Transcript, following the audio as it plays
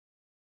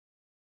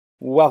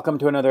Welcome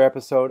to another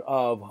episode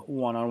of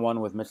One-on-One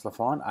with Mitch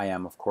Lafon. I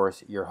am, of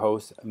course, your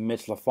host,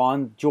 Mitch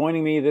Lafon.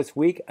 Joining me this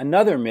week,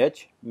 another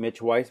Mitch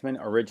Weissman,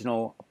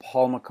 original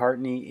Paul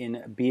McCartney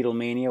in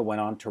Beatlemania,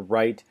 went on to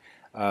write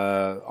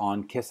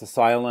on Kiss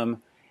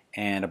Asylum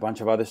and a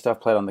bunch of other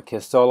stuff, played on the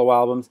Kiss solo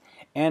albums.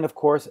 And, of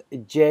course,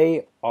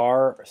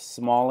 JR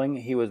Smalling.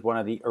 He was one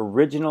of the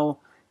original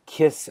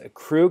Kiss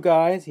Krew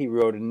guys. He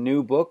wrote a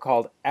new book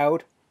called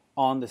Out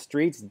on the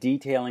Streets,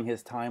 detailing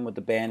his time with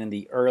the band in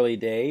the early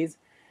days.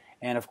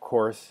 And of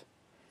course,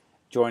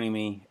 joining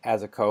me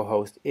as a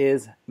co-host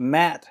is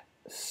MATT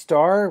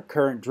STARR,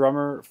 current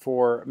drummer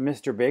for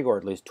Mr. Big, or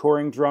at least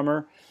touring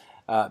drummer.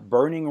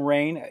 Burning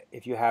Rain,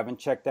 if you haven't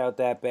checked out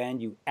that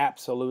band, you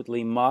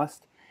absolutely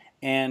must.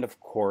 And of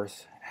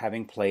course,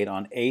 having played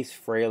on Ace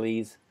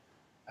Frehley's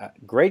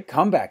great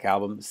comeback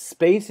album,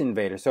 Space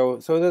Invader. So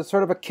there's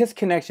sort of a Kiss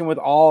connection with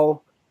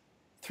all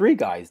three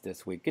guys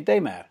this week. Good day,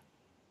 Matt.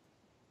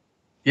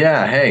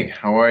 Yeah, hey,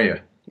 how are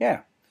you? Yeah,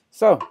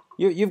 so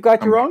you've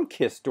got your own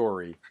Kiss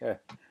story. Yeah.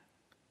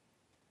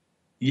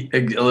 A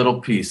little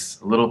piece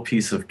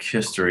of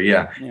Kiss story,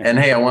 yeah. And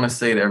hey, I want to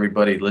say to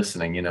everybody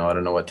listening, I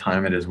don't know what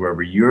time it is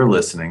wherever you're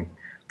listening,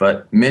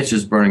 but Mitch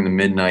is burning the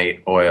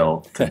midnight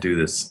oil to do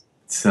this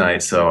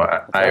tonight, so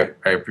I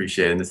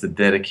appreciate it. And it's a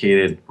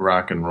dedicated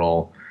rock and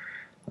roll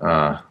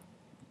guy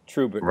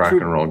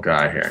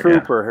here.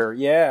 Trooper here.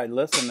 Yeah,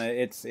 listen,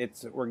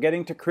 it's we're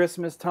getting to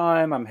Christmas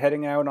time. I'm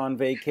heading out on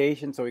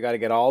vacation, so we got to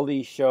get all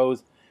these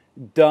shows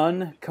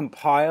done,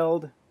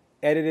 compiled,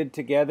 edited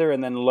together,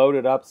 and then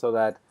loaded up so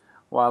that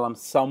while I'm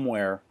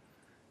somewhere,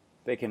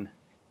 they can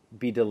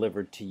be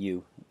delivered to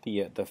you,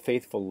 the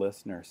faithful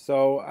listener.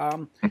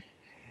 So,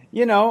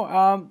 you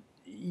know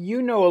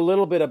a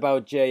little bit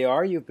about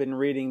JR. You've been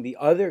reading the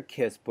other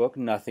Kiss book,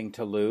 Nothing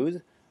to Lose.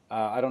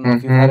 I don't know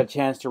if you've had a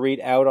chance to read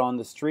Out on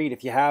the Street.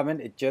 If you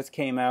haven't, it just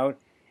came out.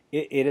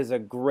 It is a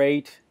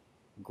great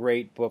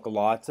book.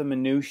 Lots of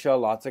minutia,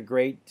 lots of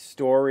great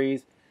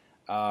stories.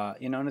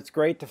 And it's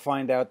great to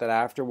find out that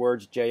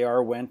afterwards JR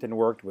went and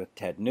worked with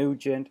Ted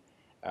Nugent,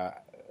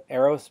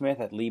 Aerosmith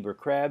at Lieber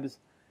Krebs.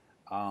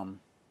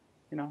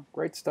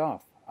 Great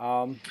stuff.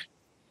 What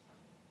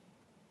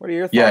are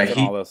your thoughts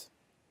on all this?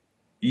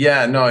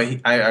 Yeah, no,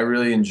 I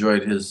really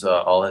enjoyed his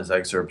all his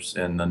excerpts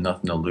in the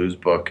Nothing to Lose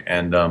book.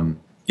 And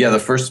the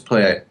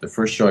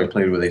first show I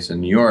played with Ace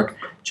in New York,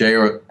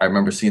 JR, I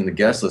remember seeing the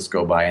guest list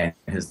go by and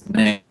his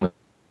name was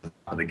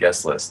on the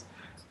guest list.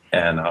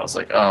 And I was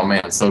like, oh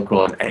man, it's so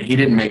cool. And he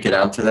didn't make it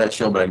out to that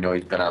show, but I know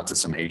he's been out to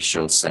some Ace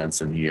shows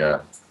since, and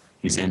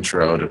he's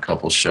introed a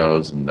couple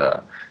shows, and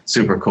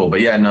super cool.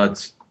 But yeah, no,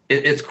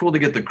 it's cool to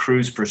get the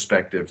crew's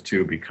perspective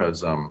too,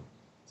 because and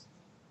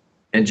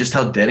just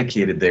how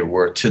dedicated they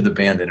were to the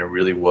band, and it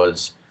really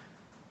was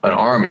an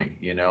army,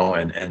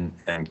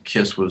 and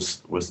Kiss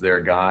was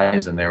their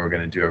guys, and they were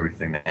going to do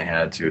everything they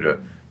had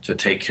to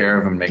take care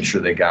of them, make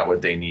sure they got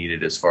what they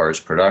needed as far as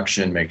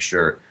production, make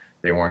sure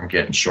they weren't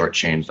getting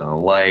shortchanged on the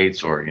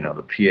lights or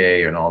the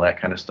PA and all that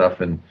kind of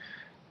stuff. And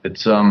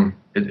it's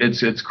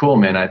cool,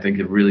 man. I think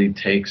it really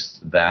takes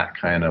that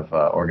kind of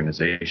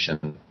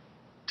organization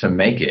to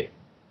make it,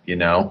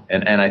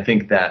 and I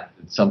think that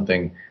it's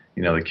something,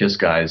 the Kiss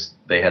guys,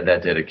 they had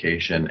that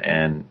dedication,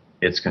 and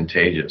it's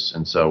contagious.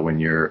 And so when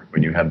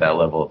you have that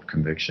level of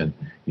conviction,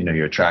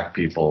 you attract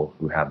people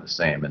who have the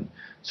same. And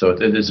so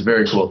it's a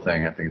very cool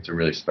thing. I think it's a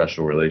really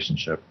special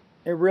relationship.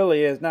 It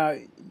really is. Now,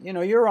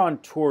 you're on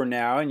tour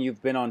now, and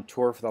you've been on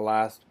tour for the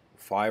last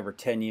 5 or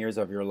 10 years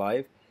of your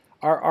life.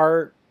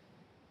 Are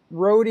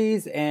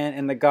roadies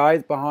and the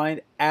guys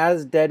behind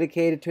as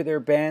dedicated to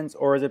their bands,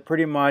 or is it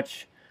pretty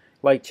much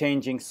like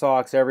changing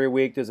socks every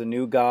week? There's a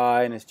new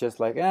guy, and it's just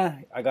like,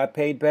 I got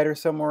paid better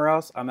somewhere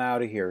else, I'm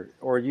out of here.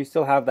 Or do you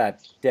still have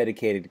that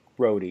dedicated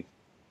roadie?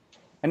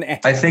 And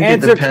I think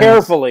answer it depends.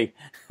 Carefully.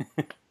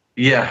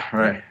 Yeah,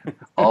 right.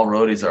 All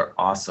roadies are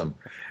awesome.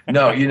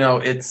 No,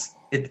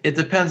 it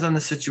depends on the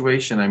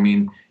situation. I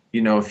mean,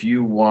 if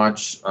you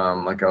watch,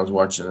 like I was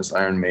watching this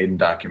Iron Maiden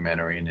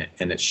documentary,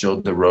 and it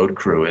showed the road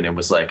crew, and it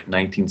was like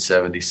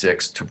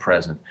 1976 to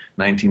present,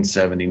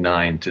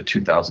 1979 to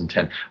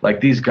 2010. Like,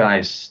 these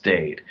guys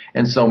stayed.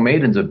 And so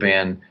Maiden's a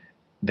band,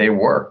 they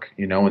work,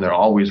 and they're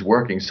always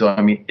working. So,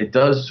 I mean, it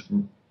does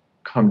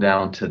come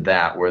down to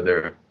that, where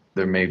there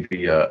may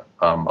be a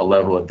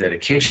level of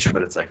dedication,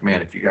 but it's like,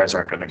 man, if you guys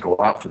aren't going to go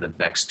out for the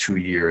next 2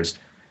 years,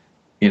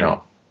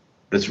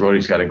 this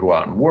roadie's got to go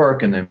out and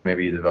work, and then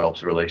maybe he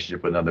develops a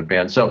relationship with another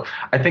band. So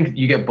I think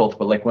you get both.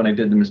 But like when I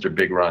did the Mr.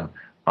 Big run,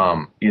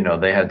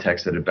 they had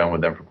techs that had been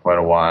with them for quite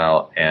a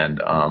while,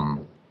 and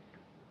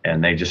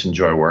they just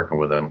enjoy working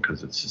with them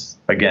because it's just,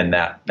 again,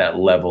 that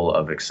level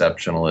of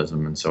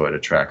exceptionalism, and so it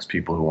attracts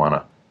people who want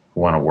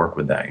to work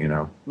with that.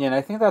 Yeah, and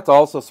I think that's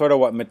also sort of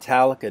what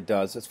Metallica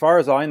does. As far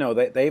as I know,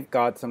 they've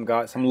got some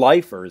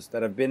lifers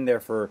that have been there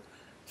for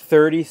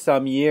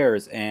 30-some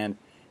years, and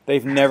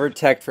they've never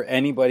teched for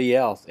anybody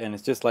else, and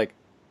it's just like,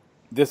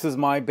 this is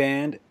my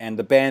band, and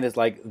the band is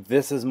like,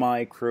 this is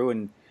my crew,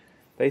 and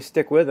they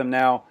stick with them.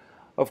 Now,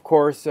 of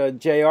course,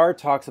 JR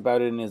talks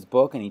about it in his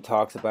book, and he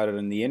talks about it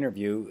in the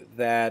interview,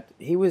 that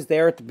he was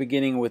there at the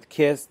beginning with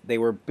KISS. They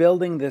were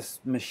building this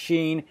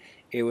machine.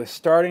 It was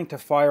starting to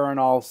fire on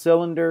all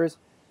cylinders,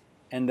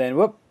 and then,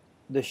 whoop,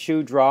 the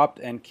shoe dropped,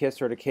 and KISS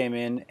sort of came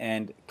in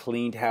and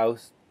cleaned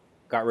house,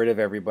 got rid of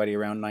everybody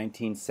around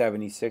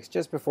 1976,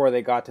 just before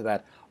they got to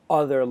that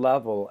other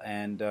level.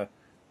 And, of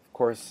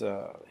course,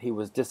 he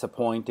was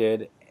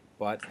disappointed,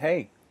 but,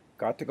 hey,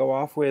 got to go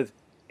off with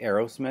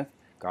Aerosmith,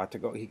 got to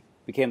go... He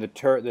became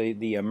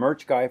the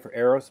merch guy for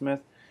Aerosmith,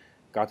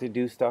 got to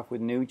do stuff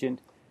with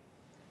Nugent.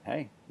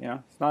 Hey,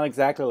 it's not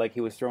exactly like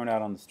he was thrown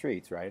out on the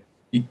streets, right?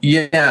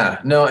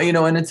 Yeah, no,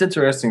 and it's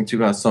interesting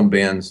too how some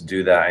bands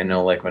do that. I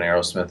know, like when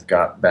Aerosmith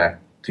got back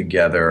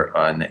together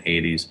in the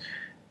 '80s,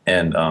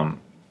 and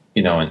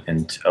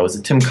was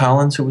it Tim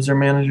Collins who was their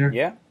manager?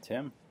 Yeah,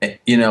 Tim.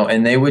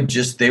 And they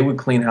would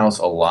clean house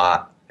a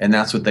lot, and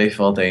that's what they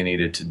felt they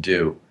needed to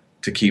do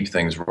to keep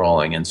things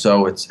rolling. And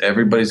so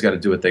everybody's got to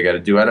do what they got to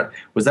do.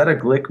 Was that a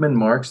Glickman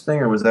Marks thing,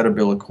 or was that a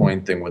Bill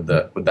Aucoin thing with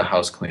the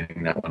house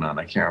cleaning that went on?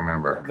 I can't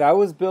remember. That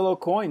was Bill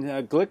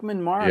Aucoin. Glickman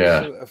Marks,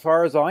 as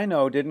far as I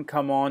know, didn't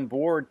come on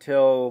board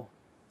till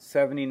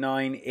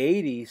 79,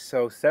 80.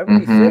 So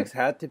 76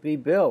 had to be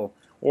Bill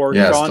or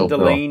Sean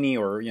Delaney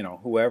Bill. Or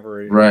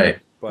whoever. Right.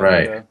 But,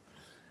 right.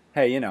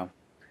 Hey,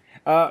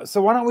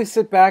 so why don't we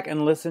sit back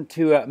and listen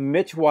to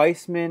Mitch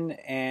Weissman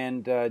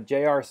and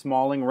JR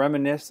Smalling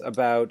reminisce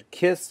about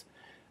KISS,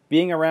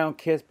 being around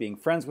KISS, being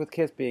friends with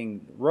KISS,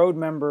 being road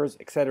members,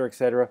 etc.,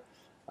 etc.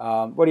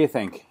 What do you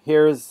think?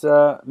 Here's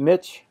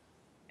Mitch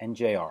and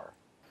JR.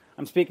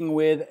 I'm speaking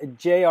with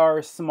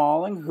JR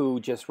Smalling, who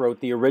just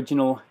wrote the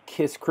original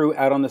Kiss Krew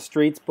Out on the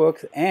Streets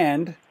books,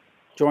 and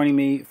joining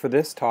me for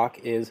this talk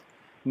is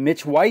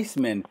Mitch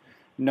Weissman,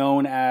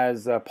 known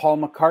as Paul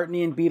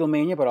McCartney and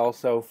Beatlemania, but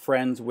also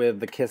friends with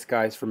the KISS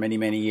guys for many,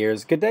 many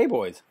years. Good day,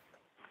 boys.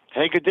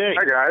 Hey, good day.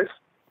 Hi, guys.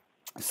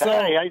 So,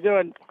 hey, how you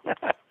doing?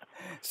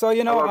 So,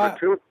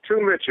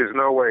 two Mitches,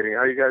 no waiting.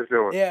 How you guys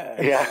doing?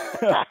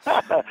 Yeah.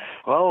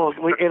 Well,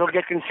 it'll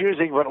get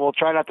confusing, but we'll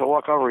try not to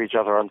walk over each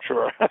other, I'm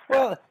sure.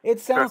 Well, it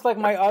sounds like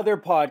my other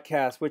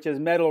podcast, which is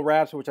Metal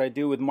Raps, which I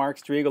do with Mark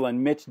Striegel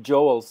and Mitch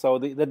Joel. So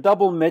the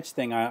double Mitch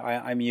thing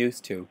I'm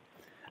used to.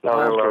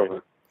 I love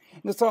it.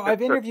 So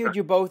I've interviewed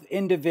you both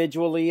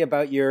individually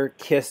about your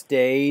KISS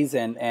days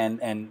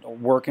and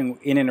working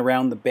in and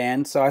around the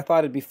band. So I thought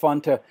it'd be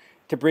fun to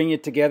bring you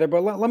together.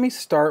 But let me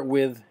start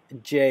with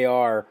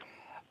JR.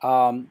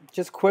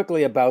 Just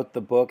quickly about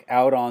the book,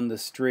 Out on the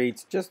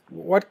Streets. Just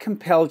what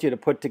compelled you to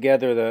put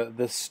together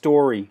the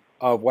story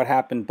of what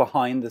happened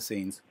behind the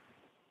scenes?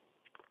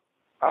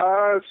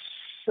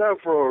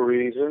 Several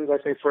reasons. I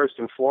think first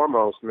and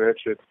foremost,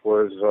 Mitch, it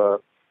was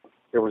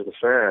the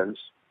fans.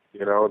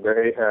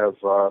 They have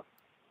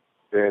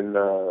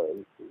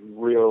been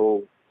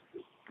real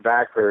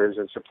backers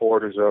and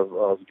supporters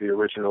of the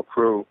original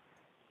Krew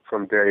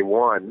from day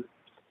one.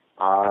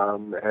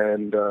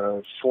 And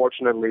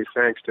fortunately,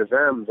 thanks to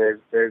them,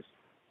 they've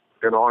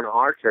been on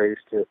our case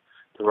to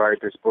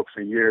write this book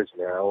for years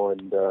now.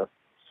 And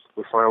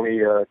we finally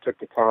took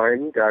the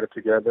time, got it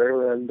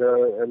together, and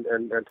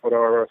put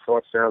our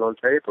thoughts down on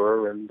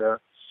paper. And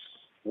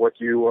what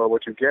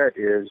you get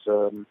is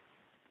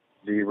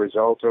the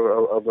result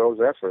of those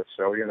efforts.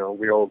 So,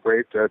 we owe a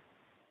great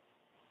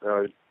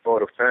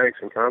vote of thanks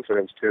and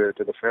confidence to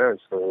the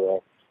fans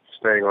for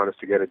staying on us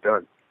to get it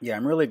done. Yeah,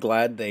 I'm really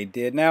glad they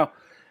did. Now,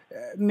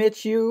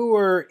 Mitch, you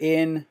were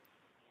in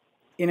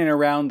and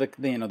around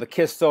the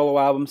KISS solo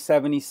album,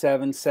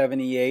 77,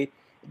 78.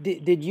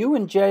 Did you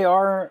and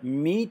JR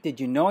meet? Did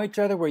you know each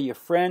other? Were you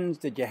friends?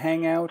 Did you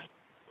hang out?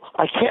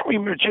 I can't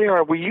remember,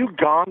 JR, were you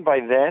gone by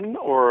then,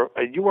 or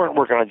you weren't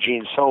working on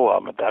Gene's solo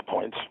album at that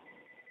point?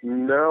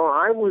 No,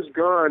 I was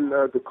gone.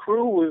 The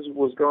Krew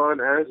was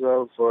gone as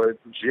of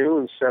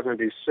June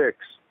 '76.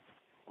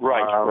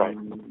 Right, right.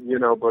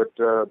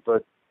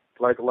 But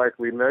like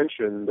we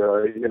mentioned,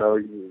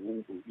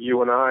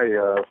 you and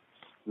I,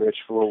 Mitch,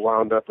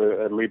 wound up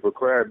at Libra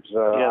Krebs.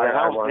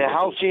 The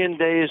halcyon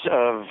days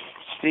of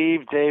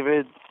Steve,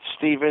 David,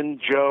 Stephen,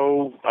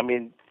 Joe. I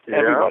mean,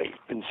 everybody,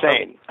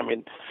 insane. I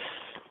mean,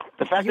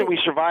 the fact that we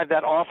survived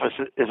that office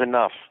is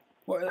enough.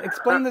 Well,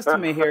 explain this to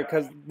me here,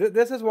 because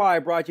this is why I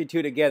brought you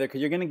two together,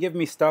 because you're going to give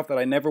me stuff that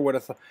I never would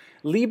have thought.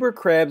 Lieber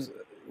Krebs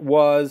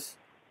was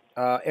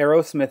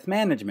Aerosmith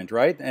management,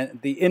 right?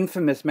 And the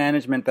infamous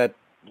management that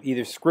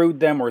either screwed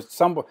them or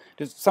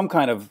just some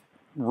kind of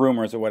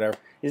rumors or whatever.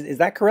 Is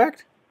that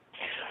correct?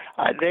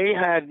 They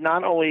had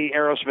not only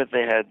Aerosmith,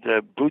 they had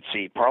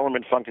Bootsy,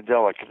 Parliament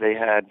Funkadelic. They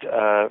had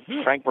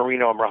Frank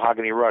Marino and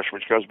Mahogany Rush,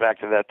 which goes back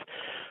to that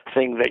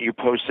thing that you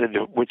posted,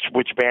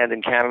 which band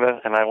in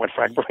Canada, and I went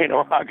Frank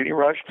Marino, Mahogany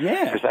Rush.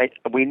 Yeah. Because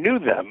we knew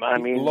them. I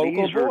mean,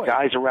 these were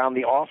guys around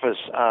the office.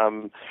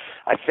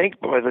 I think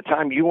by the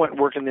time you went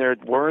working there,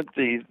 weren't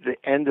the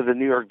end of the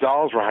New York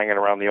Dolls were hanging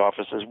around the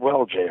office as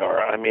well,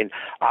 JR. I mean,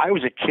 I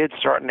was a kid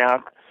starting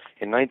out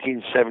in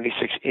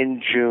 1976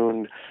 in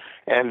June,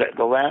 and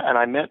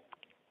I met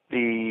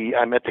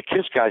I met the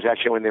KISS guys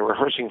actually when they were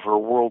rehearsing for a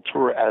world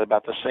tour at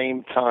about the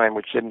same time,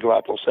 which didn't go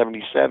out till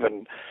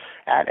 '77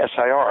 at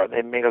SIR.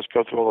 They made us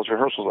go through all those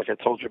rehearsals, like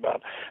I told you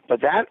about.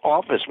 But that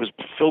office was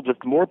filled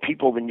with more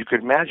people than you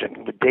could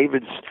imagine. With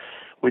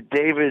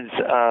David's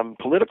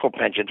political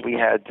pensions, we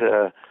had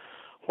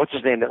what's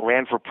his name that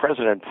ran for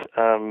president.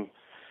 I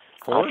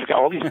forgot,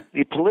 all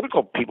the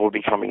political people would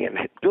be coming in.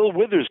 Bill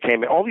Withers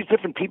came in. All these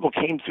different people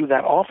came through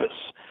that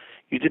office.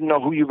 You didn't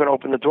know who you were going to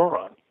open the door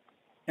on.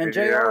 And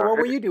JR, what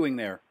were you doing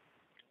there?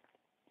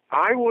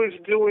 I was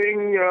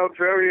doing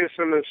various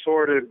and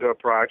assorted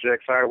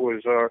projects. I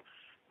was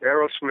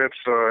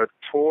Aerosmith's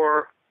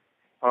tour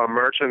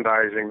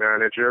merchandising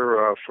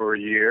manager for a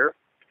year.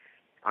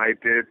 I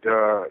did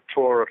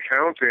tour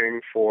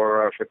accounting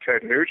for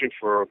Ted Nugent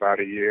for about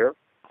a year.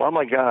 Oh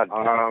my God!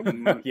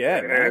 Yeah,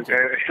 and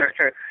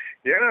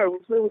yeah,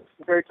 it was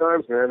great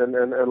times, man.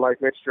 And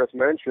like Mitch just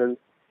mentioned,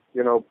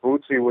 you know,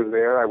 Bootsy was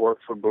there. I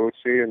worked for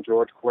Bootsy, and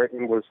George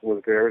Clinton was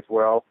there as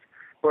well.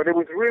 But it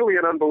was really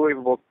an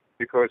unbelievable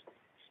because,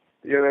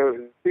 you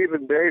know, Steve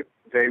and Dave,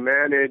 they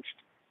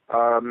managed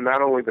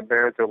not only the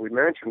bands that we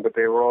mentioned, but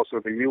they were also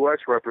the U.S.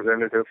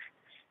 representative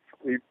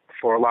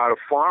for a lot of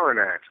foreign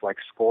acts like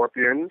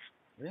Scorpions,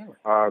 really?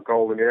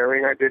 Golden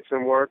Earring. I did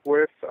some work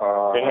with.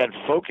 They had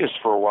Focus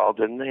for a while,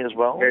 didn't they, as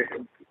well? They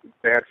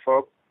had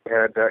Focus. They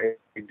had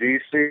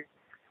DC.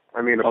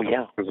 I mean, oh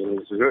yeah,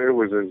 it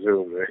was a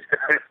Zoom.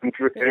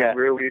 Yeah.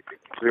 really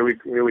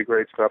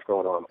great stuff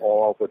going on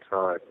all the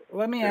time.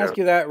 Let me ask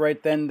you that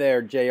right then,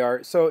 there,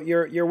 JR. So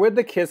you're with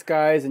the KISS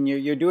guys, and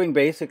you're doing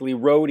basically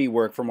roadie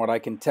work, from what I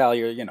can tell.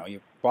 You're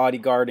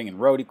bodyguarding and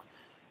roadie.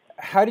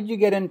 How did you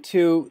get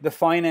into the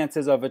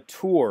finances of a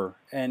tour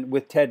and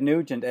with Ted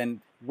Nugent,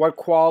 and what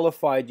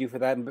qualified you for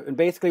that? And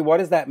basically, what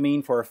does that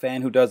mean for a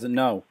fan who doesn't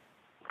know?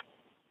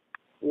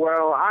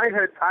 Well, I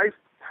had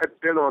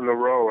been on the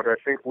road. I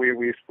think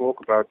we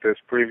spoke about this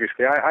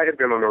previously. I had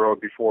been on the road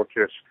before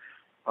KISS,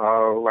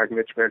 like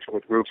Mitch mentioned,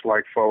 with groups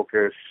like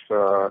Focus,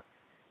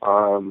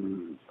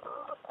 Golden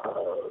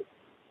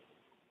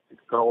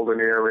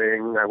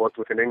Earring. I worked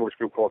with an English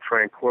group called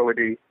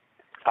Tranquility.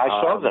 I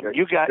saw them.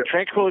 You got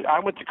Tranquility. I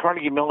went to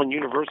Carnegie Mellon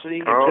University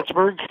in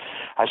Pittsburgh.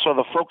 I saw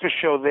the Focus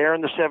show there in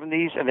the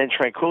 '70s, and then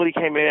Tranquility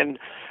came in.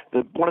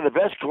 One of the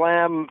best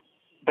glam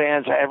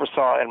bands I ever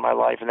saw in my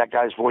life, and that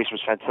guy's voice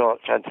was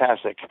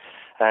fantastic.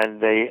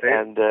 And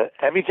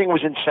everything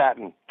was in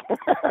satin.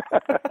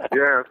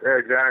 Yeah,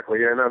 exactly.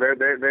 Yeah, no,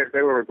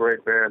 they were a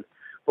great band.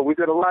 But we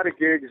did a lot of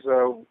gigs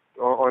on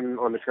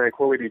the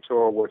Tranquility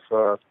tour with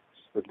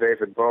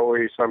David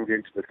Bowie, some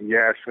gigs with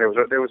Yes.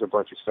 There was a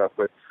bunch of stuff,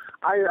 but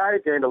I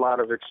gained a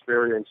lot of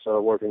experience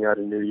working out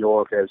in New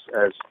York as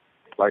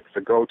like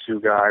the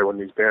go-to guy when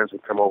these bands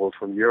would come over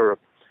from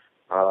Europe,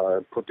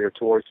 put their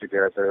tours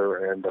together,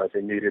 and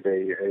they needed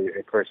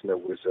a person that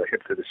was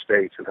hip to the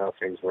States and how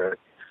things went.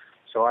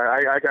 So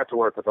I got to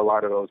work with a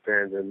lot of those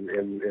bands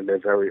in their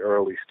very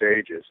early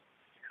stages.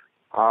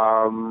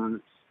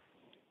 After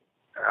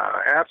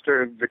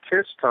the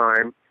KISS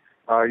time,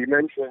 you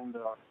mentioned,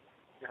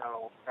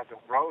 as a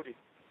roadie,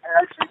 I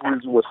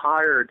actually was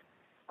hired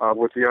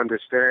with the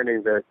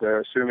understanding that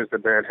as soon as the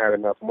band had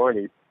enough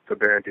money, the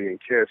band being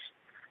KISS,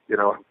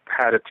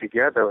 had it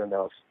together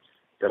enough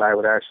that I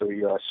would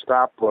actually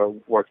stop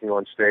working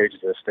on stage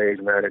as a stage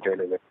manager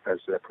and as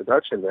a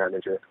production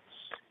manager,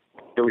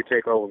 really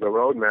take over the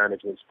road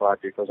management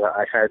spot because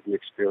I had the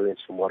experience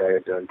from what I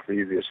had done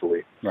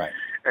previously. Right.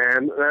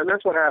 And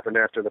that's what happened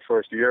after the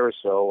first year or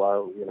so. I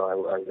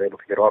was able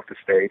to get off the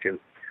stage and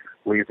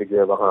leave the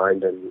gear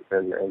behind and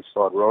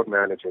start road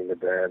managing the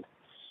band.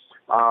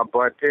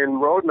 But in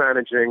road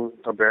managing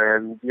a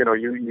band,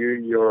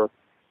 you're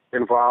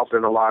involved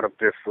in a lot of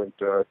different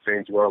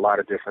things. You wear a lot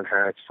of different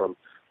hats, from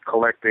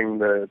collecting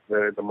the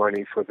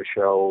money for the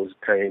shows,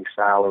 paying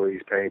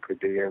salaries, paying per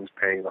diems,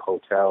 paying the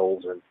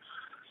hotels, and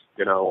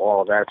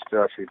all that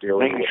stuff. You're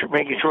dealing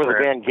making sure the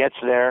band gets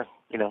there.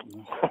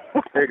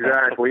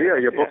 Exactly. Yeah,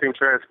 you're booking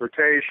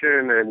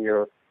transportation, and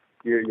you're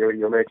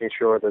making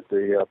sure that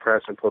the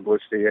press and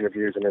publicity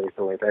interviews and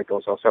everything like that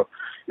goes on. So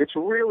it's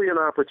really an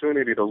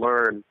opportunity to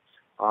learn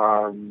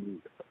a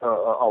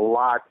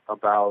lot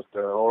about,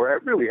 or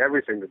really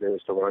everything that there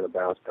is to learn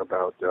about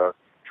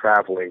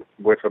traveling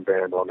with a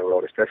band on the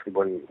road, especially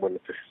when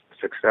it's a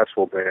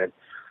successful band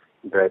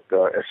that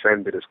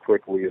ascended as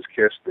quickly as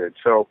KISS did.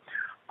 So,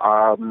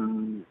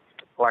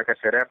 like I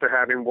said, after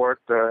having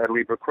worked at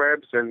Lieber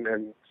Krebs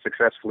and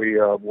successfully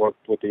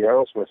worked with the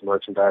Aerosmith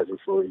merchandising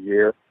for a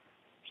year,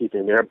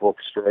 keeping their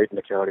books straight and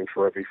accounting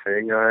for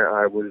everything,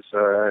 I was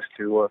asked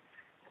to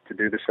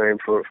do the same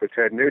for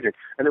Ted Nugent.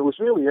 And it was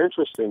really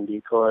interesting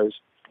because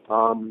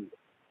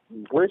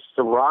with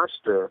the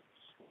roster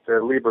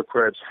that Lieber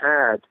Krebs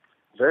had,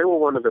 they were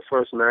one of the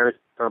first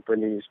management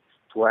companies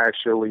to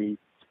actually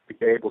be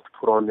able to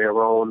put on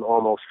their own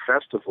almost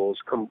festivals,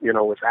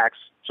 with acts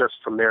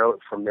just from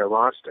their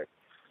roster.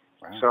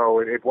 Wow. So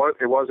it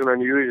wasn't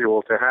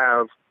unusual to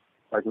have,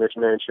 like Mitch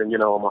mentioned, a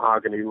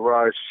Mahogany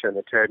Rush and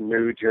a Ted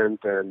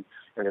Nugent and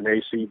an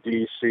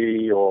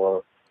AC/DC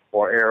or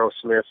or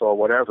Aerosmith or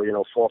whatever,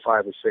 4,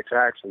 5, or 6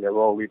 acts, and they're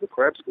all Lieber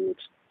Krebs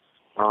groups.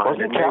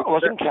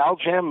 Wasn't Cal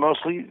Jam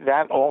mostly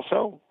that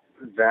also?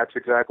 That's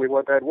exactly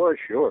what that was.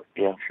 Sure.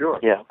 Yeah. Sure.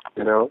 Yeah.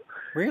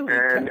 Really?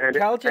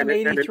 Cal Jam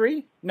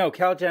 83? No,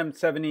 Cal Jam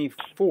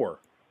 74.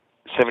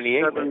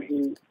 78.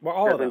 Well,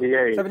 all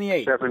 78, of them.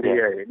 78.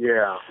 78.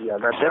 Yeah.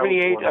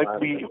 78.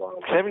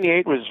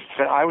 78 was.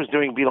 I was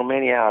doing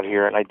Beatlemania out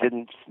here, and I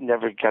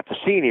never got to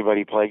see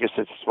anybody play. I guess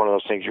it's one of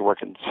those things you're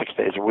working 6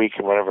 days a week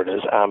or whatever it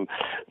is.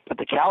 But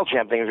the Cal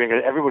Jam thing is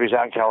because everybody's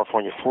out in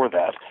California for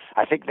that.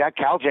 I think that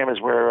Cal Jam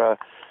is where.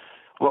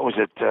 What was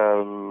it?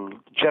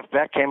 Jeff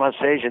Beck came on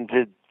stage and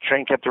did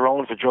 "Train Kept It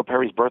Rolling" for Joe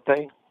Perry's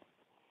birthday.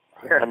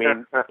 I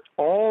mean,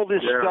 all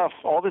this stuff,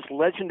 all this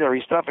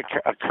legendary stuff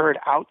occurred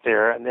out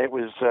there, and it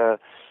was.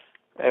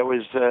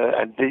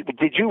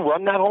 Did you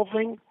run that whole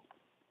thing?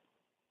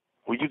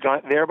 Were you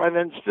there by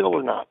then still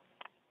or not?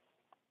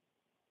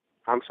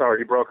 I'm sorry,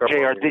 you broke up.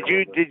 JR,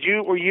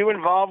 were you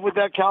involved with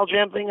that Cal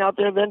Jam thing out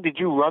there then? Did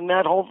you run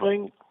that whole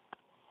thing?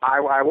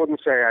 I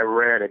wouldn't say I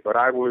ran it, but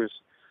I was.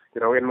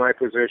 In my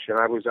position,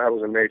 I was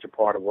a major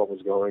part of what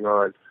was going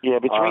on. Yeah,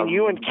 between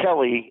you and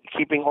Kelly,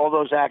 keeping all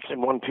those acts in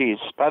one piece.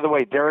 By the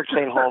way, Derek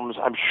St. Holmes,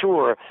 I'm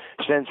sure,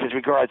 sends his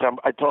regards.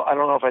 I don't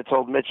know if I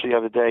told Mitch the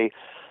other day.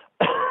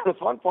 The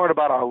fun part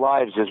about our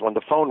lives is when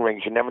the phone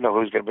rings, you never know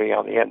who's going to be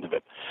on the end of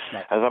it.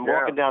 Right. As I'm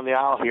walking down the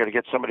aisle here to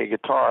get somebody a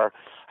guitar,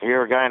 I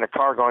hear a guy in a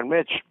car going,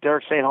 "Mitch,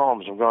 Derek St.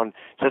 Holmes." I'm going.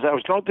 Says I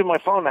was going through my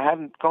phone. I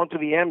hadn't gone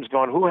through the M's.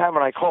 Going, who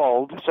haven't I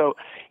called? So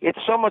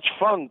it's so much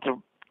fun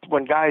to.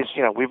 When guys,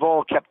 we've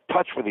all kept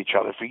touch with each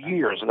other for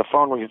years, and the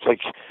phone rings. It's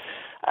like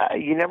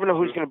you never know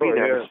who's going to be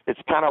there. Yeah. It's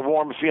kind of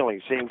warm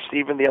feeling. Seeing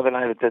Stephen the other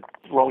night at the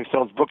Rolling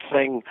Stones book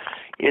thing,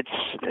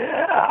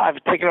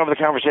 I've taken over the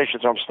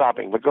conversation, so I'm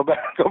stopping. But go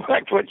back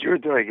to what you were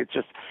doing. It's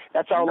just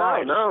that's our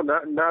lives. No,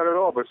 not at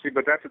all. But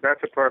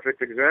that's a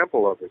perfect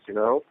example of it.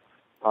 The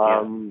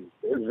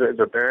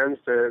bands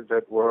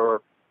that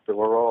were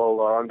all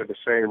under the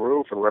same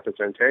roof and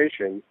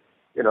representation.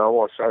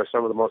 Are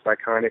some of the most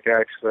iconic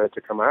acts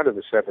to come out of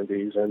the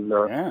 70s, and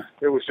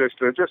it was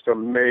just a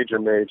major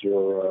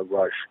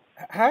rush.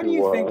 How do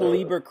you think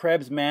Lieber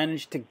Krebs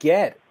managed to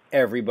get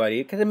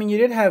everybody? Because, you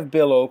did have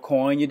Bill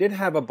O'Coin, you did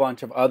have a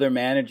bunch of other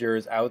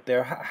managers out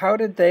there. How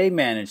did they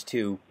manage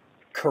to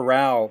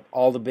corral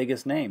all the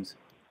biggest names?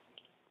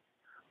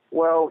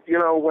 Well,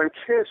 when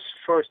KISS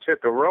first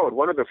hit the road,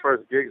 one of the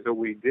first gigs that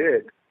we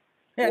did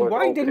and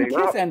why didn't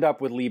KISS end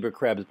up with Lieber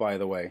Krebs, by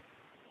the way?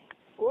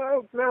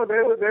 Well, no,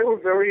 they were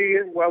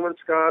very well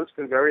ensconced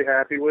and very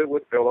happy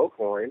with Bill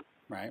O'Coin.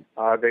 Right.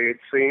 They had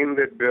seen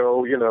that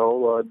Bill,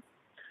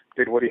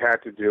 did what he had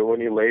to do,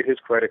 and he laid his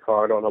credit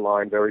card on the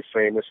line very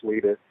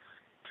famously to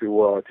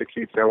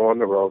keep them on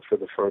the road for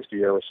the first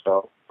year or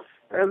so.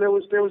 And there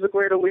was a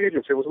great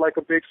allegiance. It was like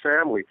a big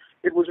family.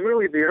 It was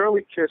really the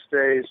early KISS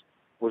days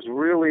was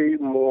really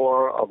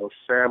more of a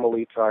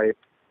family type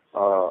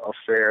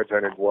affair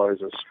than it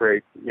was a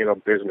straight,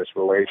 business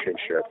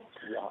relationship.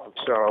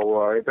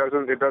 So it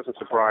doesn't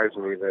surprise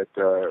me that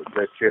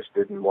KISS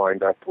didn't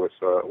wind up with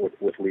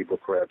Lieber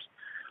Krebs.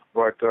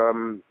 But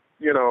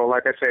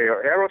like I say,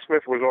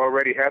 Aerosmith was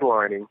already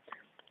headlining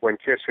when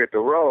KISS hit the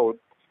road,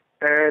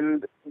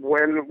 and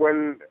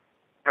when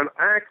an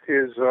act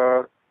is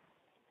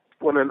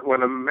when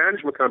a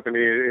management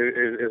company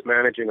is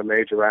managing a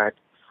major act,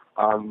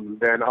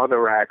 then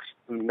other acts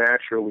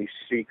naturally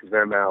seek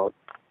them out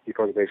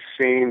because they've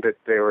seen that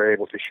they were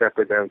able to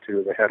shepherd them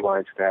to the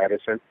headline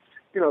status, and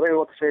they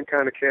want the same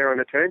kind of care and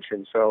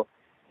attention. So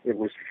it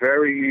was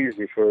very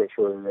easy for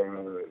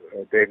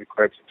David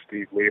Krebs and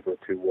Steve Lieber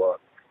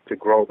to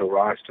grow the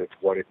roster to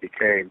what it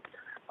became.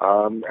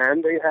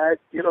 And they had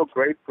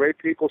great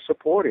people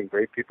supporting,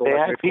 great people. They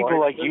had people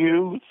like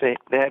you. They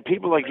had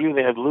people like you.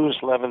 They had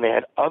Louis Levin. They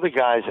had other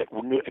guys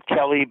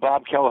Kelly,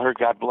 Bob Kelleher,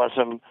 God bless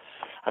him.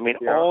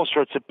 All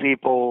sorts of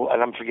people,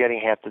 and I'm forgetting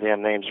half the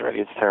damn names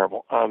already. It's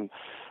terrible.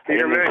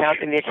 In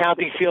the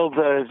accounting field,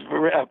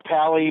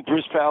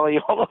 Bruce Pally,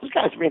 all those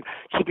guys.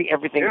 Keeping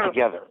everything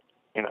together.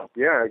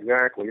 Yeah,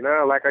 exactly.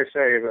 Like I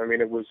say,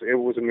 it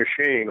was a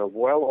machine, a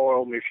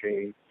well-oiled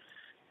machine,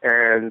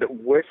 and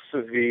with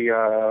the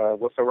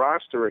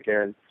roster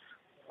again,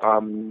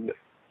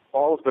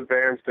 all of the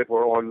bands that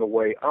were on the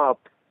way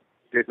up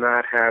did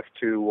not have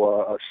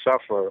to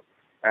suffer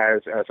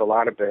as a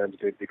lot of bands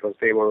did, because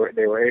they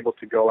were able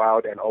to go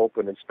out and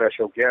open and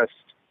special guests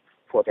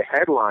for the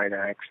headline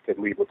acts that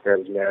Lieber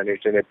Krebs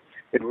managed, and it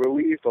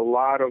relieved a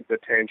lot of the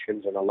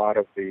tensions and a lot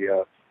of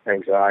the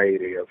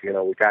anxiety of,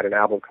 we got an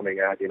album coming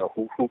out,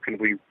 who can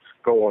we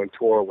go on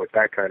tour with,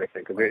 that kind of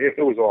thing, because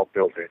it was all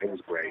built in. It was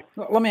great.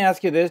 Let me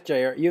ask you this,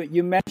 JR.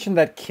 You mentioned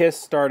that KISS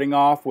starting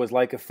off was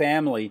like a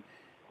family.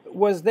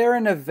 Was there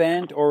an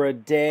event or a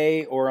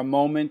day or a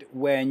moment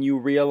when you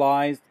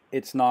realized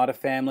it's not a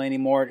family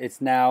anymore,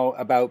 it's now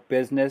about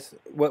business?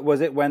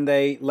 Was it when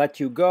they let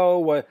you go?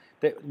 Was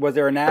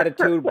there an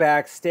attitude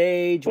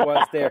backstage?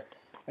 Was there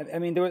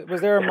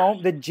a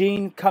moment? Did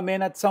Gene come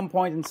in at some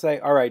point and say,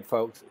 all right,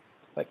 folks,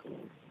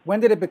 When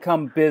did it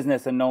become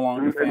business and no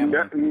longer family?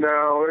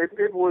 No,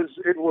 it was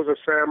a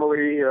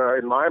family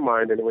in my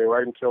mind anyway,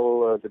 right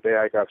until the day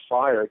I got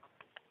fired,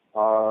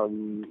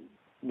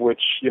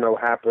 which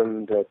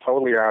happened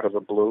totally out of the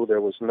blue.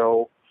 There was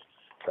no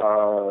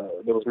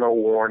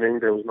warning,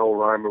 there was no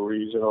rhyme or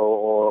reason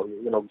or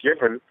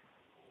given.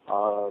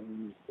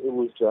 It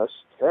was just,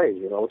 hey,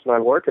 it's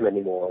not working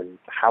anymore. And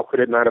how could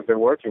it not have been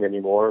working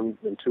anymore? In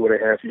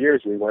 2.5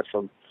 years, we went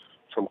from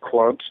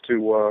clubs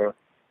to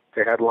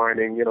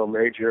headlining,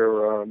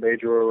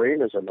 major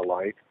arenas and the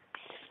like.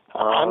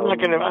 I'm not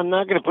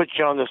gonna put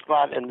you on the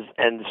spot and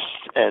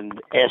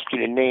ask you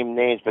to name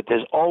names, but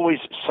there's always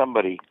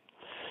somebody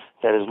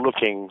that is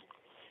looking.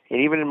 And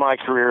even in my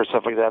career or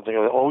stuff like that,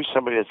 there's always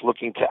somebody that's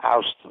looking to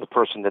oust the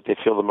person that they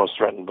feel the most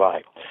threatened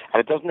by. And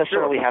it doesn't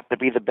necessarily have to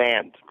be the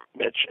band,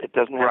 Mitch. It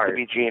doesn't have to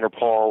be Gene or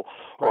Paul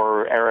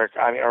or Eric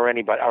or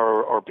anybody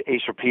or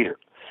Ace or Peter.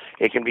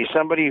 It can be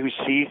somebody who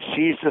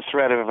sees the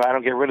threat of, if I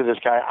don't get rid of this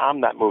guy,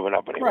 I'm not moving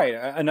up anymore. Right,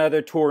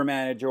 another tour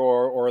manager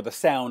or the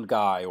sound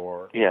guy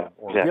or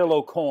Bill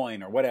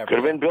O'Coin or whatever. Could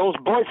have been Bill's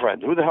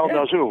boyfriend. Who the hell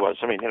knows who it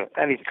was? I mean,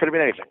 anything, could have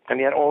been anything. And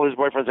yet all his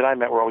boyfriends that I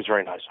met were always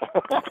very nice.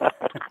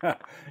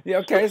 Yeah,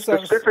 okay, so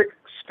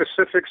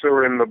specifics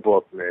are in the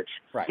book,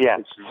 Mitch. Right. Yeah,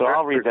 so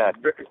I'll read that.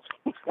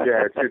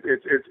 Yeah,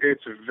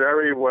 it's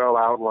very well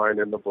outlined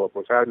in the book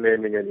without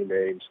naming any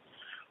names.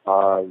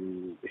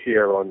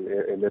 Here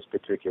in this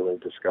particular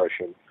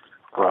discussion,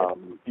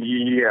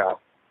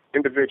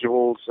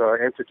 individuals,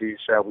 entities,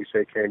 shall we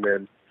say, came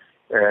in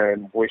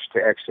and wished to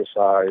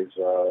exercise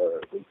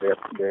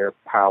their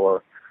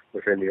power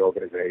within the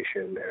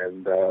organization,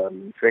 and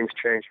things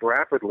changed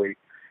rapidly.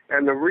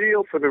 And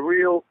for the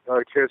real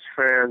KISS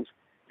fans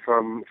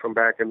from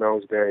back in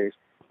those days,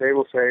 they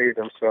will say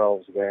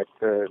themselves that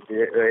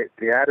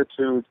the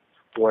attitude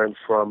went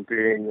from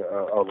being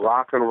a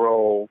rock and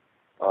roll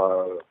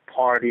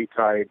party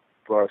type,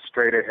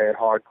 straight ahead,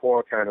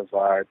 hardcore kind of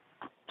vibe,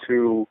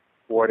 to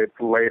what it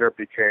later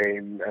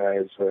became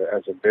as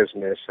a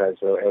business,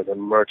 as a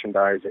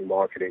merchandising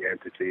marketing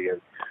entity,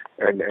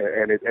 and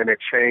it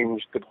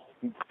changed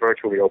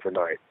virtually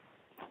overnight.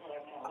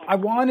 I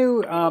want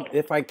to,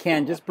 if I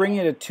can, just bring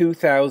you to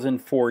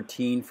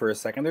 2014 for a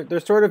second.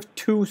 There's sort of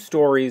two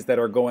stories that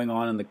are going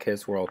on in the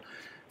KISS world.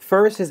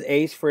 First is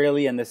Ace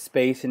Frehley and the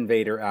Space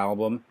Invader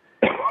album.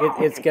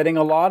 It's getting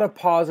a lot of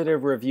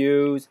positive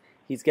reviews.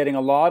 He's getting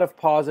a lot of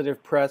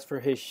positive press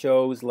for his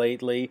shows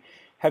lately.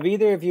 Have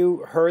either of you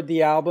heard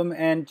the album?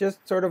 And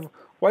just sort of,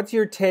 what's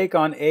your take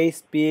on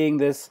Ace being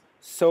this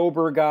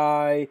sober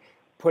guy,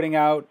 putting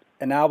out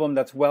an album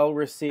that's well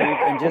received,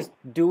 and just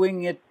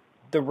doing it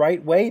the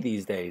right way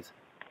these days?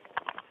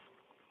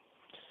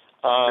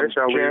 Mitch,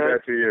 I'll leave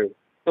that to you.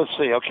 Let's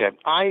see. Okay,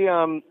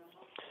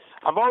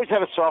 I've always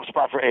had a soft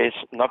spot for Ace,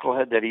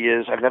 knucklehead that he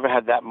is. I've never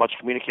had that much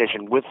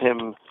communication with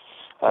him.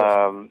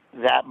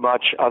 That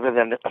much, other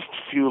than a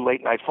few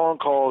late night phone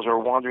calls or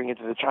wandering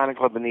into the China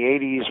Club in the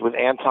 80s with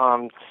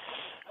Anton,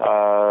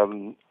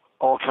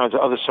 all kinds of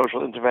other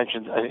social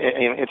interventions,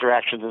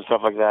 interactions and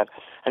stuff like that.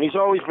 And he's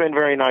always been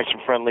very nice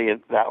and friendly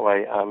that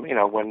way,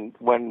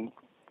 when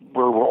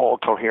we're all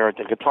coherent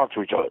and can talk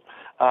to each other.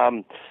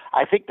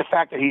 I think the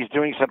fact that he's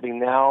doing something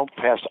now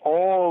past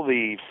all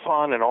the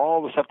fun and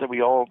all the stuff that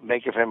we all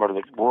make of him, or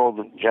the world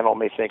in general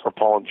may think, or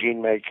Paul and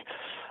Gene make,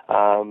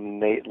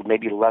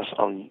 maybe less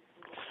on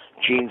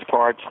Gene's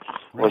part,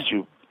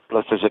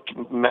 unless there's a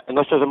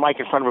mic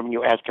in front of him and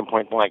you ask him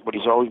point blank. But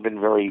he's always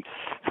been very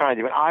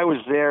kind. When I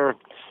was there,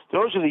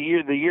 those are the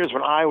years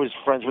when I was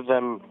friends with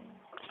them.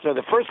 So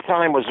the first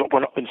time was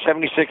when in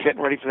 '76, getting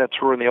ready for that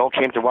tour, and they all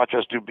came to watch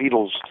us do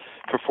Beatles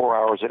for 4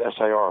 hours at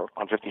SIR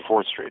on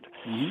 54th Street.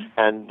 Mm-hmm.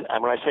 And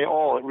when I say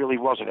all, it really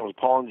wasn't. It was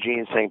Paul and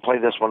Gene saying, "Play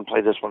this one,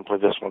 play this one, play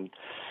this one."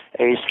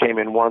 Ace came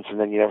in once, and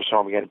then you never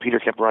saw him again. Peter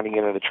kept running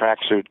in the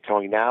tracksuit,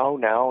 going now,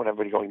 and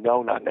everybody going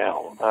no, not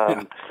now.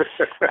 And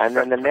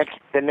then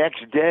the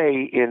next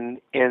day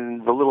in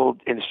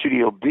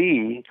Studio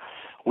B,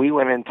 we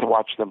went in to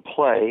watch them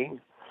play,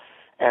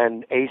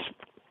 and Ace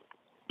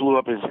blew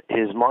up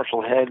his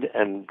Marshall head,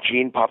 and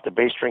Gene popped the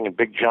bass string, and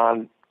Big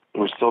John,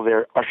 who was still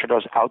there, ushered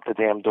us out the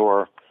damn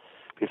door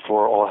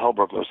before all hell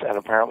broke loose. And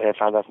apparently I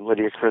found out from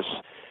Lydia Chris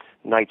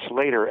nights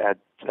later at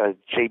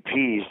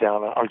JP's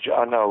down, not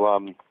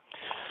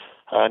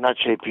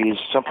JP's,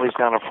 someplace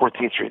down on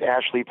 14th Street,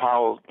 Ashley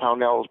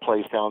Pownell's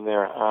place down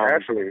there.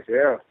 Ashley's,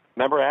 yeah.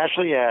 Remember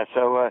Ashley? Yeah.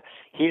 So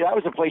that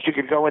was a place you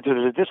could go into.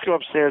 There's a disco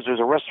upstairs. There's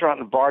a restaurant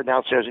and bar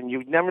downstairs, and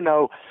you'd never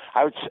know.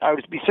 I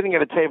would be sitting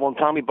at a table, and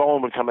Tommy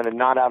Bowen would come in and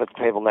nod out at the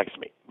table next to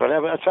me. But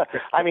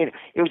I mean,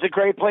 it was a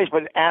great place.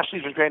 But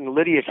Ashley's was great, and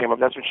Lydia came up.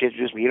 That's when she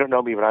introduced me. You don't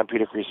know me, but I'm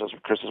Peter Krew,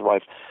 Chris's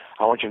wife.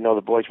 I want you to know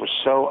the boys were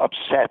so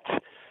upset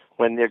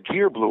when their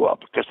gear blew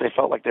up because they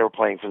felt like they were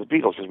playing for the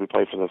Beatles because we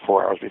played for them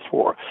 4 hours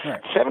before.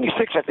 Right.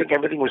 76, I think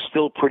everything was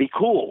still pretty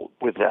cool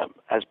with them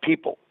as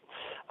people.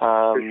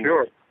 For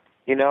sure.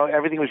 You know,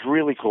 everything was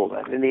really cool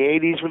then. In the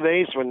 80s with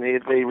Ace, when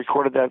they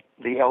recorded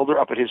the Elder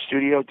up at his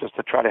studio just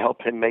to try to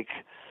help him make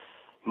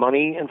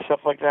money and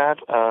stuff like that,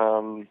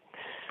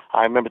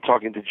 I remember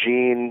talking to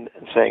Gene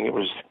and saying it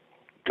was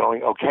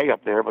going okay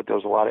up there, but there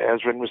was a lot of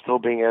Ezrin was still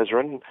being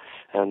Ezrin,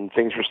 and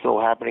things were still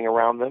happening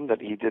around them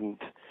that he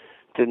didn't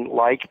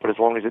like, but as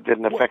long as it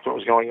didn't affect what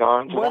was going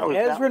on. So was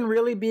Ezrin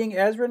really being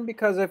Ezrin?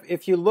 Because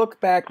if you look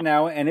back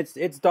now, and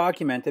it's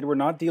documented, we're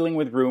not dealing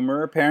with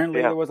rumor.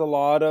 Apparently there was a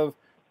lot of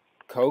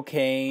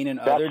cocaine and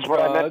other drugs. That's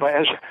what I meant by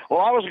Ezrin. Well,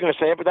 I wasn't going to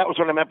say it, but that was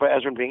what I meant by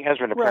Ezrin being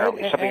Ezrin,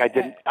 apparently. Right. Something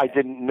I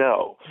didn't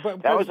know.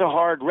 But that was a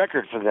hard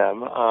record for them.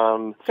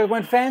 Because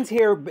when fans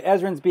hear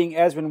Ezrin's being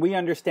Ezrin, we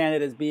understand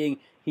it as being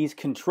he's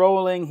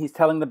controlling, he's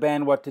telling the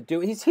band what to do.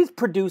 He's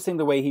producing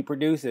the way he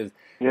produces.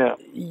 Yeah.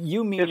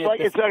 You mean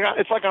it's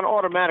like on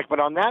automatic,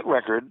 but on that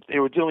record, they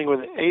were dealing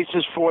with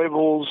Ace's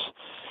foibles,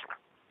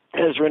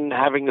 Ezrin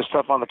having the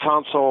stuff on the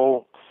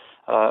console,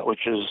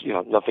 which is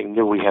nothing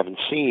new we haven't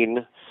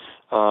seen.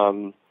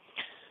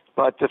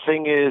 But the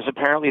thing is,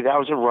 apparently that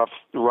was a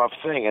rough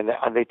thing,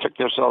 and they took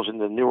themselves in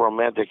the new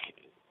romantic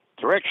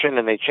direction,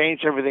 and they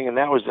changed everything, and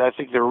I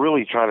think they were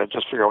really trying to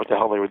just figure out what the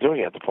hell they were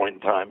doing at the point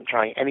in time,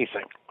 trying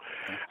anything.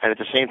 And at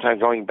the same time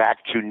going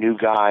back to new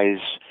guys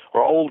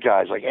or old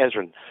guys like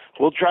Ezrin.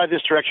 We'll try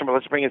this direction, but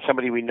let's bring in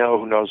somebody we know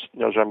who knows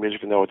our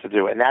music and know what to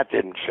do. And that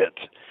didn't fit.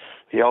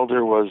 The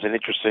Elder was an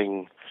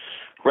interesting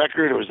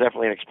record. It was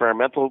definitely an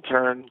experimental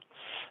turn.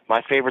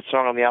 My favorite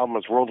song on the album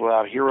was World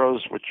Without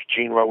Heroes, which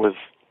Gene wrote with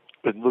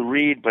Lou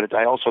Reed, but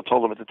I also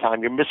told him at the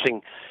time, you're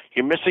missing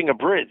a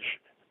bridge.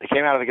 It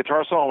came out of the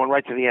guitar solo and went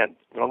right to the end.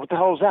 What the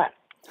hell is that?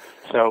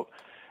 So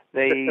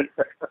they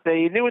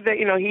knew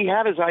that he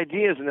had his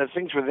ideas and the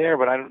things were there,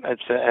 but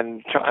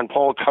and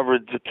Paul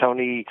covered the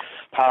Tony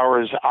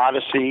Powers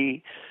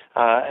Odyssey,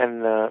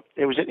 and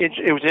it was an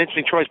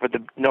interesting choice, but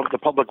the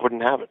public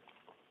wouldn't have it.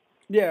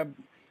 Yeah.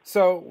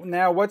 So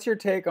now, what's your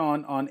take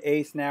on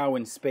Ace now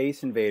in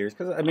Space Invaders?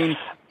 Because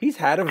he's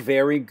had a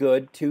very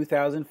good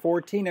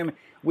 2014.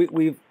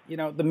 We've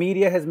the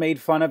media has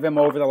made fun of him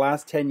over the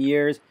last 10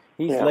 years.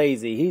 He's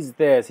lazy. He's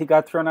this. He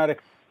got thrown out of.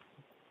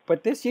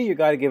 But this year, you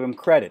got to give him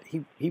credit.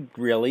 He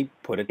really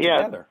put it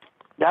together.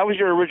 That was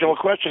your original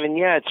question, and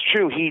it's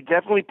true. He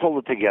definitely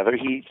pulled it together.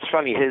 It's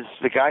funny.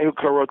 The guy who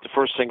co-wrote the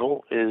first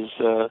single is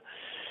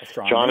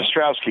John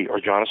Ostrowski, or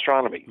John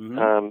Astronomy,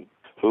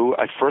 who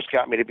first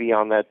got me to be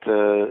on that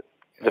the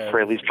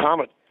Frehley's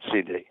Comet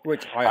CD,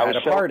 which I had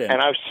a part in.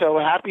 And I was so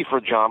happy for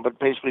John. But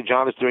basically,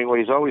 John is doing what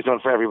he's always done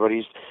for everybody.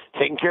 He's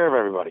taking care of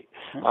everybody,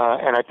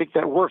 and I think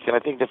that worked. And I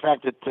think the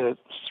fact that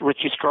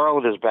Richie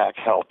Scarlett is back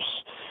helps.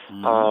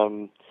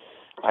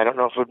 I don't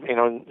know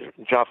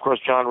if John, of course,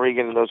 John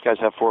Regan and those guys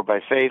have 4 by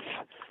Faith,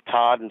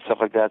 Todd and stuff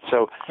like that.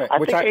 So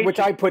which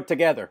I put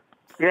together.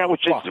 Yeah,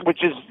 which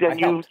is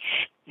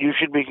you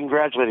should be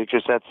congratulated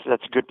because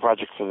that's a good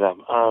project for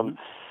them.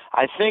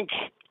 I think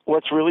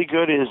what's really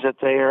good is that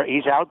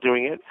he's out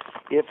doing it.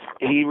 If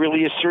he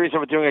really is serious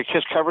about doing a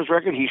Kiss covers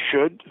record, he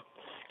should,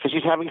 because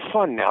he's having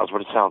fun now, is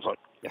what it sounds like.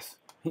 Yes,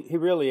 he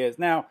really is.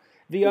 Now,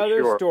 the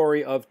other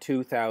story of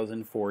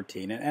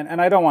 2014,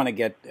 and I don't want to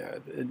get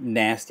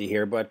nasty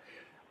here, but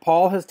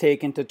Paul has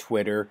taken to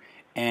Twitter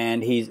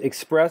and he's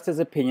expressed his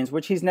opinions,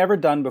 which he's never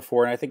done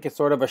before, and I think it's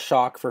sort of a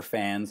shock for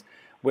fans,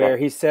 where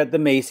he said the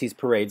Macy's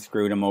parade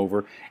screwed him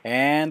over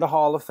and the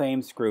Hall of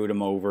Fame screwed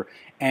him over,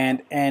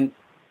 and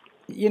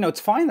it's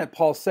fine that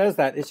Paul says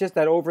that. It's just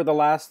that over the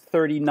last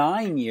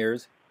 39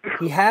 years,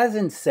 he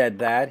hasn't said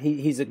that.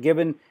 He's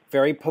given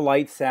very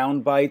polite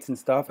sound bites and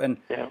stuff, and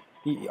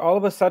all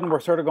of a sudden we're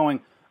sort of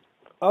going,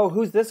 oh,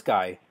 who's this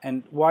guy?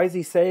 And why is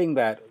he saying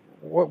that?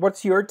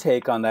 What's your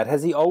take on that?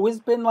 Has he always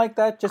been like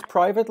that, just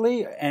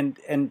privately? And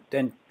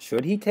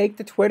should he take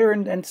to Twitter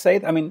and say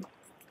that?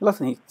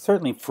 Listen, he's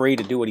certainly free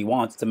to do what he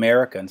wants. It's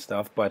America and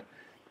stuff, but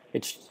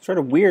it's sort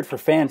of weird for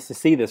fans to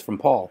see this from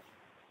Paul.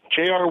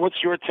 JR,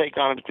 what's your take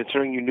on it,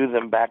 considering you knew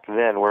them back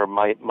then, where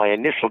my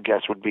initial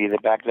guess would be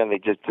that back then they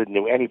just didn't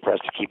do any press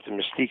to keep the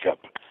mystique up?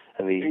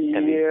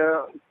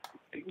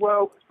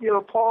 Well,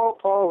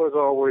 Paul has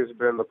always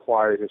been the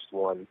quietest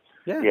one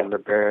in the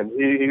band.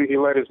 He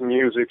let his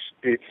music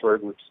speak for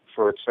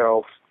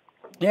itself.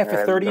 Yeah,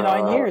 for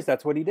 39 years,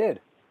 that's what he did.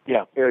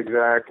 Yeah,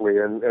 exactly.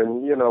 And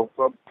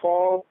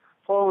Paul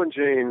and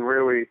Gene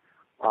really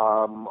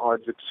are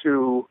the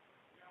two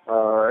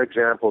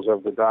examples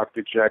of the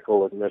Dr.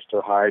 Jekyll and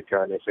Mr. Hyde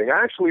kind of thing.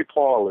 Actually,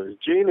 Paul is.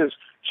 Gene is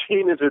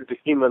a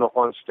demon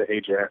on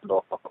stage and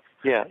off.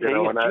 Yeah,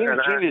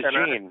 Gene is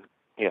Gene.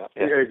 Yeah,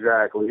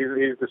 exactly.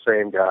 He's the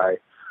same guy.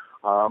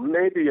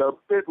 Maybe a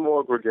bit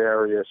more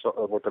gregarious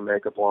with the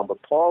makeup on,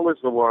 but Paul is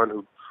the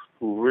one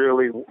who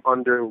really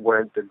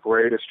underwent the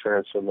greatest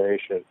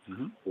transformation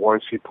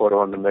once he put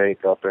on the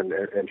makeup and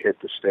hit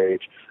the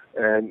stage,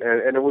 and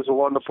it was a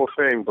wonderful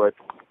thing. But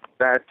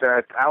that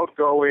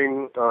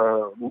outgoing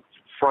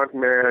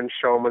frontman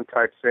showman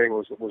type thing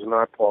was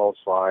not Paul's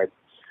side.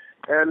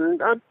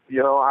 And I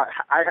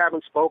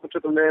haven't spoken to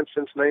the man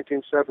since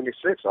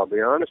 1976. I'll be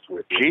honest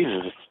with you.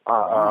 Jesus.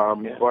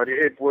 But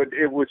it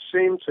would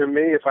seem to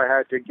me, if I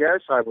had to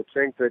guess, I would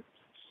think that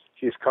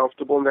he's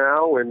comfortable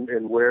now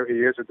in where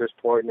he is at this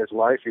point in his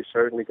life. He's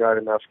certainly got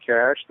enough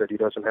cash that he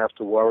doesn't have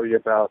to worry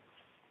about,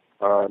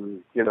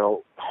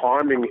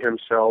 harming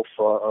himself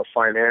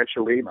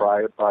financially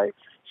by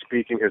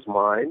speaking his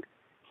mind.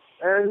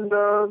 And,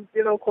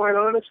 quite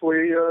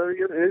honestly,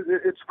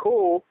 it's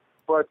cool,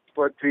 but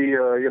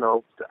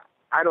the,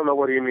 I don't know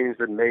what he means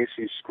that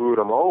Macy's screwed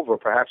him over.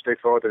 Perhaps they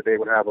thought that they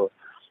would have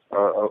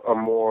a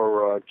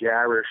more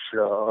garish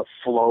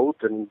float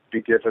and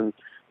be given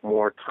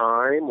more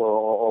time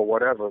or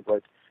whatever.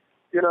 But,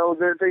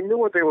 they knew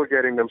what they were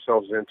getting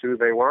themselves into.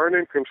 They weren't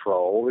in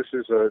control. This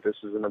is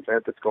an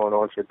event that's going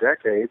on for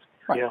decades.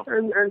 Yeah.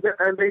 And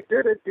they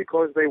did it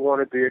because they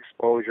wanted the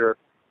exposure.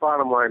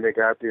 Bottom line, they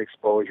got the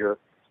exposure.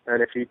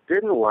 And if he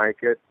didn't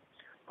like it,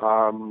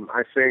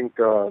 I think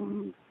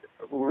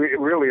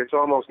really it's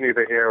almost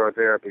neither here or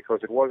there,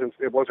 because it wasn't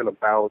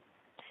about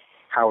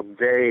how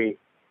they.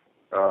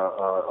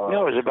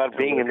 No, it was about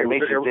being in the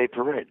Macy's Day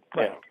Parade.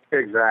 Yeah.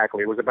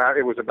 Exactly. It was about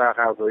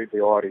how the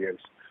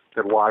audience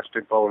that watched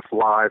it both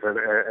live and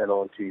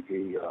on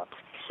TV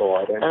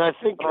saw it. And I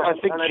think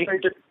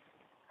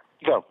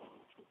go.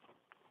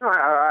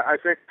 I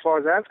think, as far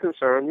as that's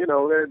concerned,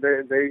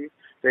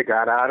 they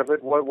got out of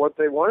it what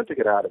they wanted to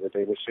get out of it.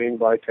 They were seen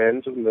by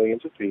tens of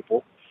millions of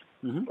people,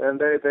 and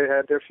they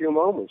had their few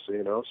moments,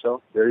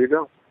 So there you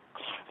go.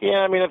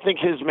 Yeah, I think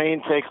his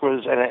main take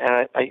was, and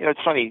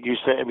it's funny you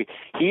say.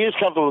 He is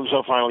comfortable with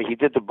himself. Finally, he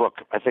did the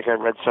book. I think I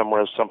read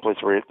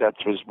someplace where that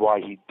was why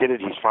he did it.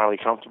 He's finally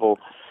comfortable.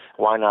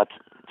 Why not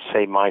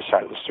say my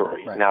side of the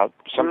story? Right. Now,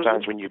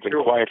 sometimes when you've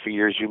been quiet for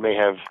years, you may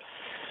have.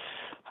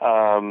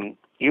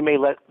 You may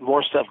let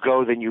more stuff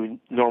go than you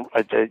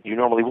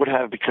normally would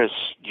have, because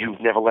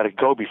you've never let it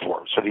go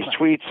before. So these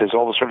tweets, there's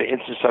all the sort of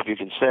instant stuff you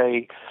can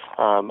say.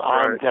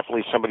 I'm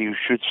definitely somebody who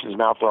shoots his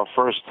mouth off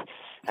first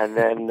and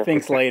then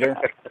thinks later.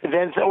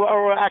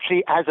 Or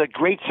actually has a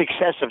great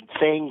success of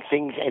saying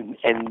things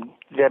and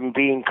them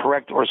being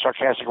correct or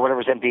sarcastic or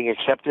whatever, them being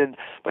accepted.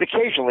 But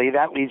occasionally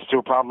that leads to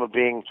a problem of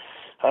being,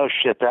 oh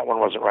shit, that one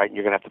wasn't right, and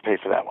you're going to have to pay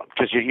for that one.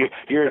 Because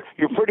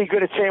you're pretty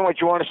good at saying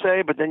what you want to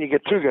say, but then you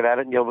get too good at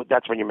it, and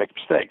that's when you make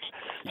mistakes.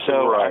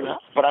 So,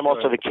 but I'm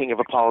also the king of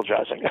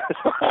apologizing.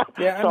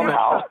 Yeah,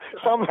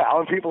 somehow,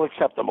 and people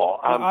accept them all.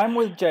 I'm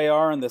with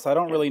JR on this. I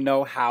don't really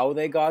know how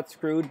they got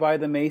screwed by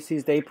the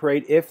Macy's Day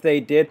Parade, if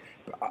they did.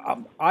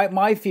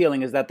 My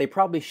feeling is that they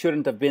probably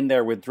shouldn't have been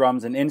there with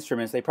drums and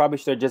instruments. They probably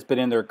should have just been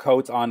in their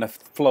coats on a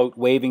float,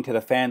 waving to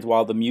the fans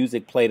while the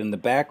music played in the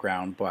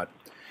background, but...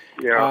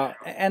 Yeah.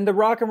 And the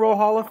Rock and Roll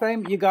Hall of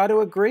Fame, you got to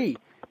agree,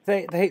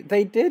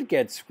 they did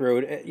get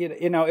screwed.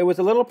 It was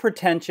a little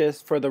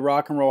pretentious for the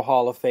Rock and Roll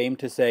Hall of Fame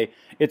to say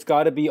it's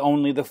got to be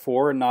only the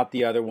four and not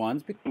the other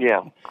ones.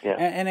 Yeah.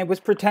 And it was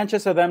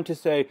pretentious of them to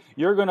say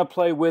you're going to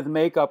play with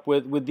makeup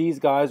with these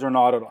guys or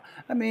not at all.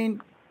 If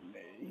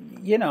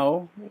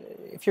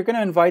you're going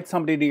to invite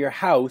somebody to your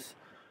house,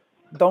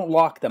 don't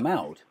lock them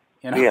out.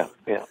 Yeah.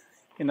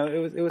 It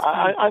was.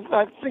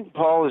 I think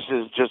Paul is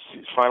just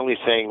finally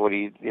saying what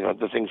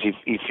the things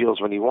he feels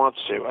when he wants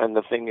to, and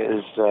the thing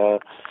is,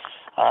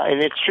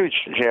 and it's true,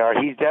 JR.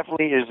 He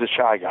definitely is the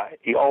shy guy.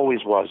 He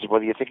always was.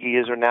 Whether you think he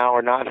is or now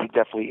or not, he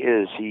definitely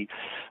is.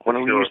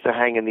 When we used to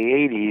hang in the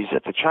 '80s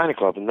at the China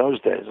Club in those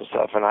days and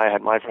stuff, and I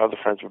had my other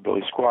friends with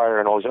Billy Squire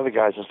and all these other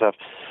guys and stuff.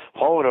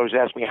 Paul would always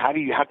ask me, how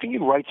can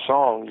you write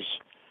songs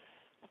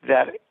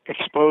that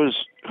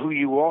expose who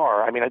you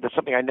are? That's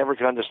something I never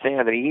could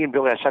understand. And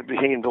I sat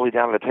he and Billy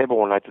down at the table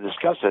one night to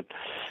discuss it,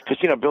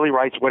 because Billy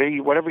writes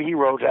whatever he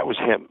wrote, that was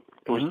him.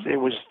 There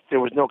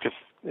was no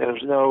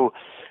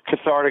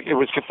cathartic. It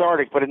was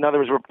cathartic, but in other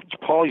words,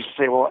 Paul used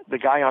to say, well, the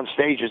guy on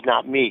stage is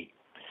not me.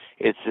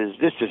 This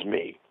is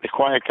me. The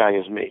quiet guy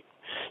is me.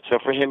 So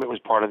for him, it was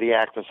part of the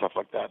act and stuff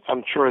like that.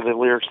 I'm sure the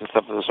lyrics and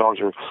stuff of the songs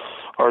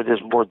are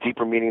there's more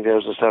deeper meaning there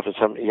and stuff.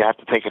 And you have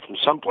to take it from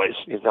someplace.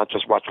 It's not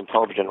just watching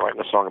television writing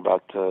a song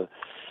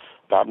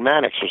about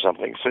Mannix or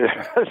something. So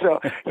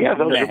yeah,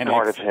 those are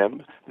part of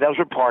him. Those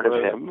are part of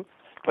him.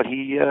 But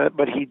he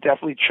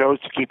definitely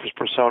chose to keep his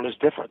personas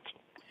different.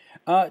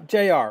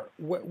 JR,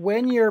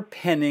 when you're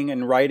penning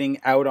and writing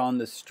out on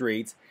the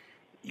streets,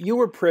 you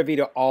were privy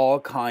to all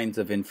kinds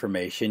of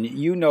information.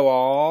 You know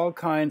all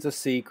kinds of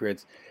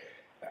secrets.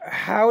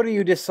 How do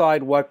you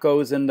decide what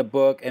goes in the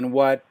book and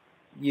what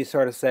you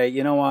sort of say,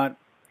 you know what,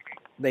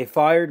 they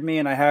fired me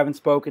and I haven't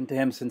spoken to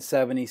him since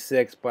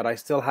 '76, but I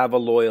still have a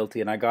loyalty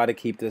and I got to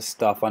keep this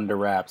stuff under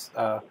wraps?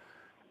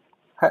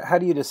 How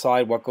do you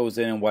decide what goes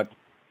in and what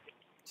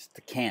just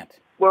can't?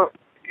 Well,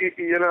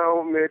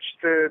 Mitch,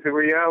 the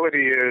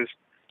reality is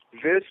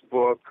this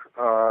book,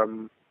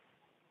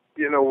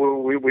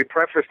 we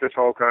prefaced this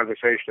whole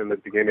conversation in the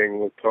beginning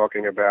with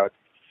talking about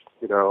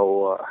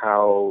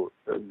how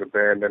the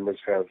band members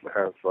have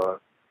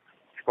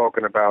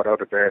spoken about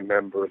other band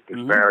members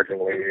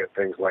disparagingly and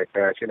things like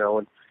that.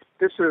 And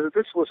this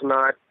was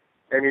not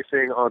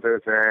anything other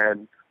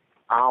than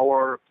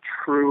our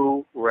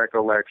true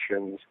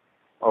recollections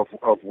of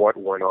what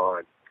went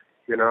on.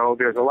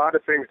 There's a lot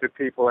of things that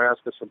people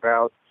ask us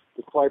about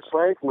that, quite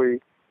frankly,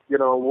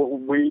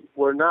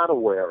 we're not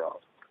aware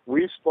of.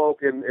 We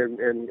spoke in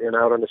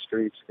out on the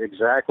streets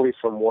exactly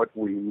from what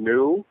we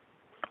knew.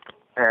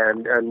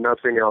 And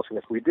nothing else. And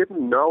if we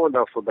didn't know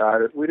enough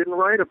about it, we didn't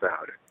write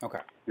about it. Okay.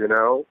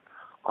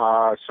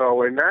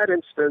 So in that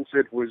instance,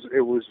 it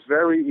was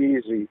very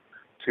easy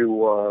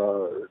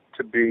to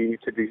be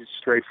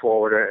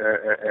straightforward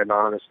and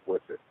honest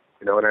with it.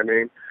 You know what I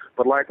mean?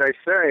 But like I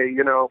say,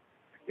 you know,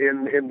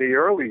 in the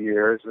early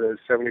years,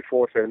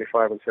 74,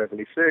 75, and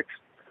 76,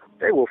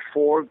 they were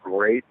four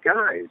great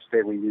guys.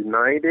 They were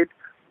united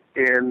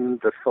in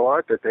the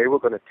thought that they were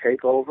going to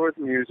take over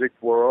the music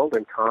world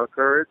and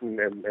conquer it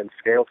and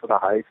scale to the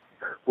heights,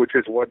 which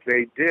is what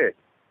they did.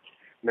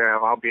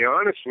 Now, I'll be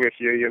honest with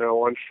you, you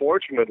know,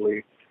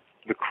 unfortunately,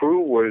 the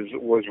Krew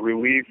was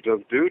relieved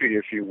of duty,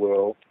 if you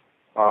will,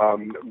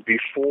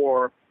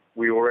 before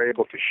we were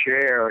able to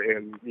share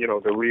in, you know,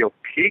 the real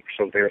peaks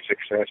of their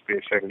success,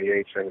 being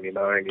 78,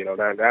 79, you know,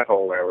 that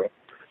whole era.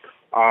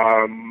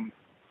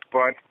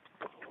 But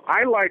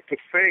I like to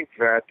think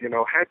that, you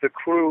know, had the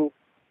Krew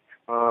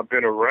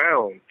been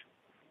around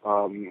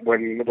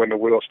when the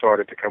wheels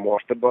started to come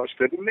off the bus,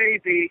 that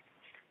maybe,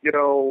 you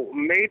know,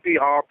 maybe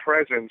our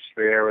presence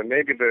there and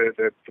maybe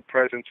the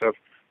presence of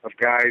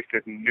guys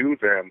that knew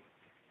them,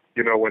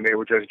 you know, when they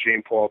were just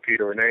Gene, Paul,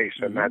 Peter, and Ace,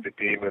 and not the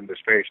Demon, the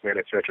Spaceman,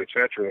 et cetera,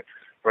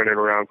 running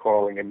around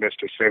calling him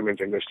Mr. Simmons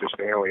and Mr.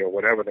 Stanley or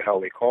whatever the hell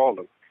they called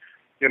him.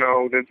 You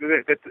know,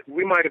 that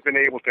we might have been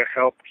able to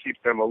help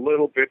keep them a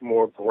little bit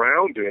more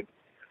grounded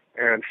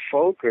and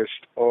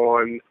focused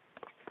on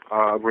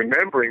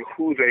remembering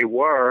who they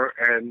were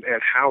and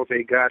how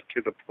they got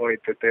to the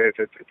point that they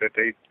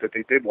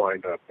did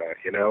wind up at.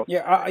 You know.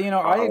 Yeah,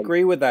 I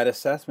agree with that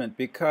assessment,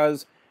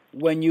 because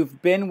when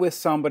you've been with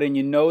somebody and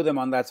you know them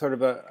on that sort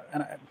of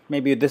and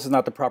maybe this is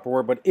not the proper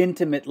word, but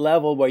intimate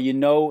level, where you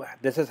know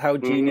this is how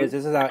Gene is,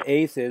 this is how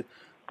Ace is.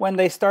 When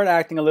they start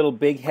acting a little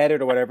big-headed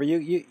or whatever,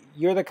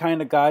 you're the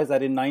kind of guys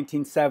that in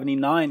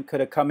 1979 could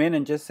have come in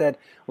and just said,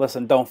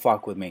 "Listen, don't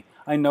fuck with me.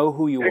 I know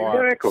who you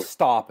are.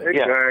 Stop it."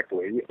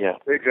 Exactly. Yeah.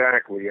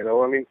 Exactly. You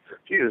know, I mean,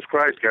 Jesus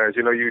Christ, guys.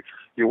 You know, you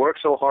work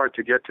so hard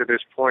to get to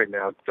this point.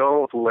 Now,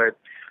 don't let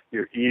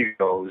your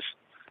egos,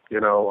 you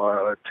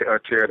know,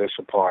 tear this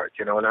apart.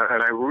 You know, and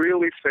I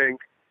really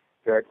think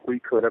that we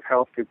could have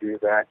helped to do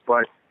that,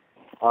 but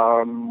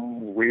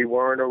we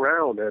weren't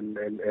around,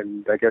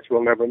 and I guess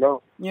we'll never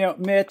know. You know,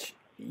 Mitch,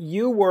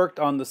 you worked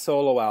on the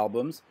solo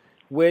albums,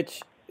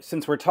 which,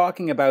 since we're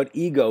talking about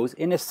egos,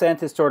 in a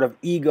sense is sort of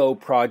ego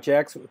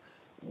projects.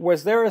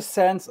 Was there a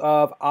sense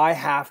of, I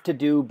have to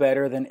do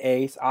better than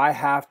Ace,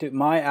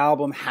 my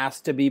album has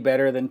to be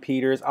better than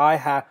Peter's,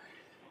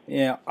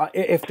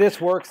 if this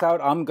works out,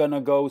 I'm going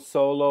to go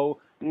solo?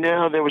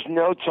 No, there was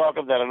no talk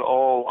of that at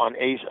all on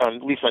Ace,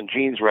 at least on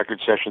Gene's record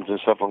sessions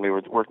and stuff when we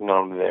were working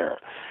on them there.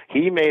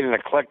 He made an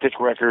eclectic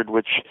record,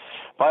 which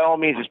by all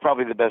means is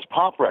probably the best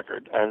pop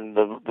record. And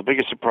the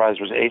biggest surprise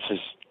was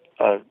Ace's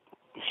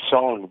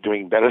song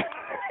doing better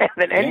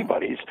than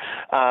anybody's.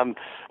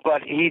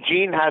 But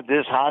Gene had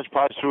this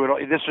hodgepodge through it all.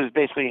 This was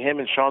basically him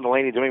and Sean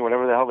Delaney doing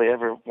whatever the hell they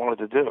ever wanted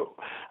to do.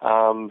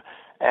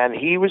 And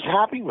he was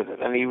happy with it.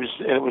 And he was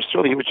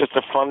just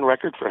a fun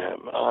record for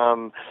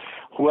him.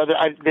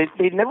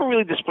 They never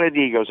really displayed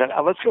the egos. And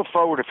let's go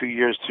forward a few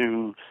years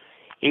to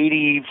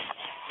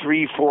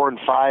 83, 4, and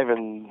 5,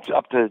 and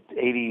up to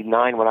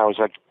 89 when I was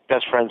like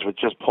best friends with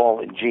just Paul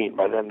and Gene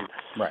by then,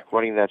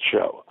 running that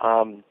show.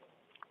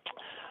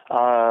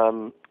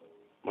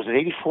 Was it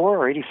 84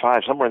 or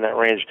 85, somewhere in that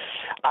range?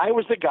 I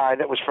was the guy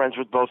that was friends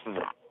with both of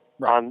them.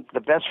 On the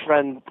best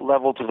friend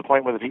level, to the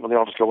point where the people in the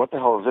office go, "What the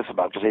hell is this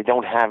about?" Because they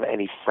don't have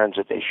any friends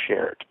that they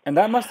shared. And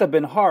that must have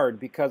been hard,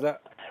 because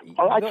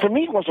for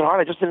me, it wasn't hard.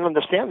 I just didn't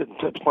understand it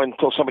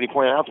until somebody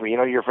pointed out to me,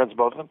 you're friends with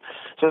both of them.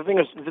 So the thing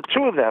is, the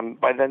two of them,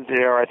 by then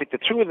I think the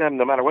two of them,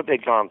 no matter what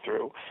they'd gone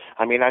through,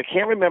 I mean, I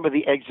can't remember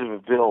the exit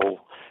of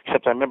Bill,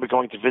 except I remember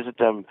going to visit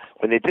them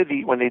when they did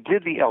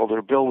the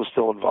Elder. Bill was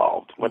still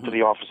involved. Went to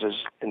the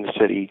offices in the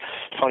city.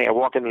 It's funny, I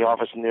walk in the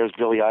office and there's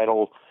Billy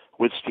Idol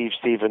with Steve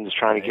Stevens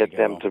trying to get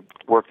them to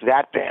work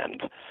that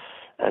band.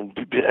 And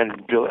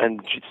Bill and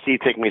Steve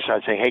taking me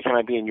aside saying, "Hey, can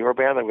I be in your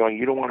band?" I'm going,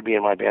 "You don't want to be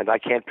in my band. I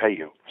can't pay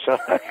you." So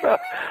I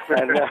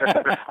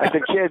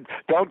said, "Kid,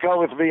 don't go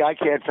with me. I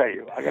can't pay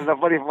you. I got enough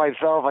money for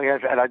myself."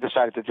 And I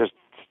decided to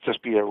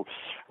just be a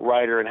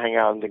writer and hang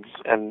out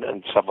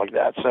and stuff like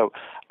that. So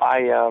I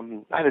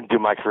didn't do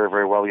my career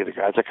very well either,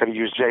 guys. I could have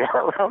used JR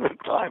around at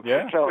the time.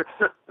 Yeah. So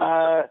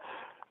well,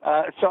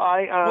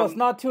 it's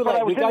not too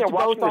late. We got you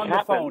both on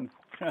the phone.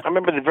 I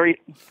remember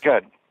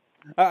good.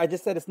 I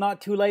just said it's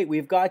not too late.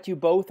 We've got you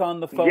both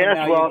on the phone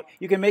now. Well,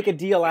 you can make a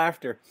deal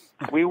after.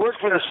 We work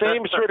for the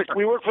same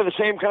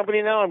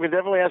company now. I'm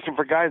definitely asking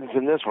for guidance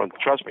in this one.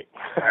 Trust me.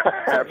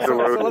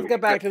 Absolutely. So let's get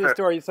back to the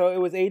story. So it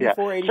was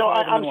 84, 85. So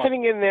I'm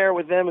sitting in there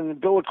with them,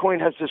 and Bill Aucoin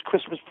has this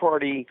Christmas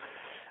party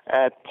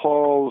at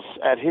Paul's,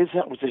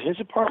 was it his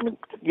apartment?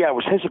 Yeah, it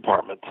was his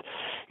apartment.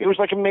 It was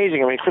like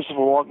amazing. I mean, Christopher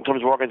Walken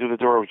comes walking through the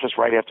door. It was just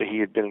right after he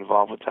had been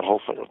involved with that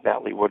whole thing with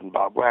Natalie Wood and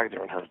Bob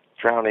Wagner and her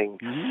drowning.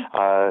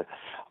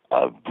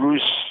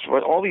 Bruce,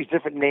 all these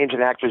different names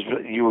and actors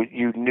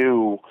you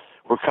knew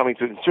were coming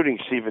through, including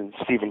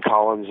Stephen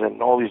Collins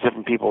and all these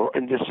different people.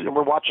 And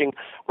we're watching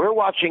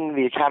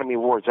the Academy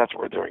Awards. That's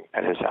what we're doing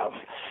at his house.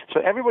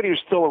 So everybody was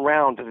still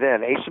around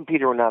then. Ace and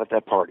Peter were not at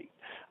that party.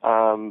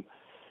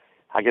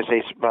 I guess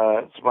Ace,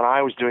 when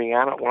I was doing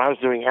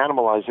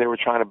Animalize, they were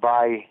trying to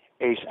buy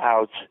Ace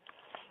out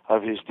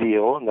of his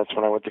deal, and that's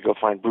when I went to go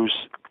find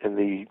Bruce in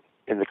the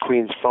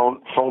Queen's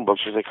phone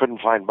books because they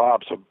couldn't find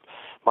Bob. So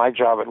my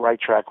job at Right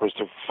Track was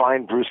to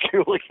find Bruce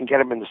Kulick and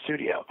get him in the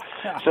studio.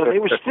 So they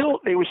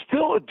were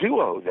still a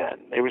duo then.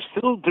 They were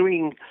still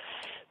doing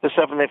the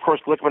stuff, and of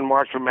course Glickman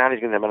Marks were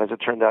managing them. And as it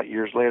turned out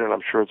years later, and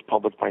I'm sure it's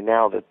public by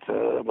now, that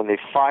when they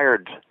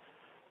fired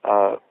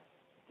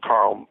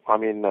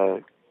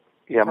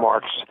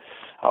Marks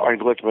or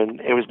Glickman,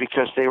 it was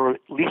because they were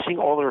leasing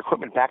all their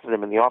equipment back to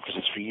them in the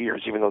offices for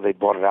years, even though they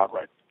bought it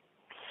outright.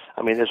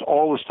 I mean, there's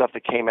all the stuff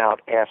that came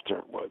out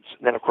afterwards.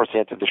 And then, of course, they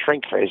entered the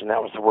shrink phase, and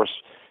that was the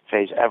worst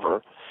phase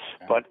ever.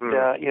 But,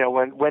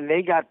 when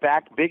they got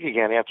back big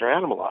again after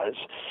Animalize,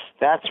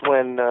 that's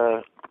when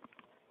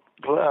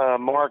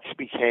Marks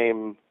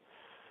became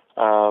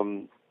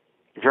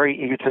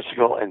very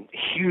egotistical and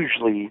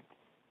hugely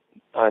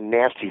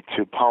nasty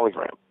to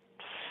Polygram.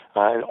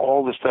 And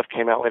all this stuff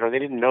came out later. They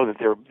didn't know that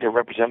their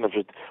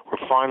representatives were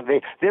fine.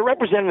 Their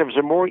representatives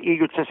are more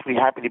egotistically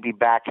happy to be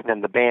back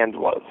than the band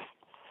was.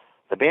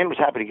 The band was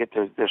happy to get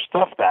their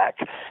stuff back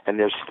and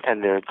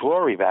their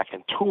glory back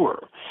and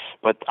tour.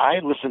 But I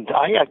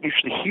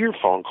usually hear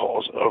phone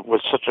calls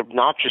with such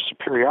obnoxious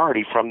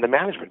superiority from the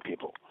management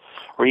people,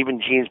 or even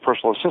Gene's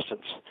personal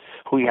assistants,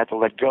 who he had to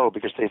let go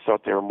because they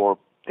thought they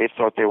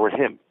were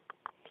him,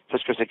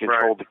 just because they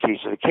controlled the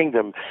keys to the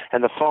kingdom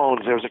and the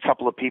phones. There was a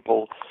couple of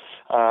people.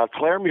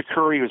 Claire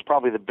McCurry was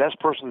probably the best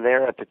person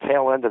there at the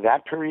tail end of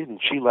that period,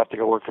 and she left to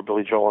go work for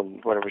Billy Joel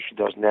and whatever she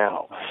does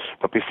now.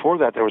 But before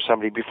that, there was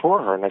somebody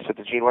before her, and I said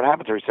to Gene, what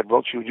happened to her? He said,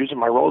 well, she was using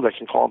my Rolodex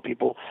and calling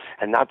people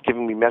and not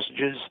giving me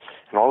messages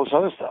and all this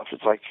other stuff.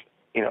 It's like,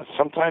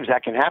 sometimes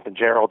that can happen.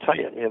 JR will tell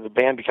you. The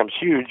band becomes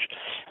huge,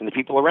 and the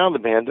people around the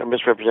band are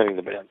misrepresenting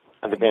the band,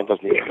 and the band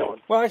doesn't need to know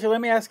it. Well, actually,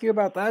 let me ask you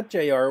about that,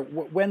 JR.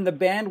 When the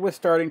band was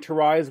starting to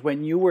rise,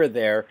 when you were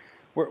there,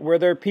 were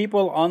there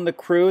people on the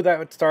crew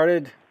that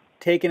started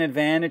taking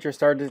advantage or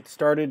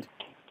started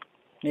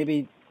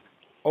maybe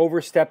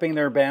overstepping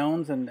their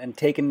bounds and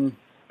taking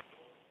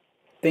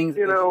things?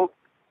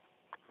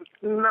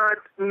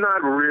 Not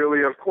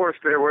really. Of course,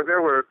 there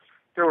were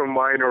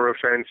minor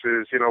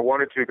offenses.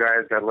 One or two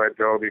guys got let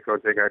go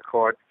because they got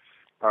caught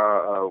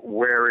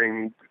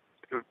wearing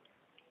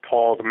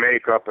Paul's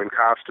makeup and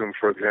costume,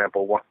 for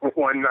example,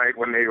 one night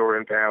when they were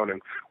in town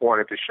and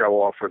wanted to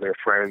show off for their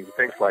friends,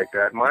 things like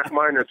that.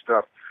 Minor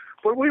stuff.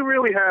 But we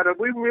really had a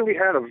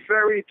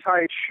very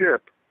tight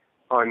ship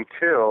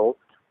until,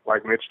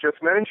 like Mitch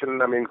just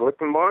mentioned,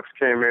 Glickman Marks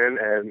came in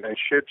and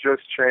shit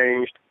just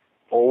changed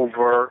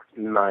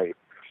overnight.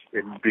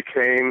 It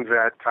became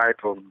that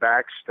type of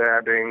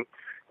backstabbing.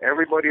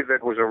 Everybody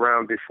that was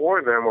around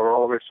before them were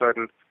all of a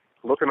sudden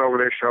looking over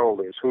their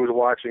shoulders. Who's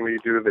watching me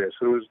do this?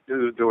 Who's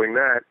doing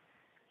that?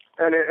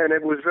 And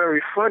it was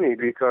very funny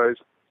because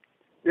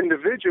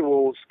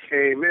individuals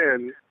came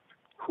in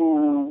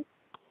who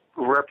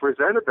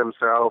represented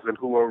themselves and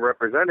who were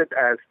represented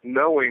as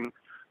knowing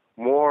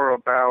more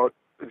about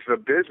the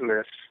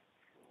business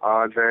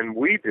than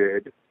we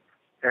did.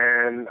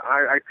 And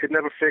I could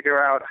never figure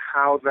out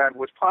how that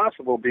was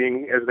possible,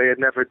 being as they had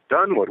never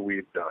done what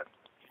we'd done.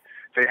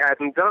 They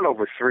hadn't done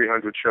over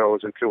 300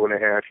 shows in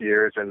 2.5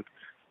 years and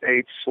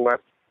ate,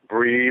 slept,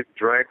 breathed,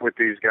 drank with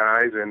these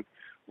guys and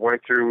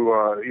went through,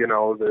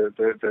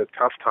 the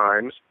tough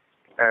times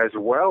as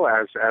well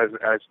as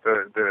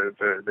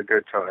the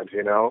good times,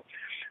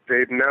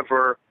 They'd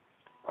never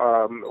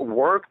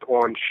worked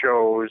on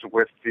shows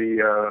with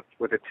the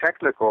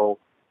technical,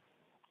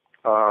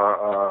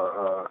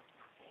 the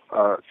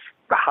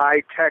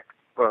high-tech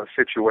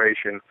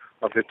situation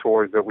of the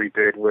tours that we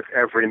did with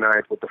every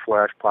night with the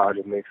flash pod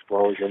and the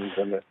explosions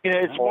and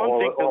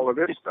all of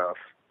this stuff.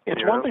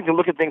 It's one thing to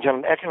look at things on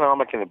an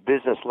economic and a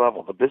business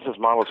level. The business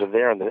models are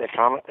there, and the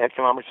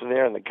economics are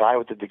there, and the guy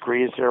with the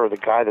degree is there, or the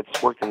guy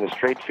that's worked in the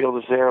straight field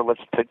is there.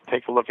 Let's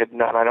take a look at,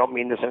 and I don't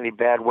mean this in any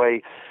bad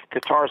way,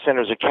 Guitar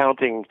Center's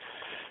accounting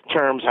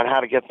terms on how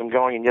to get them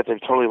going, and yet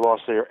they've totally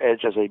lost their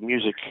edge as a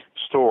music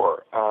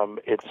store. And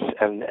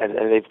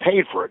they've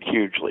paid for it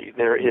hugely.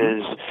 There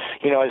is,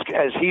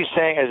 as he's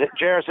saying, as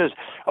JR says,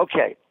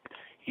 okay,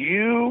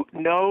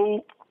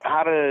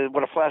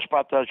 what a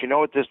flashbot does, you know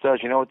what this does,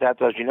 you know what that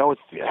does, you know what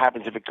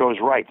happens if it goes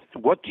right.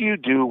 What do you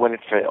do when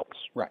it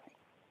fails? Right.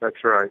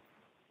 That's right.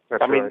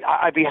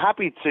 I'd be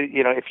happy to,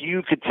 if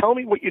you could tell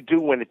me what you do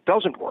when it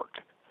doesn't work.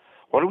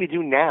 What do we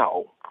do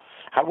now?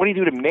 What do you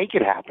do to make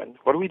it happen?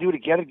 What do we do to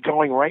get it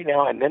going right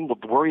now? And then we'll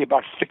worry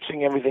about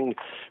fixing everything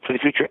for the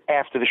future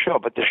after the show.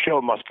 But the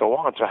show must go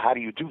on. So how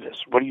do you do this?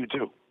 What do you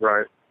do?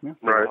 Right. Yeah.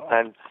 Right.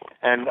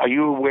 And are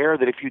you aware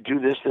that if you do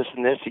this, this,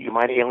 and this, that you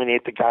might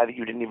alienate the guy that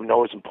you didn't even know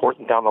was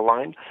important down the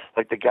line,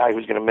 like the guy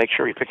who's going to make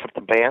sure he picks up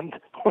the band?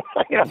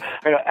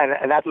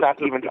 And that's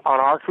not even on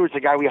our crew. It's the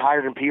guy we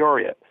hired in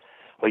Peoria.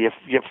 Well,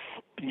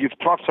 you've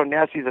talked so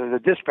nasty to the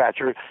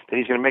dispatcher that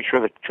he's going to make sure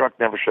the truck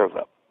never shows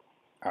up.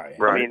 All right.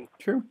 Right. I mean,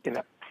 true.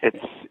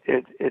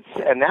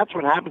 and that's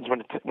what happens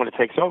when it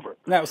takes over.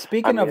 Now,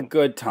 speaking of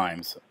good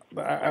times,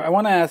 I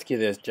want to ask you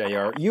this,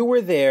 JR. You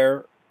were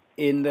there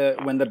when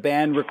the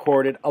band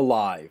recorded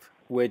Alive,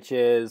 which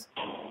is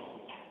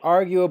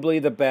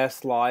arguably the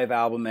best live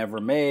album ever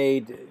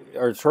made,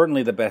 or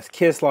certainly the best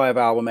Kiss live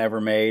album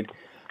ever made.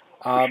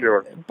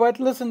 Sure. But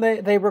listen,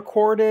 they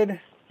recorded,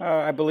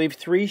 I believe,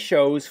 3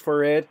 shows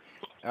for it.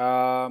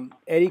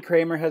 Eddie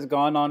Kramer has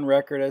gone on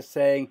record as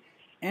saying,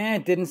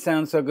 it didn't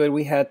sound so good,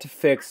 we had to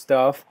fix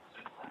stuff.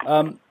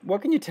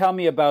 What can you tell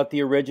me about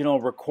the original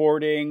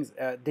recordings?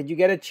 Did you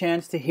get a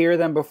chance to hear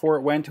them before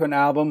it went to an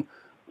album?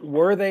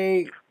 Were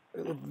they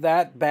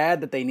that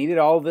bad that they needed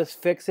all this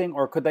fixing,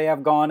 or could they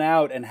have gone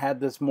out and had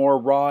this more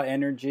raw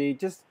energy?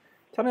 Just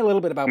tell me a little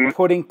bit about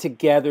putting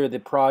together the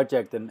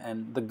project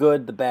and the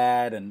good, the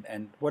bad,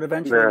 and what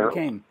eventually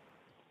became.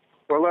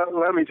 Well,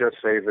 let me just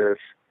say this.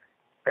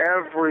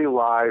 Every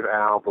live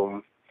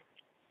album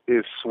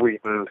is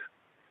sweetened.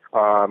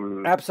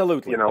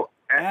 Absolutely.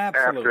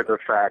 Absolutely. After the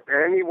fact.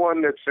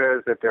 Anyone that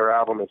says that their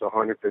album is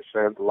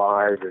 100%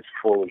 live is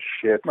full of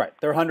shit. Right.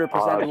 They're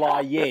 100%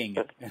 lying.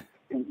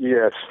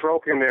 Yeah,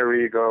 stroking their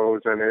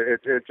egos, and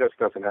it just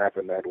doesn't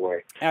happen that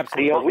way.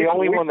 Absolutely. The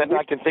only one that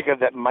I can think of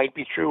that might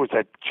be true is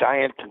that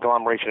giant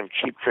conglomeration of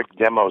Cheap Trick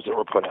demos that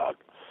were put out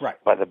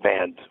by the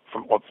band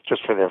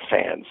just for their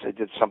fans. They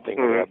did something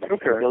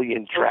with a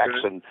million tracks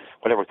and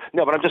whatever.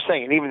 No, but I'm just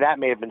saying, and even that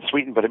may have been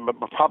sweetened, but it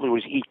probably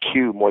was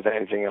EQ more than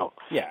anything else.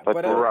 Yeah,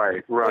 but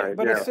right.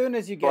 But as soon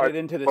as you get it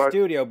into the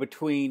studio,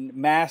 between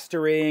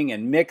mastering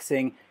and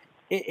mixing,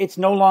 it's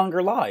no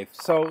longer live.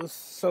 So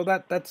it's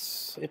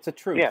a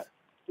truth. Yeah.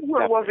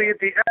 Well,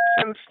 the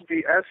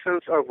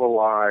essence of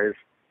Alive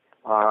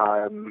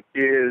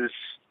is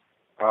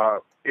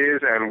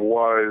and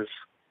was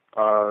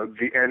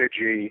the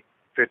energy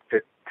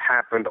that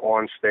happened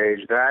on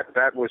stage.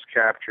 That was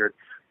captured.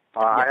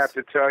 Yes. I have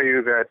to tell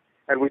you that,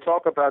 and we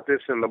talk about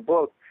this in the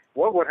book.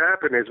 What would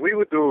happen is we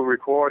would do a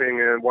recording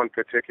in one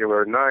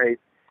particular night.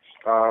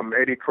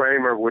 Eddie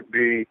Kramer would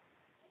be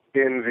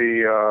in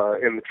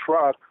the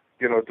truck,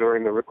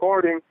 during the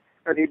recording.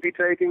 And he'd be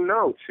taking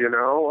notes, 3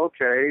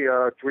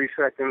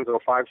 seconds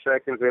or 5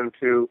 seconds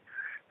into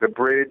the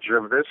bridge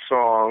of this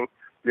song,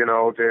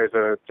 there's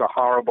a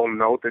horrible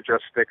note that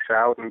just sticks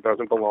out and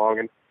doesn't belong.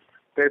 And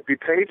there'd be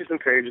pages and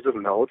pages of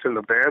notes, and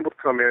the band would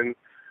come in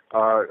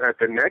at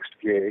the next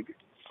gig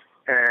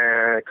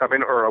and come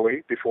in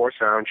early before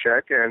sound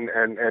check and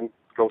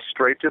go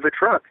straight to the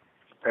truck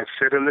and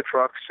sit in the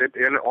truck, sit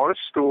in on a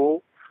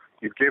stool.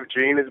 You'd give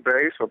Gene his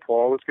bass or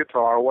Paul his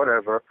guitar or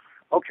whatever.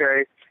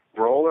 Okay.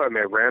 Roller, and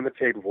they ran the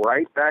tape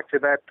right back to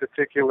that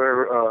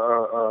particular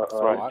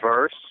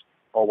verse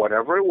or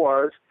whatever it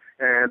was,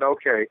 and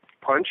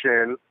punch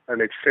in,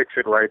 and they'd fix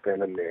it right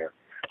then and there.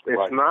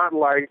 It's not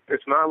like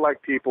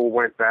people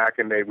went back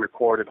and they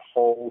recorded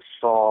whole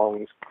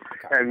songs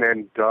and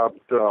then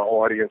dubbed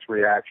audience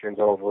reactions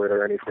over it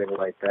or anything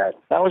like that.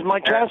 That was my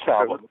Kiss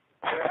album.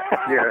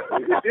 Yeah.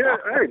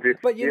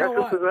 But you know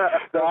what?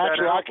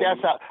 Actually,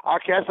 our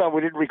Kiss album, we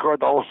didn't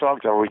record the whole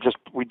song. So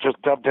we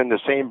just dubbed in the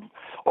same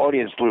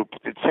audience loop.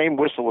 The same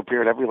whistle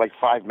appeared every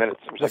 5 minutes.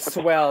 The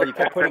swell you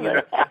kept putting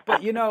in.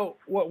 But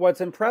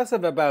what's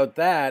impressive about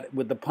that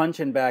with the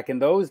punch-in back in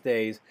those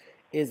days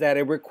is that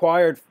it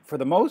required, for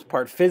the most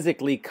part,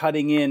 physically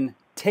cutting in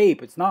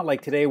tape. It's not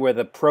like today where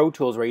the Pro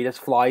Tools where you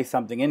just fly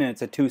something in and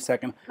it's a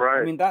 2-second.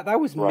 Right. I mean that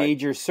was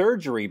major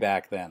surgery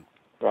back then.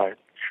 Right.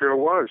 Sure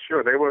was.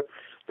 Sure, they were.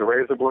 The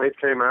razor blade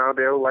came out.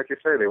 They were, like you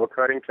say, they were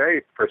cutting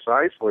tape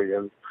precisely,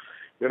 and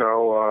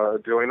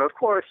doing. Of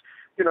course,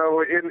 in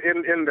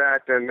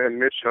that, and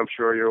Mitch, I'm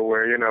sure you're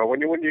aware.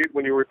 When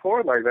you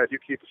record like that, you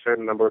keep a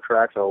certain number of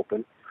tracks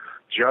open,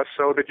 just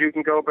so that you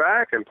can go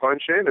back and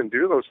punch in and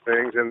do those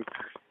things and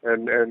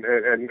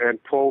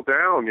pull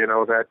down.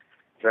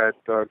 That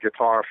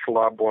guitar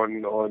flub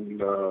on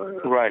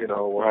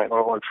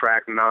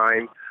track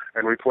 9.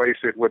 And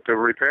replace it with the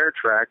repair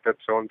track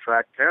that's on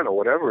track 10 or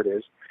whatever it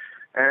is.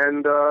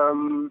 And,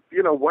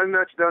 when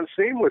that's done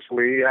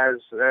seamlessly,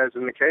 as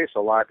in the case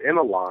a lot in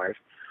Alive,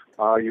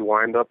 you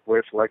wind up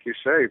with, like you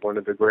say, one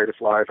of the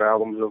greatest live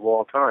albums of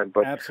all time.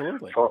 But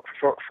absolutely.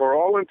 For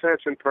all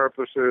intents and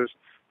purposes,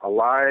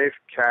 Alive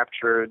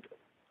captured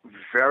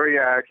very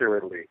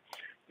accurately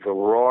the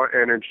raw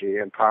energy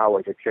and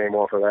power that came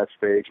off of that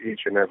stage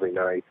each and every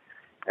night.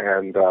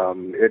 And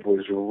it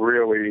was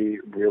really,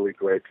 really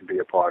great to be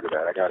a part of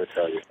that, I got to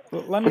tell you.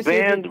 Well, let me the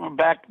band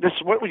back,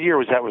 what year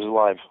was that? Was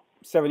Alive?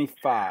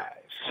 75.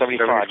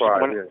 75.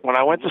 When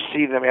I went to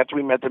see them, after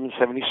we met them in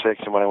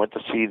 76, and when I went to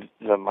see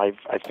them, I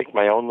think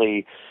my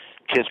only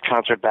Kiss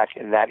concert back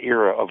in that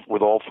era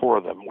with all 4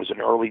 of them was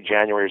in early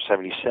January of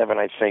 77,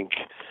 I think.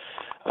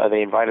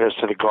 They invited us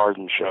to the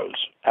Garden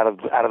shows. Out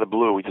of the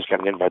blue, we just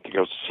got an invite to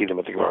go see them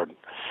at the Garden.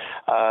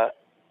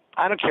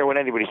 I don't care what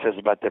anybody says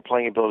about their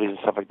playing abilities and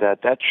stuff like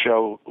that. That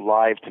show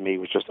live to me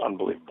was just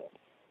unbelievable.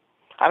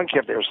 I don't care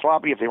if they were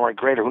sloppy, if they weren't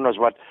great, or who knows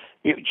what.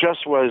 It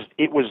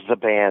was the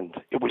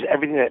band. It was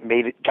everything that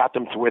got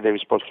them to where they were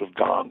supposed to have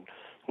gone.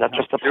 not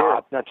just a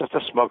pop, not just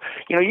a smoke.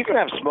 You know, you can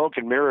have smoke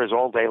and mirrors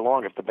all day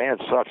long. If the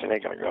band sucks, it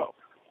ain't going to go.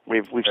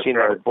 We've seen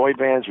that with boy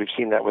bands. We've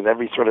seen that with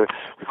every sort of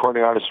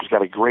recording artist who's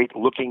got a great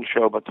looking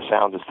show, but the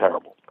sound is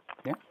terrible.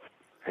 Yeah.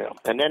 You know,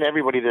 and then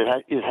everybody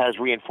that has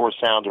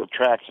reinforced sound or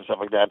tracks and stuff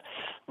like that,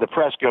 the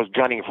press goes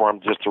gunning for them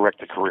just to wreck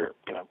the career.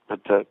 You know, but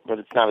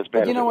it's not as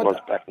bad as it was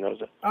back in those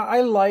days. I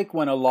like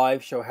when a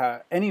live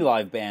show, any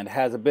live band,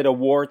 has a bit of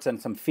warts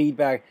and some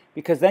feedback,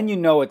 because then you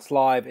know it's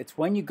live. It's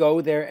when you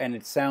go there and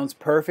it sounds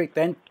perfect,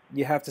 then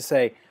you have to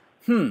say,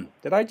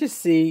 did I just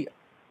see,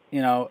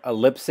 you know, a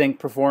lip sync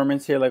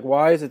performance here? Like,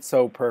 why is it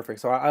so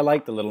perfect? So I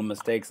like the little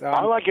mistakes.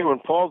 I like it when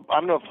Paul, I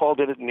don't know if Paul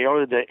did it in the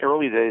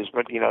early days,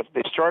 but, you know, if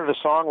they started a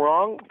song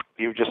wrong,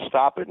 you would just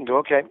stop it and go,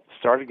 okay,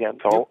 start again.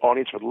 The whole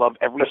audience would love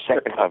every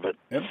second of it.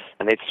 Yep.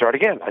 And they'd start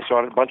again. I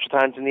saw it a bunch of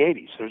times in the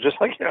 80s. It was just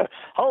like, you know,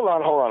 hold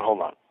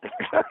on.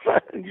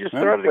 And you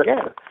start it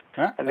again.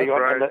 Huh? And,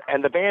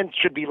 and the band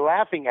should be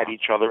laughing at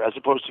each other as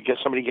opposed to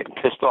somebody getting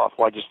pissed off.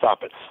 Why'd you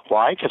stop it?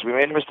 Why? Because we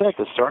made a mistake.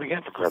 Let's start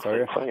again, for Christ's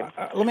sake.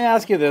 Let me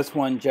ask you this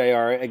one,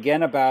 JR,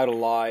 again about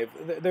Alive.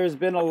 There's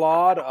been a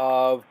lot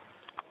of,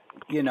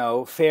 you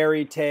know,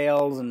 fairy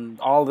tales and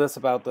all this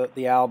about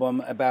the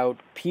album, about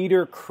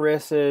Peter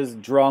Criss's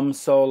drum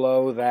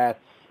solo, that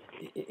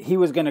he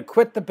was going to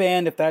quit the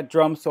band if that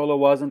drum solo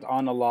wasn't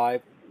on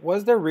Alive.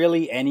 Was there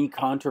really any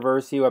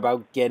controversy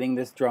about getting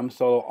this drum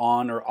solo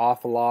on or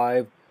off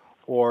Alive?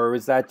 Or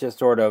is that just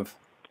sort of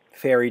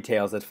fairy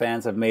tales that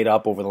fans have made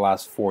up over the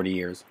last 40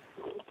 years?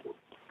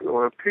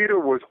 Well, Peter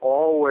was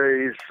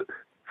always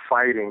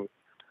fighting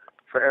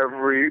for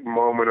every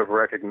moment of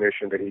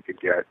recognition that he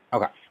could get.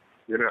 Okay.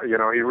 You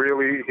know, he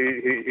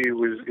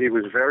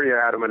was very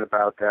adamant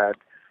about that.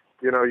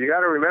 You know, you got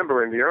to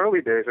remember in the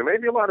early days, and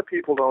maybe a lot of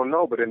people don't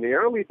know, but in the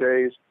early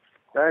days,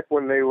 back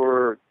when they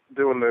were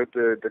doing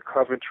the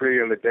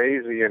Coventry and the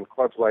Daisy and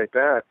clubs like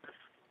that,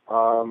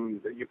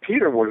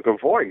 Peter was the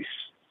voice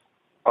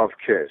of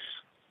KISS.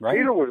 Right.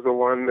 Peter was the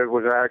one that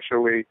was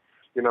actually,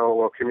 you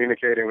know,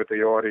 communicating with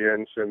the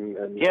audience and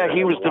yeah,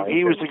 he was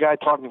the guy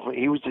talking.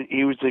 He was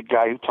the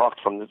guy who talked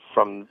from the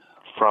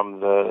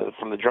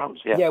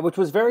drums. Yeah, which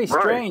was very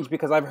strange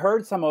because I've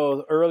heard some of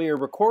those earlier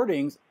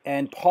recordings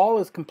and Paul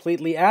is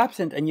completely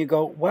absent, and you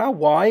go, well,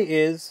 why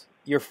is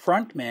your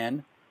front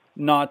man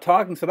not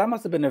talking? So that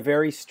must have been a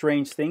very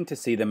strange thing to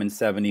see them in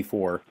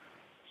 '74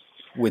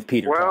 with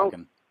Peter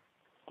talking.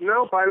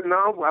 No, by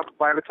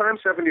the time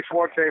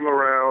 '74 came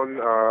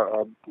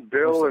around,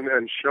 Bill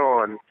and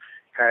Sean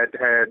had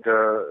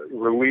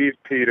relieved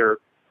Peter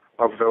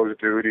of those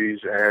duties,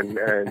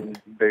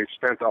 and they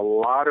spent a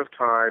lot of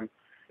time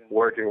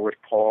working with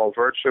Paul.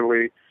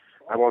 Virtually,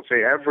 I won't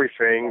say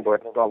everything,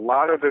 but a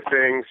lot of the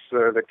things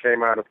that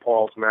came out of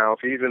Paul's mouth,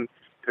 even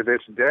to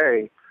this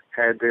day,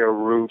 had their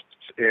roots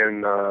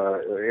in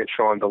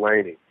Sean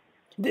Delaney.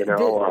 Did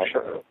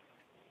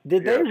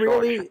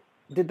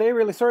they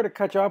really, sorry to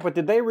cut you off, but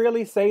did they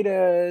really say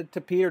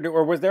to Peter,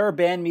 or was there a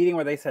band meeting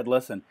where they said,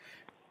 listen,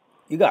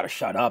 you got to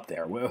shut up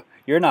there.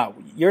 You're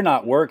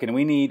not working.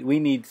 We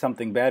need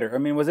something better. I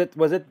mean, was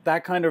it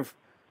that kind of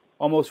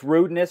almost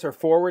rudeness or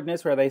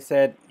forwardness where they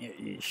said,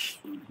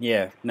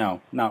 yeah,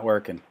 no, not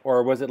working?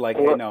 Or was it like,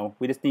 hey, no,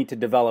 we just need to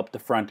develop the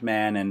front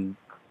man and...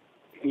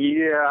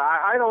 Yeah,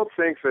 I don't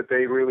think that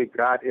they really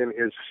got in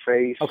his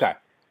face. Okay.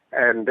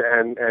 And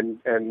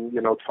you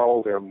know,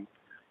 told him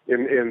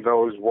in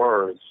those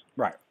words.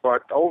 Right.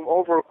 But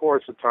over a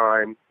course of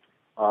time,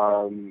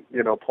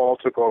 you know, Paul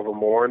took over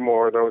more and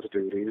more of those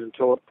duties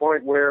until a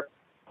point where,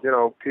 you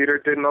know, Peter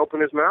didn't open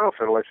his mouth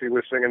unless he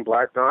was singing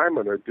Black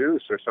Diamond or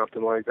Deuce or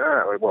something like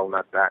that. Well,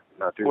 not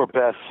Deuce. Or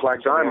Beth.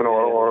 Black Diamond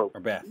or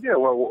Beth. Yeah,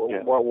 well,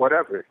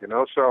 whatever, you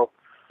know. So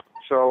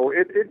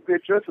it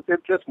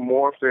just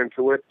morphed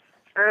into it.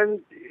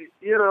 And,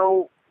 you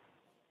know,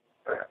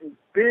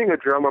 being a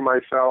drummer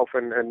myself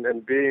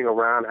and being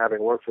around,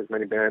 having worked with as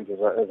many bands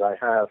as I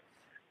have,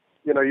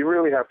 you know, you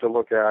really have to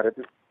look at it.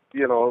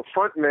 You know,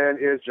 front man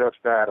is just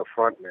that, a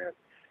front man.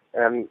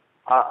 And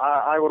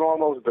I would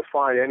almost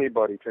defy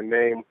anybody to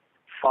name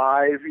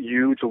 5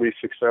 hugely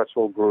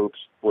successful groups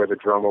where the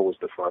drummer was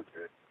the front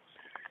man.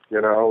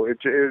 You know,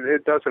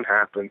 it doesn't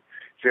happen.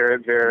 They're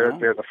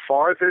the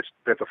farthest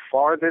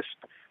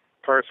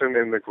person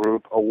in the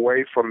group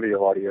away from the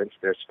audience.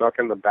 They're stuck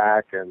in the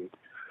back, and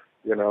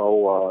you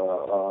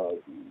know,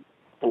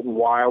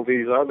 while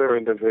these other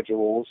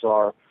individuals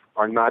are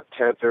not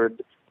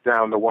tethered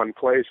down to one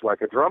place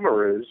like a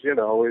drummer is, you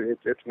know,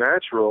 it's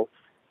natural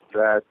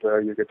that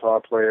your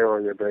guitar player or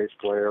your bass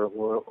player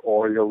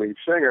or your lead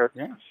singer,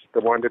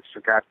 the one that's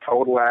got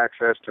total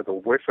access to the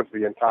width of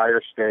the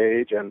entire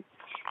stage and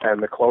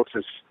the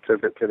closest to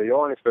the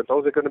audience, that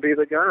those are going to be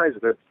the guys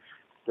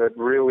that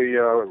really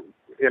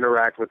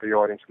interact with the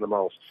audience the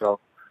most. So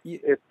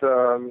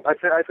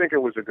I think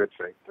it was a good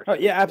thing. Oh,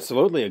 yeah,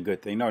 absolutely a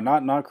good thing. No,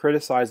 not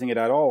criticizing it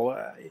at all.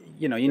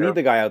 You know, you need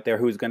the guy out there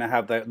who's going to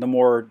have the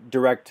more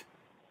direct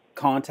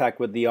contact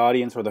with the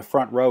audience or the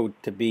front row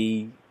to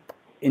be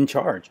in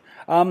charge.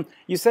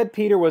 You said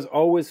Peter was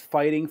always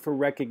fighting for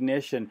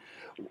recognition.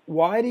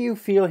 Why do you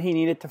feel he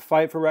needed to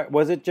fight for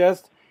was it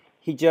just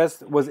he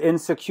just was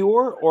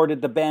insecure, or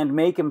did the band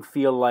make him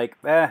feel like,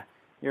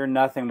 you're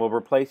nothing, we'll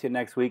replace you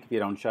next week if you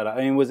don't shut up?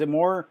 I mean, was it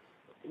more,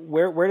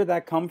 where did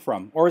that come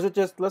from? Or is it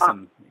just,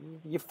 listen,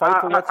 you fight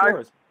for what's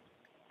yours?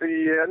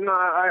 Yeah, no,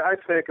 I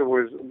think it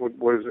was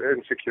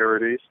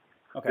insecurities.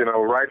 Okay. You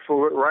know,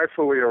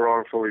 rightfully or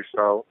wrongfully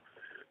so.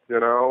 You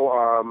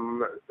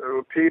know,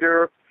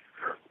 Peter,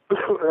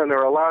 and there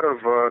are a lot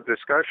of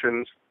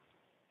discussions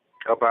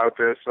about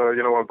this.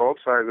 You know, on both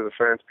sides of the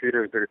fence,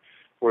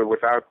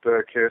 without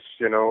Kiss,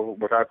 you know,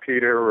 without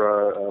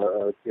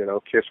Peter, you know,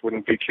 Kiss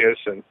wouldn't be Kiss,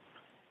 and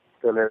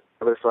then the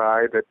other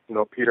side that, you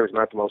know, Peter's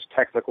not the most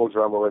technical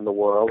drummer in the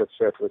world, et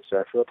cetera, et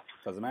cetera.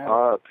 Doesn't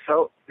matter.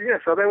 So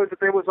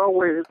there was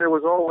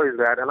always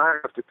that, and I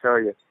have to tell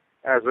you,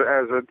 as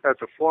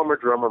a former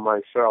drummer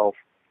myself,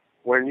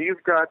 when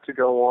you've got to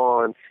go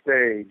on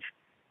stage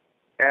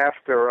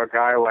after a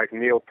guy like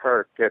Neil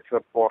Peart gets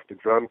up off the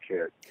drum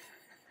kit,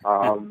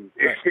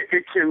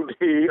 it can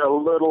be a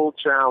little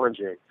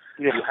challenging.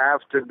 Yeah. You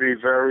have to be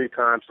very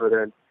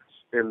confident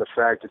in the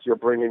fact that you're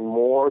bringing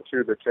more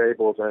to the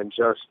table than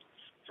just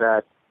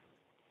that,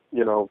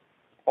 you know,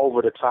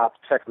 over-the-top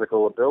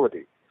technical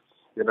ability.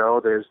 You know,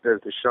 there's the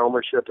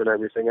showmanship and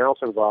everything else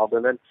involved.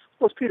 And then, of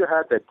course, Peter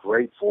had that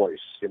great voice,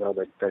 you know,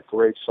 that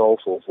great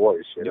soulful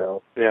voice, you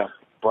know. Yeah.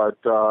 But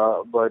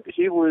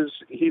he was.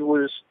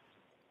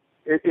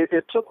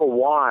 It took a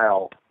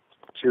while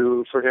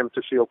for him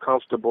to feel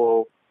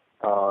comfortable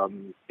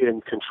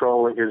in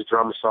controlling his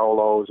drum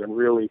solos and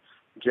really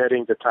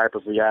getting the type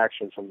of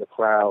reaction from the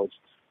crowds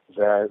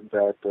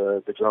that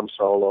the drum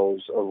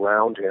solos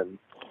around him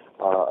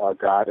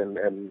got,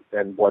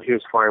 and what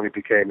his finally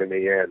became in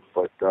the end.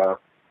 But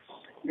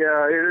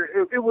yeah,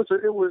 it was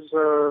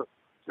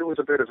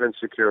a bit of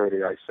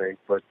insecurity, I think.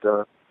 But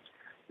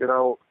you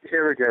know,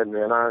 here again,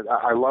 man,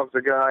 I love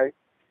the guy,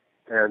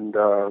 and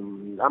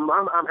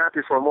I'm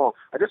happy for them all.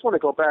 I just want to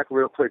go back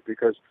real quick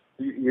because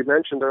you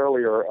mentioned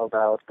earlier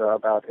about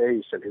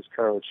Ace and his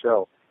current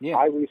show. Yeah.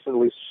 I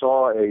recently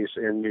saw Ace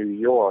in New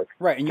York.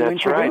 Right, and you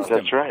introduced him.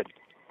 That's right.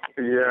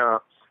 Yeah,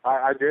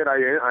 I did. I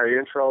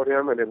introed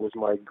him, and it was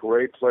my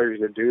great pleasure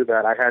to do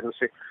that. I hadn't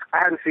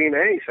seen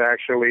Ace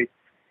actually.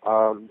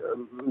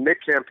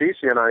 Nick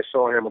Campisi and I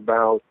saw him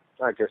about,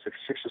 I guess,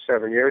 6 or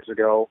 7 years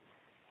ago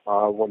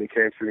when he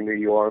came through New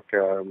York.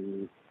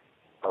 And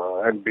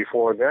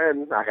before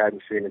then, I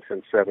hadn't seen him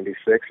since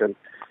 '76. And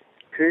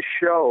his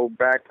show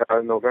back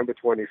on November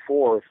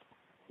 24th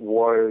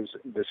was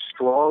the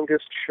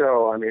strongest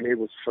show. I mean, it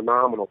was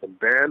phenomenal. The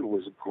band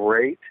was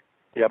great.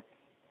 Yep.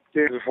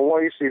 His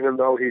voice, even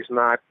though he's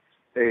not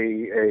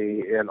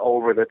an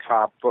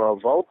over-the-top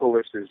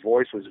vocalist, his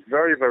voice was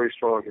very, very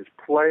strong. His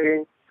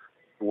playing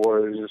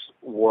was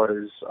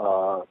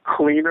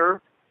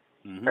cleaner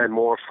and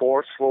more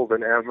forceful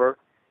than ever.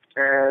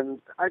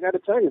 And I got to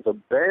tell you, the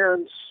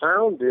band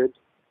sounded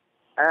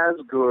as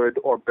good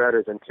or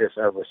better than Kiss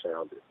ever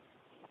sounded.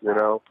 You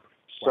know.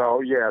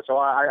 So yeah, so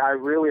I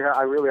really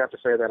have to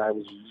say that I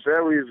was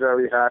very,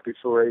 very happy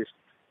for Ace.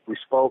 We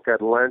spoke at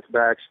length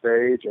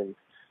backstage, and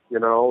you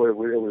know, it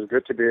was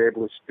good to be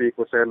able to speak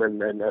with him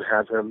and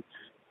have him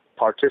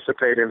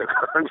participate in the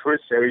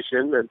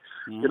conversation. And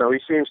you know, he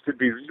seems to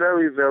be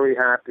very, very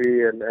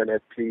happy and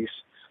at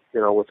peace,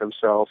 you know, with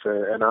himself.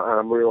 And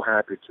I'm real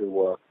happy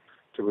to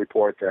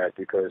report that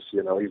because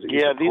you know he's a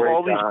great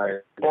guy.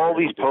 All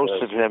these posts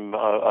of him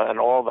and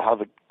how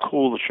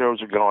cool the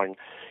shows are going,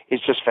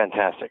 it's just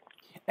fantastic.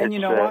 And you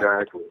know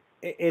what?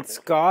 It's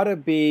got to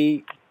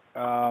be,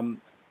 I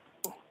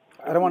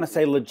don't want to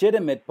say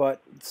legitimate,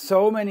 but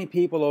so many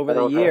people over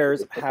the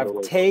years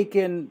have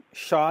taken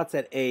shots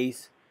at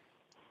Ace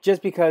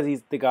just because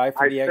he's the guy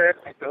for the... I said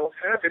I don't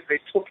have it. They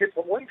took it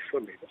away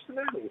from me. What's the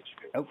matter with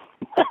you? Oh.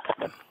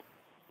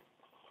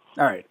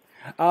 All right.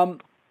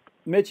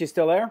 Mitch, you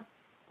still there?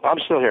 I'm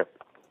still here.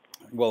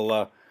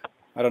 Well,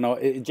 I don't know.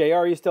 JR,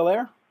 are you still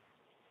there?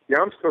 Yeah,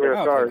 I'm still here.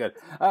 Sorry. Good.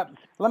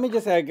 Let me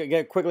just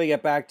quickly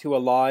get back to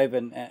Alive,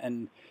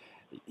 and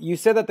you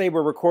said that they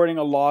were recording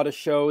a lot of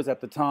shows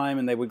at the time,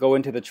 and they would go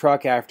into the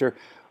truck after.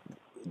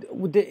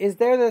 Is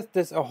there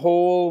this a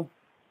whole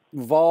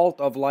vault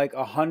of like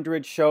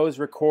 100 shows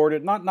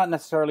recorded? Not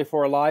necessarily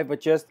for Alive, but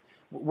just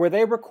were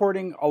they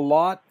recording a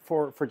lot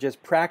for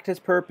just practice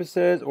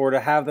purposes, or to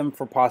have them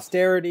for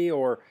posterity,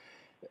 or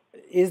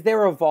is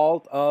there a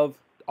vault of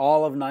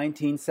all of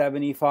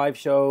 1975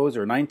 shows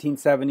or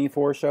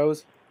 1974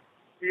 shows?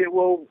 Yeah,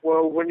 well,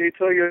 when you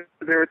tell you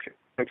there are two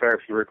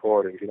types of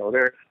recordings, you know,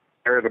 there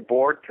are the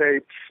board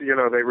tapes. You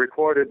know, they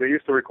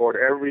used to record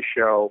every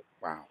show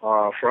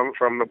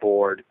from the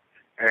board,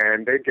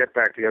 and they'd get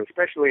back together,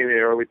 especially in the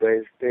early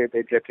days.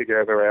 They'd get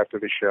together after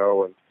the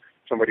show in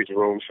somebody's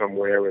room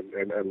somewhere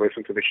and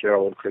listen to the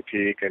show and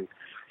critique and,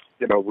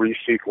 you know,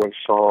 resequence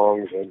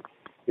songs and,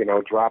 you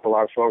know, drop a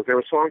lot of songs. There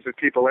were songs that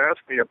people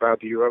asked me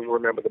about, do you ever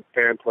remember the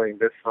band playing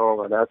this song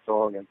or that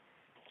song? And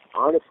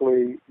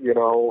honestly, you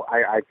know,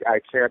 I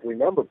can't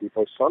remember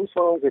because some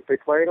songs, if they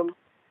played them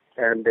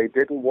and they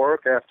didn't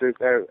work after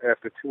 2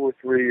 or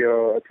 3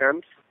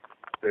 attempts,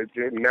 it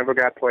never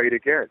got played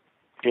again.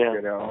 Yeah.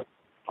 You know.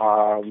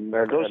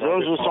 Those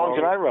are the songs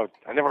that I wrote.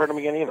 I never heard them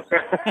again either.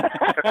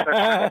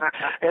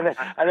 and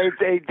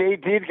they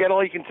did Get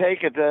All You Can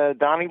Take at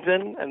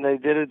Donington, and they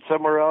did it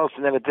somewhere else,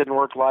 and then it didn't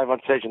work live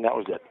on stage, and that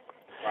was it.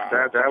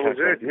 Wow. That was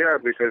it, yeah,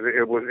 because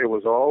it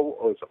was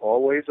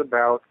always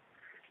about,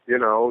 you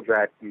know,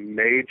 that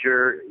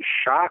major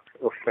shock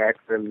effect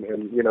and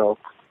you know,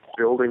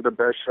 building the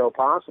best show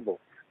possible.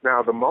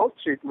 Now the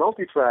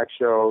multi-track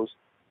shows,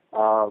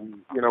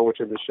 you know, which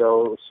are the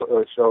shows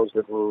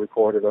that were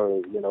recorded,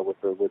 you know, with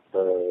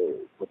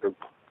the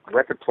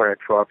record plant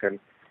truck, and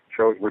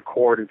shows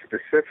recorded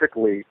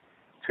specifically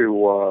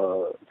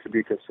to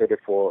be considered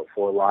for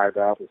live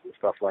albums and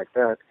stuff like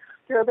that.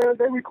 Yeah,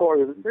 they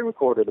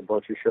recorded a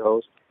bunch of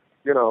shows.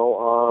 You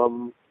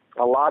know,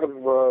 a lot of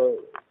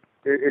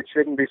it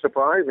shouldn't be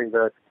surprising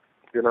that,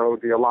 you know,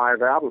 the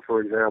Alive album,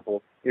 for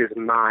example, is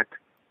not,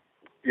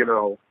 you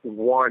know,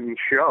 one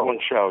show. One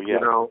show, yeah. You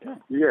know,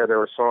 yeah, there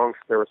were songs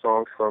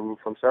from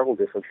several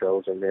different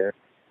shows in there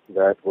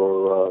that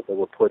were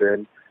put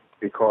in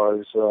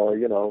because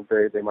you know,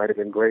 they might have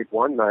been great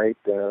one night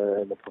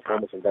and the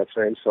performance of that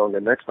same song the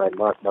next night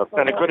not.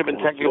 And it could have been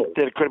technical.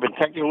 There could have been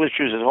technical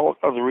issues and all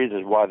other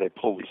reasons why they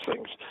pull these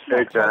things.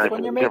 Exactly.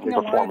 When you're making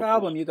a live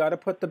album, you got to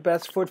put the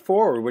best foot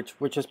forward,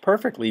 which is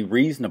perfectly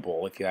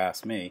reasonable, if you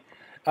ask me.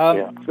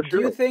 Yeah, for Do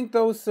sure. you think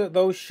those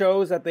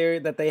shows that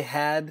they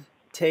had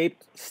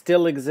taped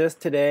still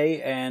exist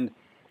today, and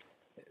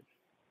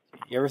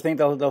you ever think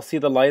they'll see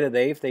the light of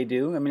day if they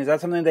do? I mean, is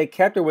that something they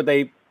kept, or would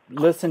they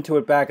listen to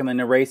it back and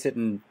then erase it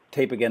and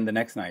tape again the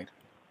next night?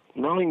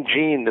 Knowing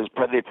Gene,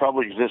 they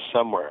probably exist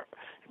somewhere.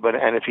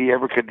 And if he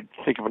ever could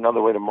think of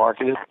another way to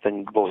market it,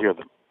 then we'll hear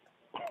them.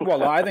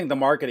 Well, I think the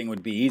marketing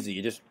would be easy.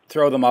 You just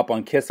throw them up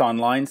on KISS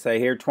Online, say,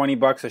 here,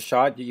 $20 a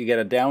shot, you get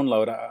a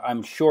download.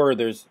 I'm sure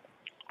there's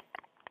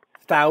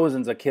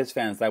thousands of KISS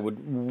fans that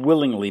would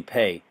willingly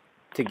pay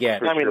to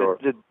get. I mean,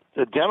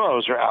 the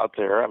demos are out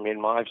there. I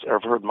mean,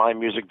 I've heard my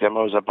music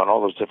demos up on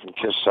all those different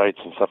KISS sites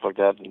and stuff like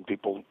that, and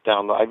people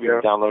download. I've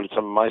even downloaded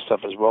some of my stuff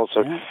as well.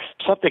 So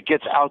stuff that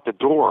gets out the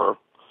door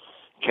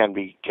can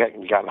be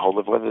gotten hold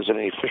of. Whether there's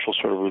any official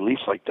sort of release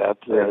like that,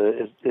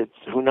 it's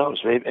who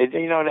knows?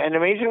 You know, and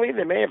amazingly,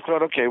 they may have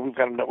thought, okay, we've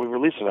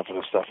released enough of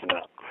this stuff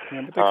now.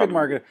 Yeah, but they could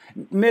market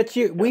it. Mitch,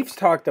 we've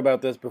talked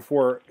about this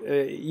before.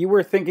 You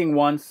were thinking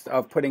once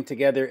of putting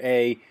together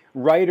a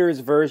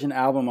writer's version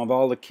album of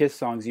all the KISS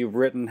songs you've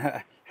written.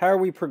 How are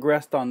we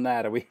progressed on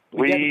that? Are we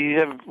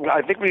have.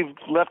 I think we've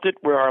left it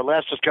where our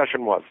last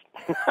discussion was.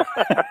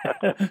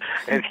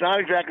 It's not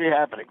exactly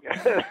happening.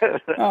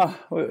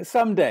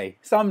 Someday.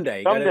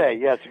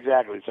 Yes,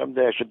 exactly.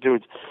 Someday I should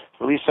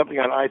release something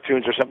on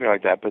iTunes or something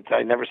like that. But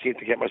I never seem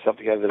to get myself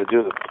together to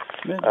do them.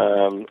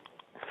 Yeah.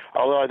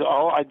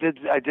 Although I did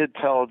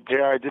tell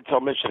JR, I did tell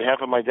Mitch that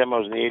half of my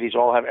demos in the '80s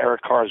all have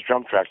Eric Carr's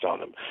drum tracks on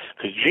them,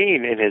 because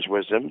Gene, in his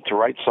wisdom, to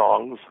write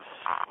songs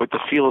with the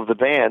feel of the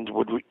band,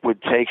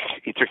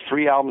 he took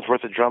 3 albums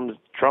worth of drum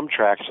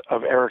tracks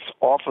of Eric's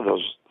off of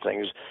those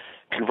things,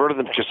 converted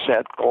them to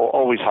cassette,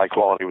 always high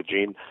quality with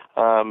Gene,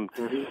 and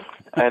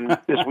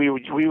we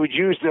would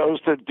use those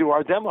to do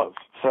our demos.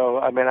 So,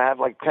 I mean, I have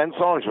like 10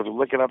 songs with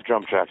licking up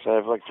drum tracks. I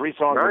have like 3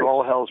 songs with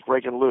All Hell's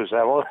Breaking Loose.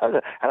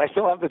 And I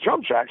still have the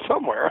drum track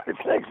somewhere, I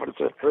think. But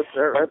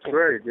that's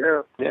great,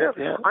 yeah.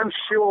 I'm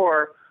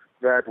sure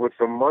that with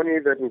the money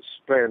that was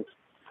spent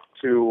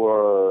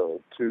to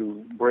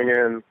bring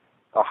in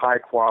a high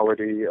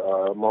quality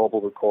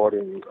mobile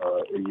recording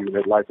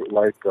unit like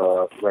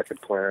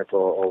Record Plant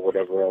or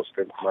whatever else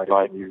that might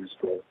have been used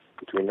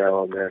between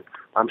now and then,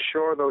 I'm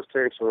sure those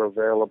tapes are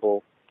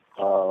available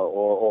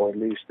or at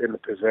least in the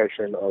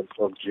possession of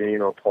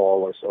Gene or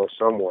Paul or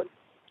someone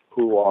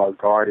who are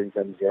guarding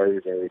them very,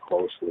 very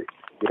closely.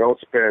 You don't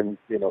spend,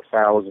 you know,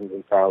 thousands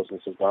and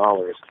thousands of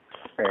dollars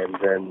and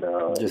then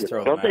don't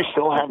they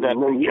still have that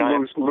big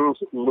giant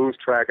lose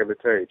track of the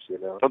tapes, you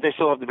know? Don't they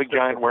still have the big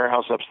giant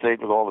warehouse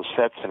upstate with all the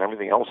sets and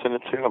everything else in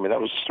it too? I mean, that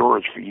was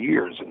storage for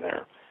years in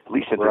there, at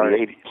least into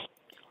the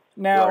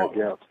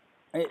 '80s.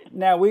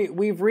 Now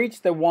we've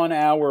reached the 1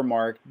 hour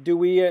mark. Do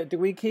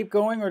we keep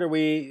going, or do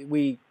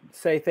we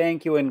say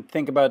thank you and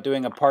think about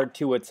doing a part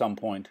 2 at some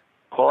point?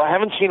 Well, I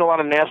haven't seen a lot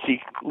of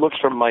nasty looks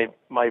from my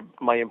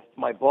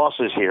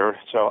bosses here,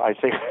 so I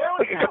think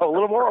we could go a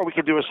little more, or we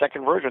could do a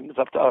second version. It's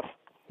up to us.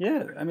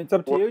 Yeah, I mean, it's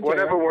up to you,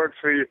 whatever works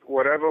for you.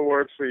 Whatever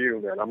works for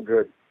you, man. I'm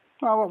good.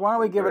 Well, why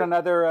don't we give it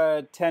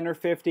another 10 or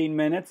 15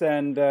 minutes,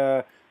 and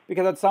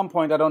because at some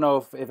point, I don't know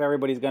if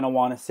everybody's going to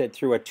want to sit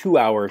through a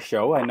 2-hour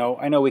show. I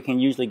know we can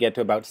usually get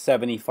to about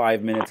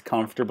 75 minutes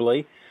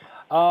comfortably.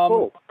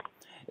 Cool.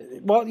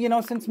 Well, you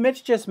know, since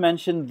Mitch just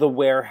mentioned the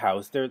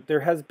warehouse,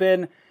 there has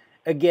been,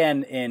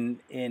 again,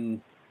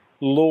 in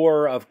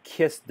lore of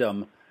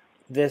Kissdom,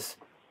 this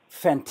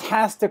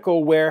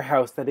fantastical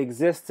warehouse that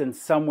exists in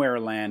somewhere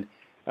land.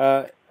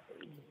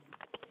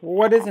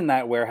 What is in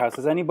that warehouse?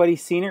 Has anybody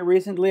seen it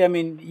recently? I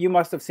mean, you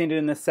must have seen it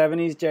in the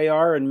 70s,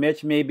 JR, and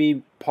Mitch,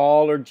 maybe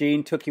Paul or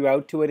Gene took you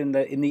out to it in the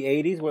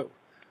 80s.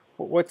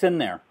 What's in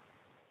there?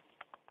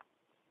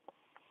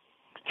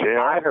 JR?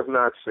 I have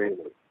not seen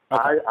it.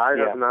 Okay. I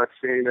have not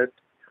seen it.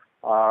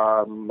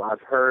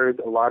 I've heard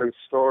a lot of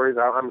stories.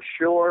 I'm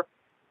sure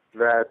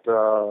that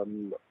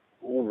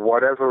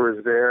whatever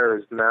is there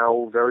is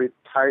now very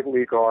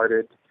tightly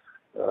guarded.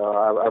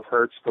 I've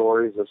heard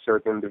stories of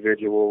certain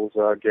individuals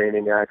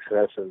gaining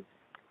access and,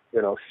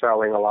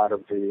 selling a lot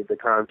of the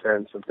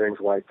contents and things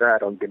like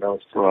that,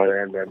 unbeknownst to the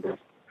band members.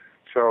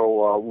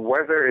 So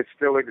whether it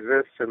still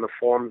exists in the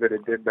form that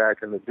it did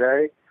back in the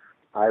day,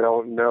 I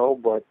don't know,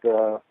 but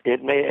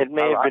it may have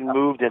been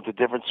moved into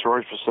different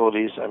storage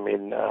facilities. I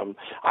mean,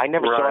 I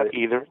never saw it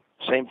either.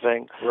 Same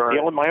thing.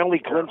 Right. My only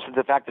glimpse of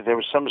the fact that there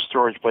was some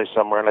storage place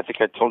somewhere, and I think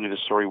I told you the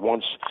story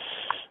once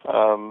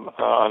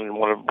on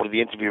one of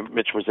the interviews,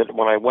 Mitch, was that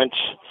when I went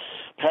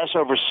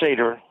Passover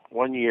Seder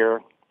one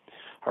year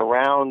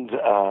around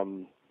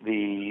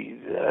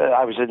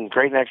I was in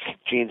Great Neck.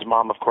 Gene's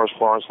mom, of course,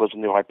 Florence, lives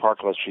in New Hyde Park,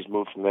 unless she's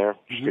moved from there.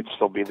 She could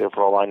still be there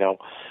for all I know.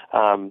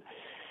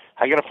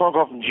 I got a phone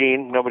call from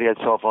Gene. Nobody had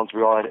cell phones.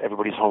 We all had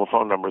everybody's home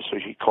phone numbers. So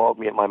she called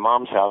me at my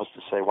mom's house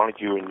to say, why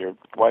don't you and your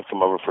wife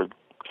come over for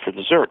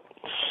dessert?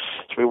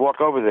 So we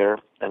walk over there,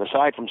 and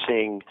aside from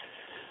seeing,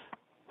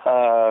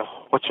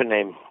 what's her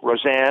name,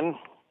 Roseanne,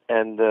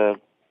 and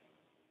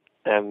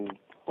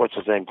what's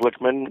his name,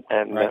 Glickman,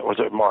 and was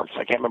it Marks?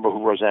 I can't remember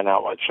who Roseanne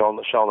out was.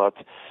 Shellnut.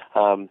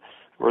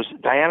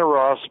 Diana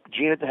Ross,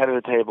 Gene at the head of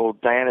the table,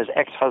 Diana's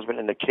ex-husband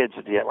and the kids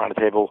around the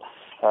table,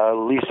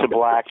 Lisa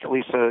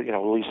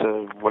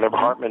whatever,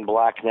 Hartman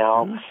Black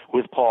now,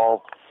 with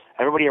Paul,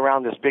 everybody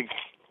around this big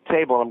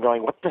table, and I'm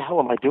going, what the hell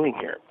am I doing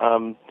here?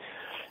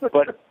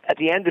 But at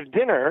the end of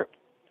dinner,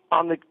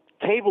 on the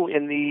table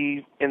in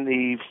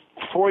the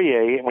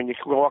foyer, when you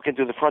walk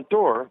into the front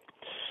door,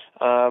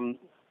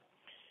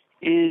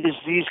 is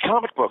these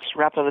comic books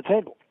wrapped on the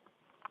table.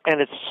 And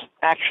it's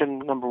Action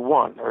number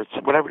 1, or it's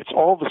whatever. It's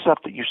all the stuff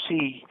that you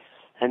see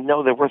and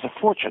know they're worth a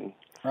fortune.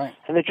 Right.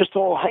 And they're just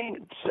all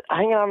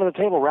hanging out on the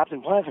table, wrapped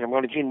in plastic. I'm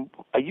going to Gene,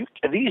 are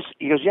these?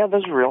 He goes, yeah,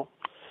 those are real.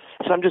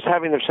 So I'm just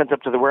having them sent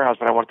up to the warehouse,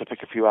 but I wanted to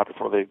pick a few out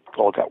before they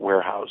all got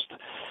warehoused.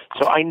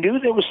 So I knew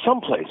there was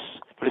someplace,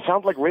 but it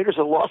sounds like Raiders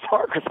of the Lost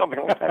Ark or something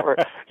like that. Where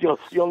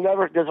you'll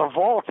never. There's a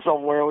vault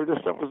somewhere where this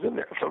stuff was in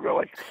there. So we're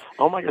like,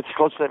 oh my God, it's the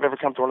closest I've ever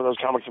come to one of those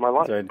comics in my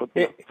life. So but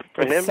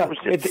for him,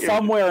 it's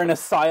somewhere in a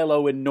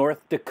silo in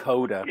North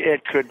Dakota.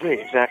 It could be,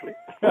 exactly.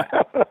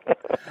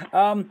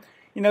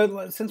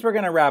 Since we're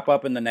going to wrap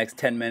up in the next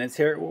 10 minutes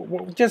here,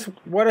 just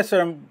what are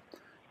some,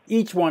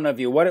 each one of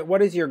you,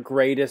 what is your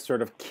greatest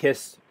sort of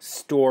KISS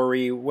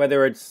story,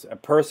 whether it's a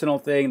personal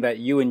thing that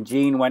you and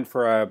Gene went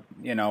for a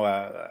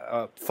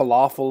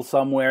falafel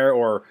somewhere,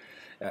 or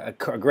a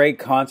great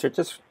concert?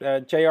 Just,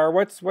 JR,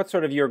 what's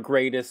sort of your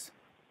greatest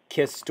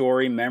KISS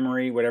story,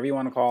 memory, whatever you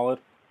want to call it?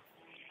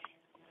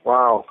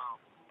 Wow.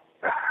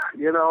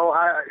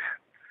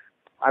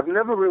 I've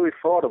never really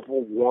thought of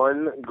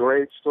one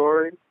great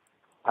story.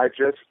 I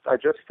just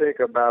think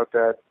about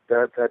that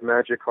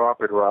magic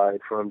carpet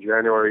ride from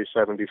January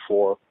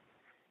 '74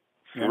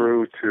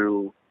 through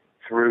to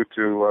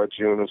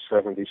June of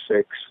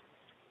 '76,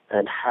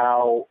 and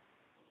how,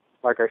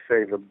 like I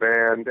say, the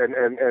band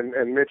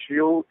and Mitch,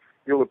 you'll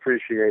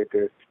appreciate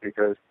this,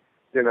 because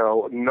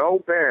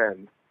no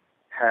band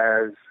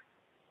has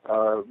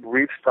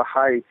reached the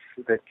heights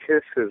that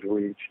KISS has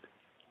reached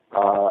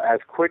as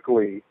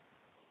quickly,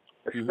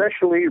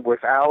 especially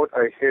without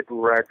a hit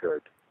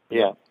record.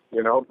 Yeah.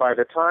 By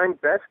the time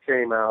Beth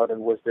came out and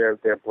was their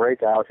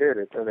breakout hit,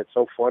 and it's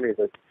so funny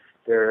that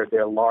their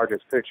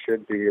largest hit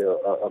should be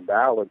a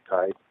ballad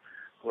type.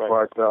 Right.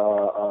 But,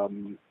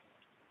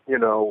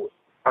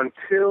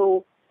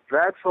 until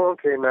that song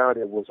came out,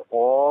 it was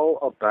all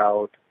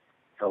about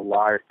the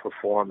live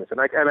performance.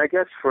 And I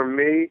guess for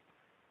me,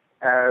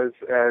 as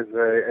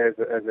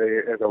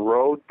a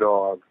road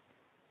dog,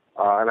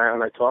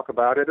 and I talk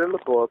about it in the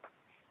book,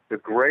 the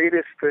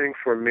greatest thing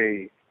for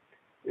me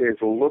is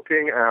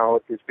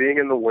being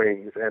in the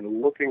wings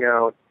and looking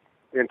out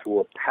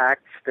into a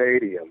packed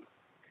stadium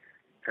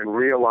and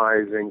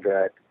realizing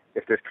that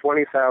if there's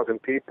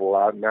 20,000 people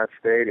out in that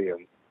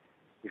stadium,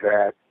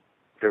 that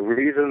the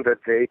reason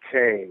that they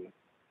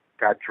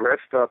got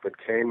dressed up and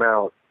came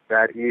out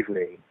that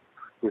evening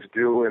was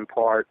due in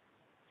part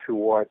to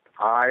what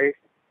I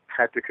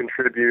had to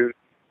contribute,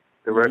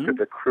 the rest of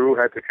the crew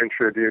had to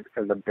contribute,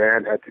 and the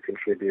band had to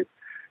contribute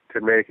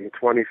to making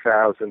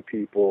 20,000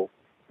 people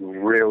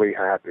really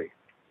happy.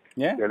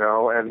 Yeah.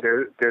 And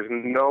there's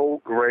no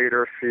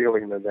greater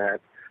feeling than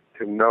that,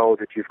 to know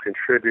that you've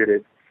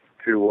contributed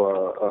to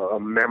a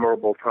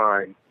memorable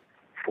time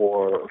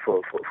for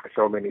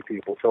so many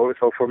people. So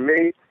for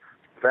me,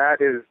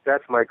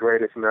 that's my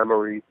greatest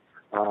memory.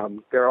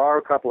 There are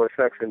a couple of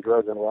sex and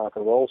drugs and rock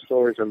and roll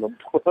stories in the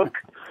book.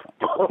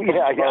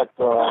 Yeah, I got.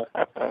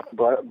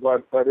 But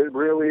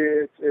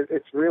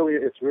it's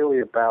really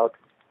about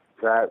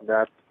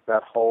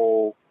that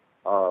whole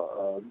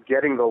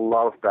getting the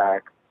love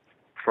back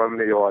from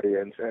the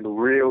audience, and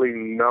really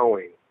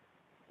knowing,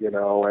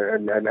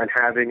 and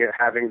having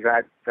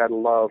that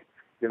love,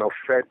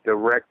 fed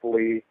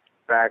directly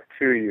back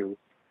to you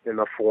in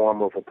the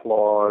form of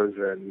applause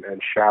and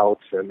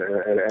shouts and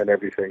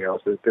everything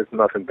else. There's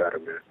nothing better,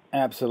 man.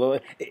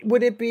 Absolutely.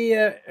 Would it be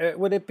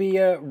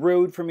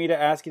rude for me to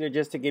ask you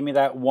to give me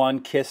that one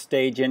Kiss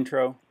stage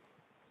intro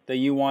that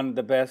you wanted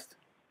the best?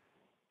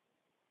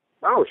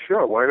 Oh,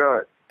 sure. Why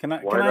not? Can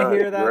I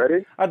hear that?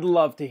 Ready? I'd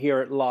love to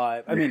hear it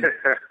live. I mean,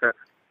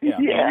 yeah.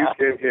 You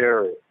can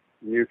hear it.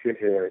 You can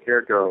hear it. Here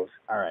it goes.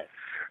 All right.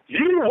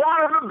 You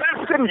wanted the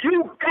best and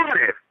you got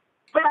it.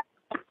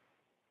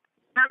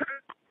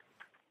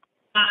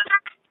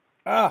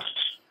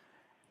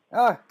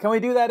 Can we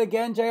do that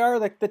again, JR?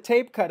 The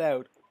tape cut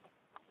out.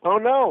 Oh,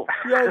 no.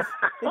 Yes,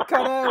 it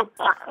cut out.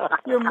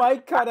 Your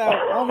mic cut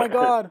out. Oh, my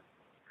God.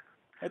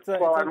 I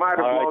might have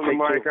blown the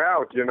mic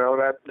out. You know,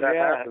 that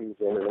happens.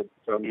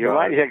 You're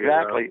right,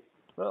 exactly.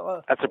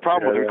 That's the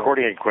problem with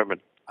recording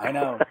equipment. I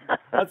know.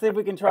 Let's see if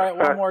we can try it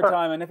one more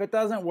time. And if it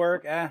doesn't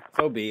work,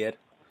 so be it.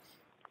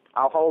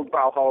 I'll hold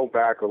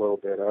back a little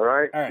bit, all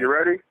right? You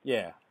ready?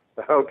 Yeah.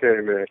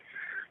 Okay, man.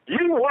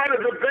 You wanted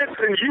the best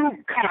and you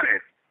got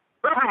it.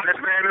 The hottest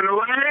man in the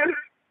land.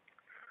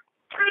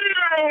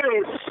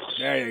 Yes!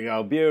 There you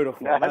go.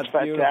 Beautiful. That's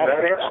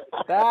beautiful.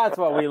 That's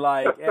what we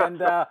like.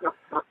 And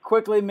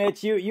quickly,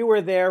 Mitch, you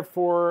were there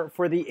for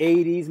the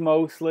 80s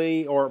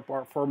mostly, or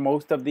for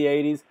most of the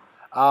 80s.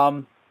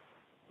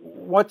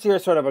 What's your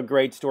sort of a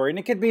great story? And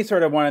it could be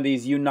sort of one of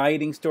these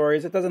uniting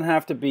stories. It doesn't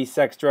have to be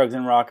sex, drugs,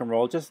 and rock and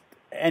roll. Just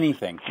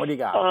anything. What do you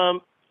got?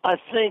 I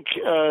think,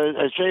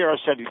 as JR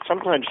said,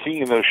 sometimes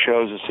seeing those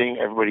shows and seeing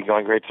everybody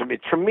going great.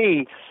 For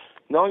me,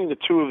 knowing the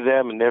two of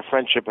them and their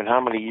friendship and how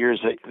many years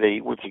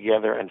they were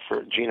together, and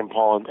for Gene and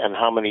Paul, and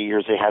how many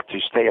years they had to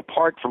stay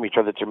apart from each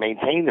other to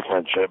maintain the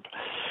friendship,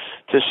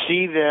 to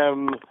see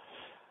them.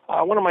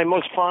 One of my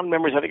most fond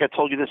memories, I think I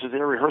told you this, is they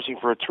were rehearsing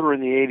for a tour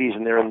in the 80s,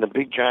 and they're in the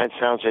big giant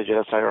soundstage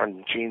outside,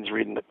 and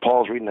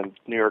Paul's reading the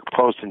New York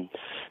Post, and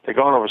they're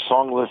going over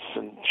song lists,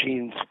 and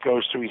Gene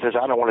goes through, he says,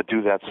 I don't want to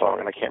do that song,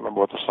 and I can't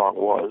remember what the song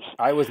was.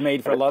 I Was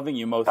Made for Loving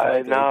You, most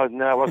likely. No,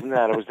 it wasn't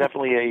that. It was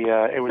definitely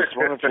it was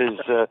one of his,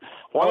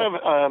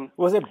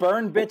 was it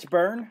Burn, Bitch,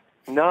 Burn?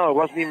 No, it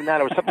wasn't even that.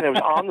 It was something that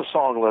was on the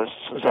song list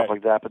and stuff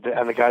like that.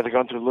 And the guys are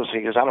going through the list, and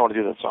he goes, I don't want to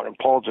do that song. And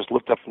Paul just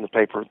looked up from the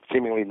paper,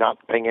 seemingly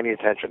not paying any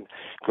attention,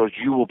 goes,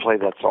 you will play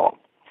that song.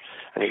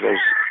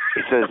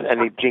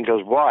 And Gene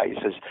goes, why? He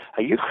says,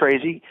 are you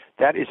crazy?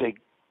 That is a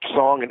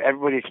song, and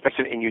everybody expects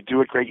it, and you do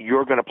it great.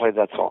 You're going to play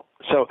that song.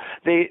 So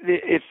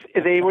if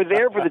they were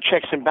there for the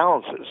checks and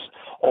balances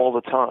all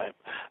the time.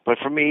 But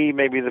for me,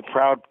 maybe the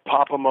proud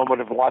papa moment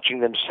of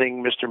watching them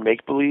sing Mr.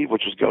 Make-Believe,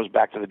 which goes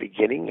back to the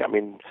beginning. I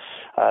mean,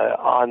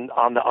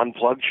 on the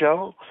Unplugged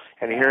show,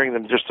 and hearing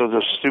them just those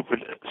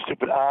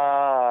stupid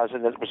ahs,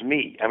 and that was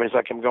me. I mean, it's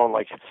like I'm going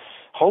like,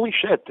 holy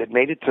shit! It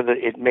made it to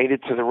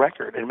the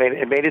record. It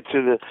made it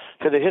to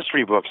the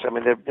history books. I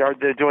mean,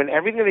 they're doing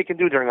everything they can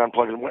do during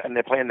Unplugged, and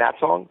they're playing that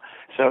song.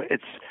 So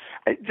it's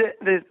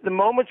the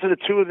moments of the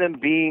two of them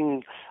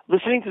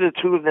listening to the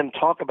two of them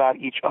talk about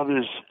each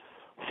other's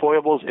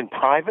foibles in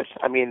private.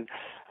 I mean,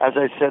 as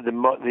I said,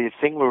 the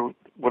thing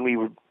when we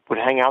would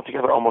hang out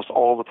together almost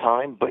all the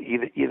time, but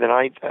either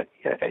night,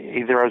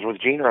 either I was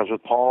with Gene or I was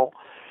with Paul,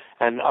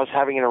 and us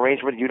having an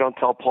arrangement, you don't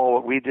tell Paul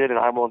what we did, and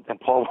I won't, and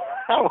Paul,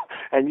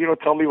 and you don't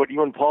tell me what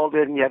you and Paul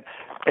did, and yet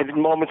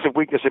in moments of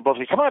weakness, they both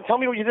say, come on, tell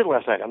me what you did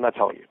last night. I'm not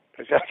telling you.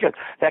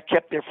 That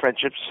kept their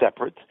friendship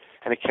separate,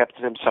 and it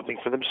kept them something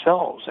for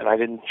themselves, and I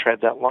didn't tread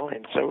that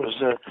line. So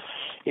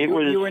it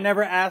was. You were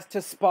never asked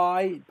to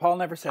spy. Paul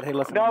never said, "Hey,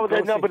 listen." No,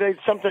 but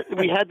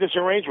we had this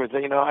arrangement.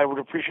 That, I would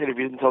appreciate if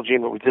you didn't tell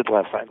Gene what we did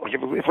last night.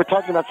 If we're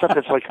talking about stuff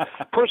that's like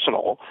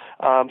personal,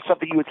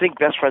 something you would think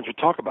best friends would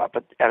talk about,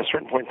 but at a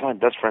certain point in time,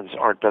 best friends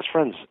aren't best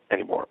friends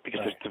anymore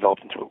because they've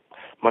developed into a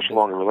much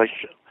longer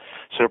relationship.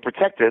 So to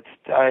protect it,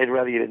 I'd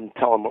rather you didn't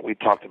tell him what we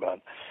talked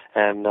about,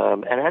 and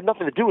it had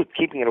nothing to do with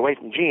keeping it away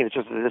from Gene. It's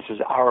just that this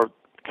is our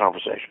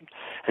conversation.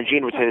 And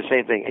Gene would say the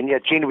same thing. And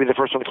yet Gene would be the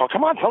first one to call,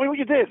 come on, tell me what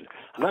you did.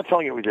 I'm not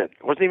telling you what we did.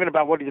 It wasn't even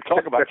about what did you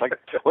talk about. It's like,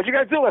 what did you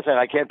guys do last night?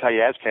 I can't tell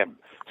you. Ask him.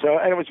 So,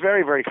 and it was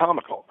very, very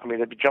comical. I mean,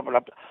 they'd be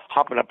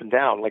hopping up and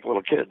down like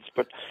little kids.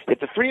 But if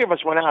the three of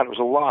us went out, it was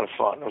a lot of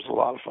fun. It was a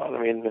lot of fun.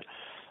 I mean,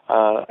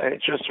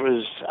 it just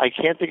was, I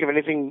can't think of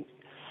anything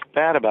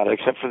bad about it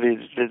except for the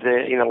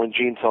when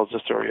Gene tells the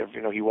story of,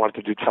 he wanted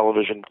to do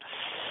television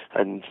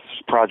and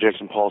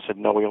projects, and Paul said,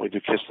 no, we only do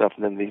Kiss stuff.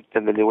 And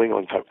then the New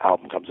England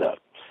album comes out.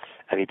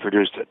 And he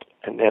produced it.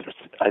 And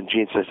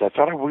Gene says, I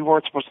thought we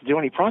weren't supposed to do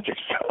any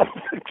projects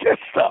Kiss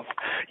stuff.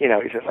 He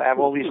says, I have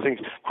all these things.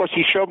 Of course,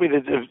 he showed me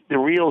the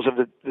reels of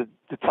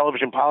the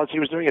television pilots he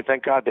was doing, and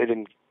thank God they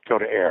didn't go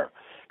to air.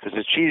 Because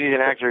as cheesy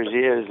an actor as he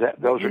is,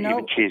 those are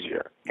even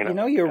cheesier.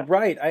 You're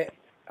right.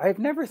 I've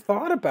never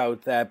thought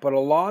about that, but a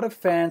lot of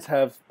fans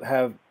have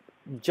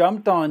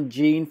jumped on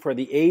Gene for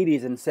the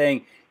 80s and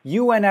saying,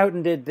 you went out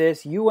and did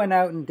this, you went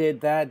out and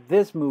did that,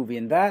 this movie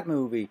and that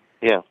movie.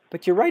 Yeah,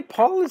 but you're right.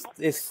 Paul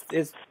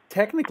is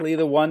technically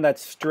the one that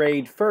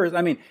strayed first.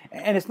 I mean,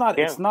 and it's not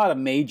a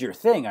major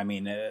thing. I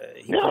mean,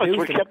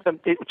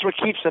 it's what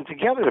keeps them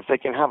together. If they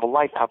can have a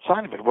life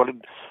outside of it,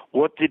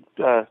 what did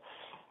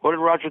What did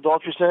Roger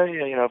Daltrey say?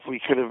 You know, if we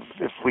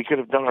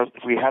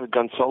had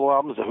done solo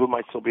albums, the Who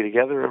might still be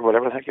together or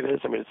whatever the heck it is.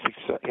 I mean,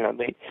 it's you know,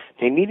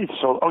 they needed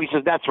solo. Oh, he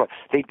says that's right.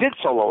 They did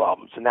solo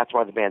albums, and that's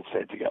why the band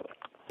stayed together.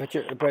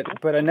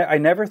 But I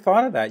never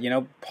thought of that. You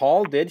know,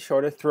 Paul did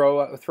sort of throw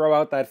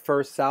out that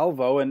first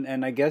salvo,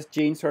 and I guess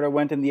Gene sort of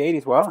went in the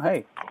 '80s. Well,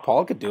 hey,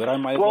 Paul could do it. I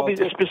might as well. Well,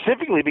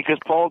 specifically because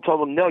Paul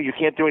told him, no, you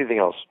can't do anything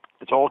else.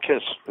 It's all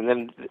Kiss. And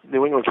then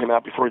New England came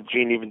out before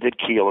Gene even did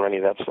Keel or any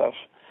of that stuff.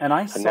 And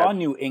I saw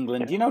New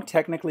England. Do you know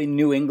technically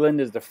New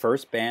England is the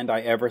first band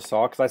I ever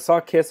saw? Because I saw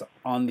Kiss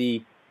on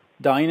the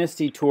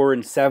Dynasty tour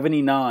in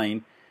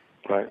 '79.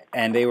 Right.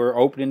 And they were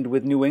opened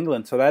with New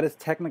England. So that is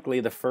technically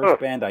the first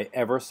band I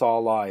ever saw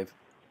live.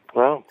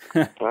 Well,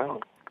 wow.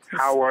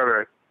 How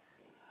were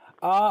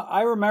they?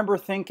 I remember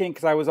thinking,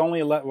 because I was only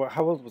 11,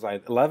 how old was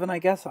I? 11, I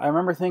guess? I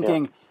remember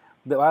thinking,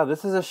 wow,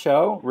 this is a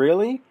show?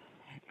 Really?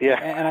 Yeah.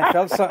 And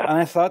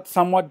I felt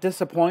somewhat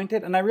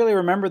disappointed, and I really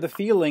remember the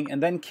feeling.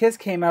 And then Kiss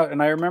came out,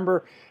 and I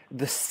remember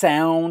the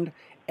sound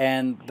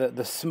and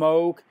the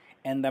smoke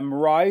and them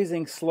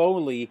rising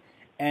slowly,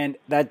 and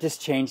that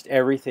just changed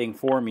everything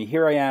for me.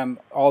 Here I am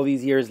all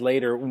these years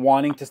later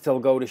wanting to still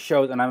go to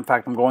shows, and in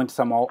fact I'm going to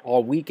some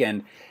all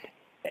weekend.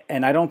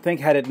 And I don't think,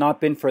 had it not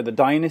been for the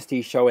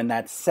Dynasty show and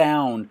that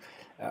sound,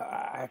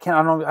 I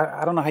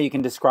don't know how you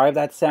can describe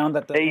that sound.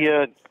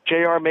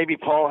 JR, maybe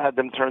Paul had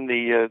them turn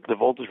the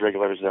voltage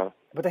regulators down.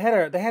 But they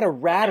had a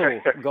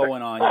rattle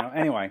going on, you know.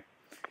 Anyway,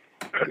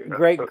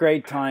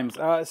 great times.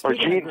 Or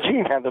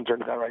Gene had them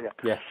turn it down, right?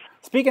 Yeah.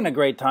 Speaking of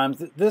great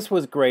times, this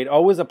was great.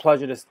 Always a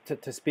pleasure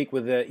to speak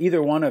with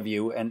either one of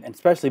you, and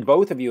especially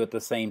both of you at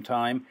the same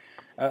time.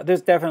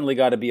 There's definitely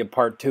got to be a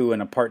part 2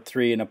 and a part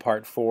 3 and a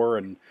part 4,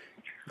 and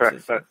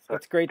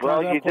that's great.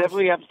 Well, you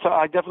definitely have to.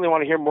 I definitely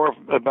want to hear more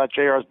about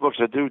JR's books.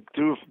 So do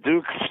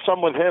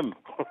some with him.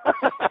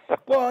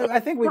 Well, I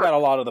think we got a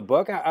lot of the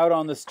book. Out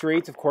on the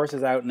Streets, of course,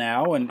 is out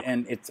now,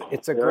 and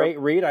it's a great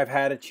read. I've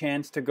had a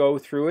chance to go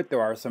through it.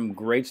 There are some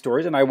great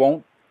stories, and I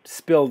won't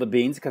spill the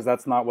beans because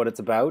that's not what it's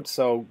about.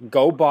 So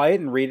go buy it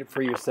and read it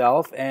for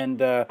yourself.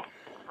 And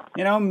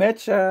you know,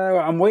 Mitch,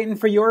 I'm waiting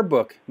for your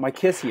book, My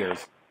Kiss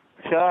Years.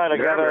 God,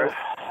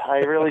 I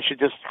really should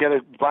just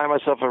buy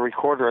myself a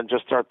recorder and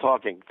just start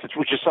talking,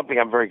 which is something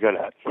I'm very good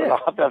at. Yeah.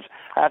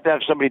 I have to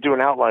have somebody do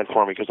an outline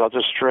for me because I'll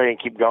just stray and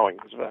keep going.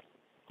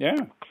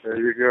 Yeah. There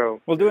you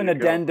go. We'll do an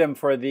addendum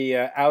for the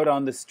Out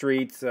on the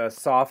Streets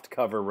soft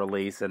cover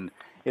release, and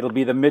it'll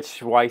be the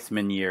Mitch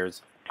Weissman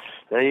years.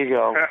 There you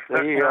go.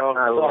 There you go.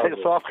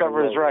 Soft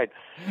cover is right.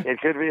 It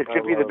could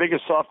be the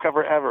biggest soft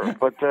cover ever.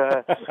 But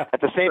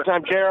at the same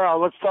time, JR,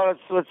 I'll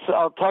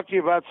talk to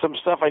you about some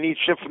stuff I need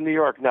shipped from New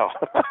York. No.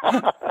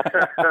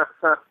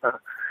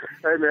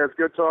 Hey man, it's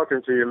good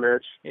talking to you,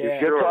 Mitch. Yeah.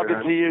 Good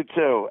talking to you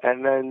too.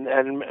 And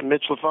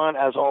Mitch Lafon,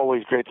 as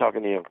always, great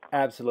talking to you.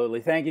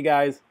 Absolutely. Thank you,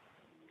 guys.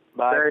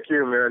 Bye. Thank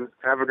you, man.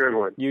 Have a good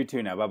one. You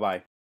too now.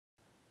 Bye-bye.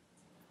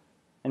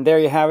 And there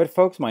you have it,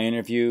 folks, my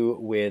interview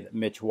with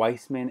Mitch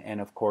Weissman and,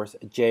 of course,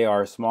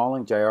 JR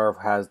Smalling. JR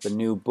has the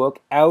new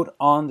book, Out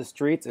on the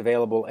Streets,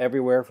 available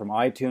everywhere from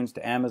iTunes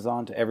to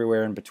Amazon to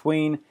everywhere in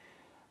between.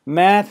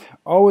 Matt,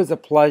 always a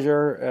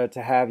pleasure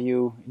to have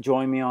you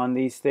join me on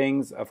these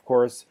things. Of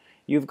course,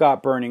 you've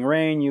got Burning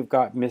Rain, you've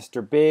got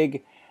Mr.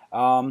 Big.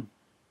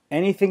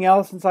 Anything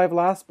else since I've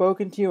last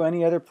spoken to you?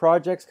 Any other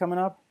projects coming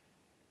up?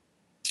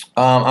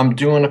 I'm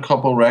doing a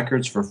couple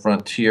records for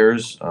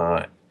Frontiers,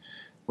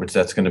 which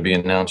that's going to be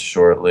announced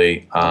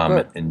shortly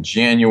in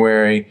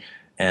January,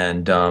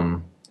 and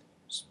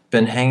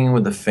been hanging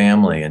with the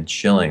family and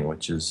chilling,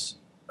 which is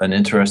an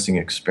interesting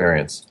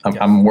experience.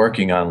 I'm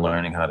working on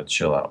learning how to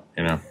chill out,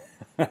 you know.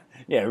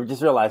 Yeah, we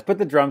just realized, put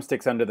the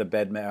drumsticks under the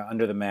bed,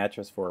 under the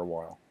mattress for a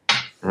while.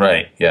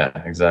 Right, yeah,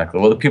 exactly.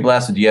 Well, the people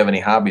ask me, do you have any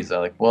hobbies? I'm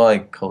like, well, I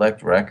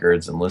collect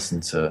records and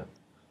listen to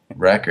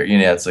record. You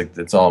know,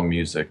 it's all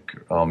music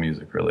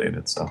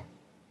related, so.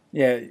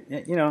 Yeah,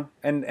 you know,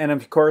 and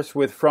of course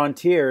with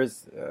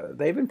Frontiers,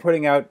 they've been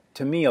putting out,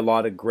 to me, a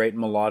lot of great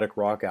melodic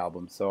rock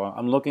albums. So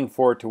I'm looking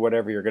forward to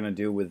whatever you're going to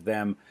do with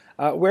them.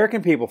 Where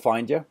can people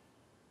find you?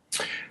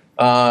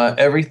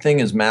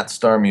 Everything is MATT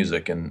STARR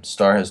Music, and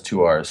Star has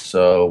 2 R's.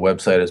 So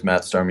website is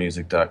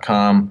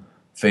mattstarmusic.com,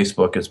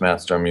 Facebook is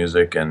MATT STARR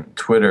Music, and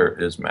Twitter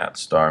is MATT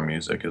STARR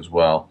Music as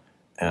well.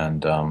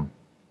 And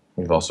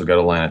we've also got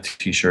a line of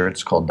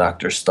T-shirts called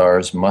Dr.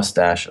 Starr's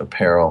Mustache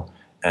Apparel,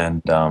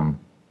 and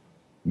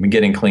been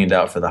getting cleaned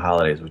out for the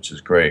holidays, which is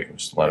great.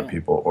 There's a lot of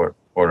people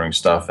ordering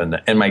stuff,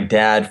 and my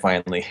dad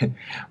finally,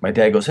 my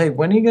dad goes, "Hey,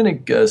 when are you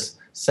gonna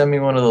send me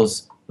one of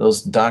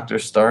those Dr.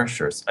 Starr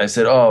shirts?" I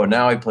said, "Oh,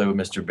 now I play with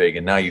Mr. Big,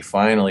 and now you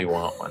finally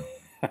want one."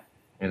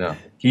 You know,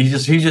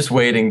 he's just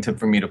waiting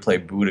for me to play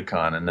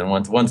Budokan, and then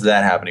once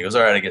that happened, he goes,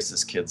 "All right, I guess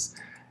this kid's,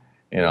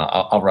 you know,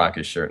 I'll rock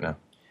his shirt now."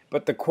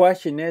 But the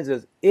question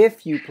is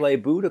if you play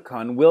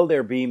Budokan, will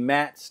there be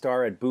MATT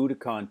STARR at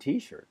Budokan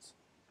T-shirts?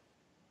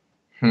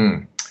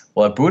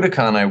 Well, at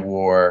Budokan, I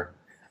wore,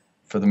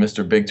 for the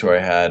Mr. Big tour,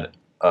 I had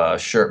a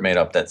shirt made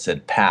up that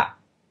said Pat,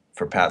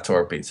 for Pat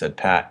Torpey. It said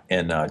Pat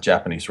in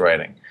Japanese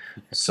writing.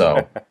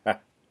 So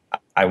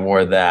I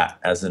wore that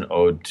as an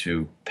ode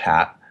to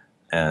Pat.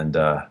 And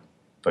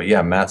but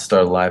yeah, MATT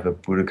STARR live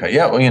at Budokai.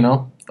 Yeah, well, you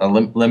know,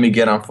 let me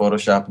get on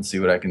Photoshop and see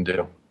what I can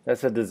do.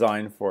 That's a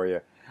design for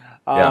you.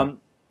 Yeah.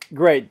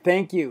 Great,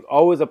 thank you.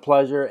 Always a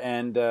pleasure,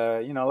 and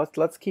you know,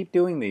 let's keep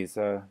doing these.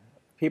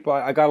 People,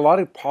 I got a lot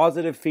of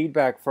positive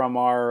feedback from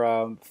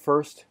our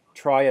first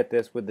try at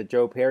this with the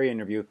Joe Perry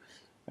interview.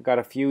 I got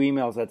a few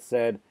emails that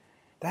said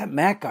that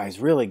Matt guy's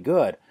really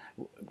good.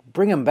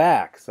 Bring him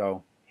back.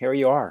 So here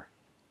you are.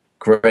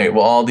 Great.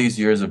 Well, all these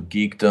years of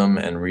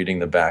geekdom and reading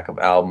the back of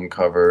album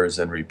covers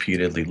and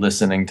repeatedly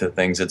listening to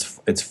things,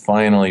 it's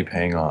finally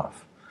paying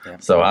off. Yeah.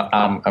 So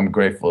I'm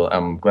grateful.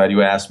 I'm glad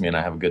you asked me, and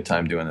I have a good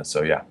time doing this.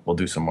 So yeah, we'll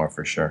do some more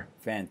for sure.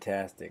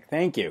 Fantastic.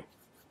 Thank you.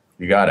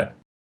 You got it.